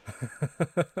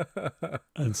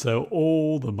 And so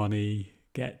all the money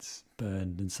gets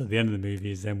burned. And so the end of the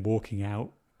movie is them walking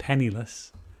out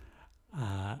penniless,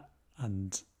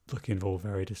 and looking all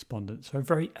very despondent. So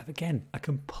a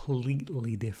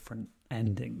completely different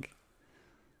ending.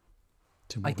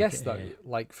 To what I we guess get though, here.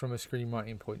 like from a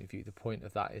screenwriting point of view, the point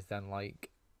of that is then like,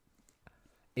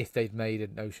 if they'd made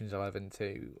an Ocean's 11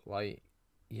 2, like,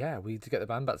 yeah, we need to get the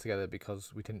band back together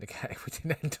because we didn't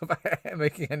end up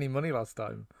making any money last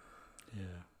time.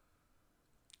 Yeah.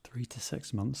 3 to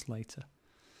 6 months later.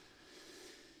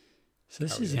 So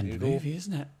this Carry is the the end of the noodle. movie,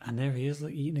 isn't it? And there he is,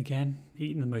 like, eating again.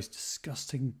 Eating the most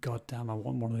disgusting goddamn. I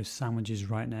want one of those sandwiches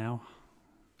right now.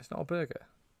 It's not a burger.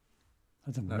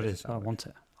 I don't know No, what it it's is, a but I sandwich. want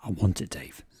it. I want it,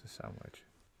 Dave. It's a sandwich.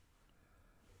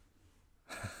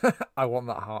 I want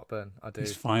that heartburn. I do.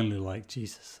 He's finally like,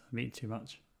 Jesus, I'm eating too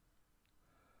much.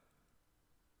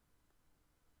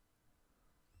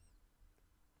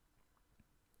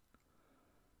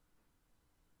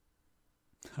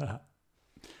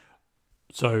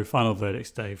 So, final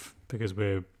verdicts, Dave, because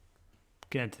we're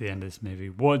getting to the end of this movie.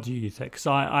 What do you think? Because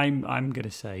I'm going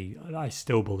to say I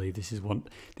still believe this is one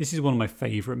of my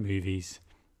favourite movies.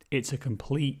 It's a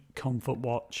complete comfort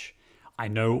watch. I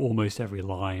know almost every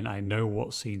line. I know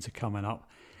what scenes are coming up,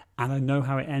 and I know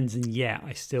how it ends. And yeah,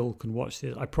 I still can watch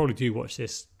this. I probably do watch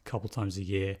this a couple times a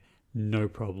year, no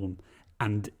problem.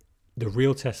 And the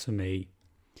real test for me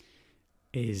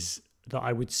is that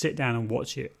I would sit down and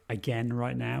watch it again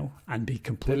right now and be They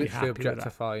completely literally happy with that.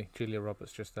 objectify Julia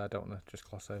Roberts just there. I don't want to just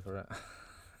gloss over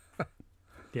it.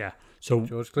 Yeah. So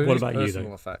George Clooney's what about you personal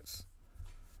though? effects.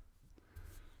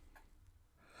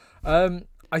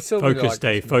 I still really Focus, like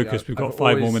Dave. this movie. Focus. We've I've got 5 more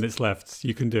always- minutes left.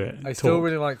 You can do it. I still Talk.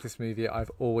 really like this movie.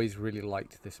 I've always really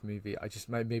liked this movie. I just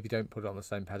maybe don't put it on the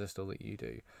same pedestal that you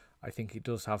do. I think it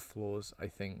does have flaws. I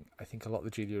think a lot of the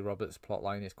Julia Roberts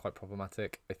plotline is quite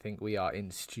problematic. I think we are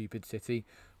in Stupid City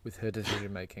with her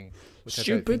decision making, which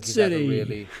Stupid I don't think is ever City.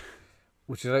 really,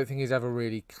 which I don't think is ever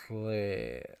really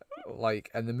clear.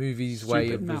 Like, and the movie's way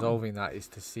Stupid of Mountain. resolving that is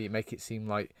to make it seem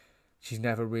like she's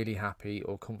never really happy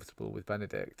or comfortable with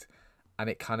Benedict, and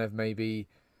it kind of maybe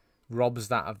robs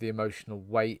that of the emotional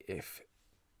weight if,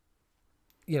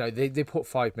 you know, they put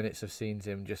 5 minutes of scenes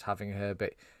in just having her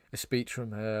a speech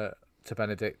from her to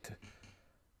Benedict,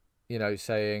 you know,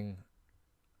 saying,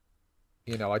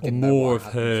 you know, I Or didn't know more what of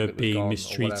happened her till it was being gone, or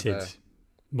mistreated, whatever.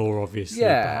 more obviously,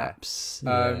 Yeah. perhaps.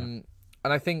 Yeah. And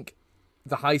I think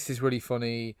the heist is really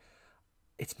funny.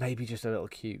 It's maybe just a little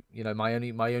cute, you know. My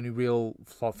only real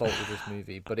fault with this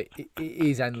movie, but it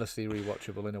is endlessly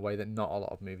rewatchable in a way that not a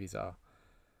lot of movies are.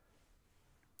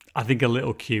 I think a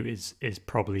little cute is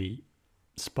probably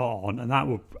spot on, and that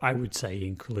I would say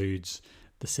includes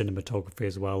the cinematography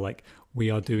as well. Like, we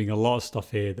are doing a lot of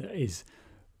stuff here that is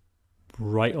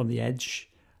right on the edge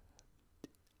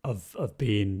of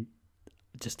being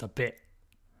just a bit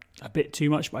too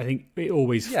much, but I think it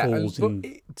always falls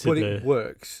into but the. it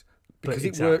works because it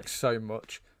exactly. works so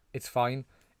much. It's fine.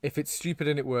 If it's stupid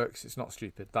and it works, it's not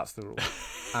stupid. That's the rule.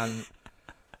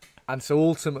 And so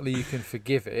ultimately you can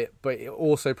forgive it, but it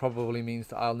also probably means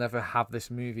that I'll never have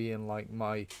this movie in like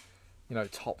my, you know,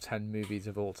 top 10 movies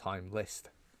of all time list.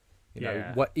 You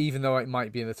know, Yeah. even though it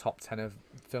might be in the top 10 of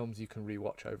films you can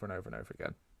rewatch over and over and over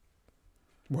again.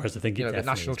 Whereas I think You it know, the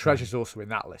definitely National is Treasure is also in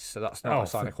that list, so that's not a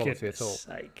sign for of quality at all. goodness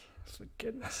sake. For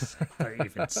goodness sake.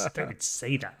 Don't even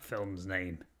say that film's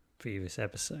name for this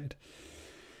episode.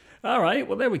 All right,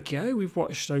 well, there we go. We've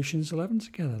watched Ocean's 11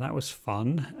 together. That was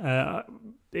fun.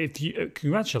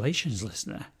 Congratulations,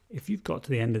 listener. If you've got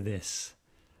to the end of this,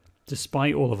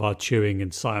 despite all of our chewing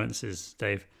and silences,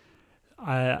 Dave,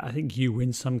 I think you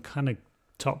win some kind of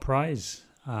top prize.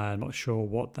 I'm not sure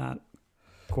what that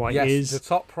quite Yes, is. the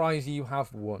top prize you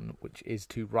have won, which is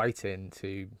to write in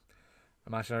to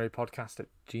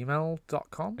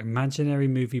imaginarypodcast@gmail.com.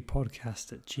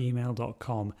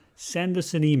 imaginarymoviepodcast@gmail.com. Send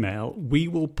us an email. We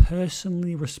will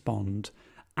personally respond,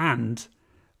 and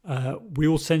we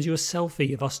will send you a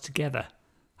selfie of us together.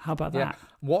 How about that?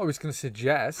 What I was going to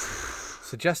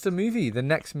suggest a movie, the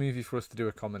next movie for us to do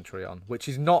a commentary on, which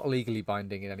is not legally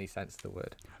binding in any sense of the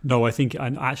word. No, I think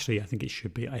it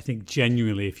should be. I think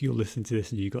genuinely, if you're listening to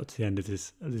this and you got to the end of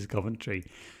this commentary,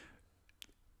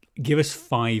 give us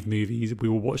 5 movies. We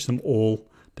will watch them all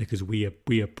because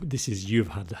you've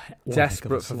had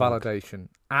desperate for validation.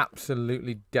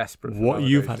 Absolutely desperate for validation.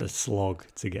 You've had a slog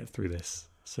to get through this.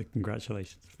 So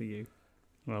congratulations for you.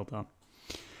 Well done.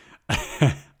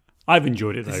 I've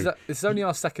enjoyed it though. This is only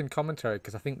our second commentary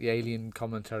because I think the Alien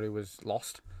commentary was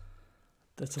lost.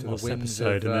 That's a lost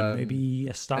episode, and then maybe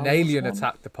a Star Wars alien one?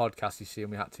 attacked the podcast, you see,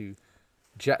 and we had to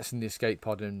jettison the escape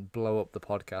pod and blow up the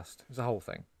podcast. It was a whole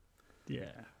thing.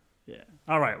 Yeah.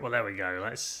 All right, well there we go.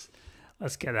 Let's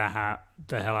get the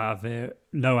hell out of here.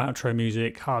 No outro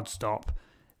music. Hard stop.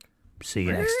 See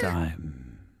you next time.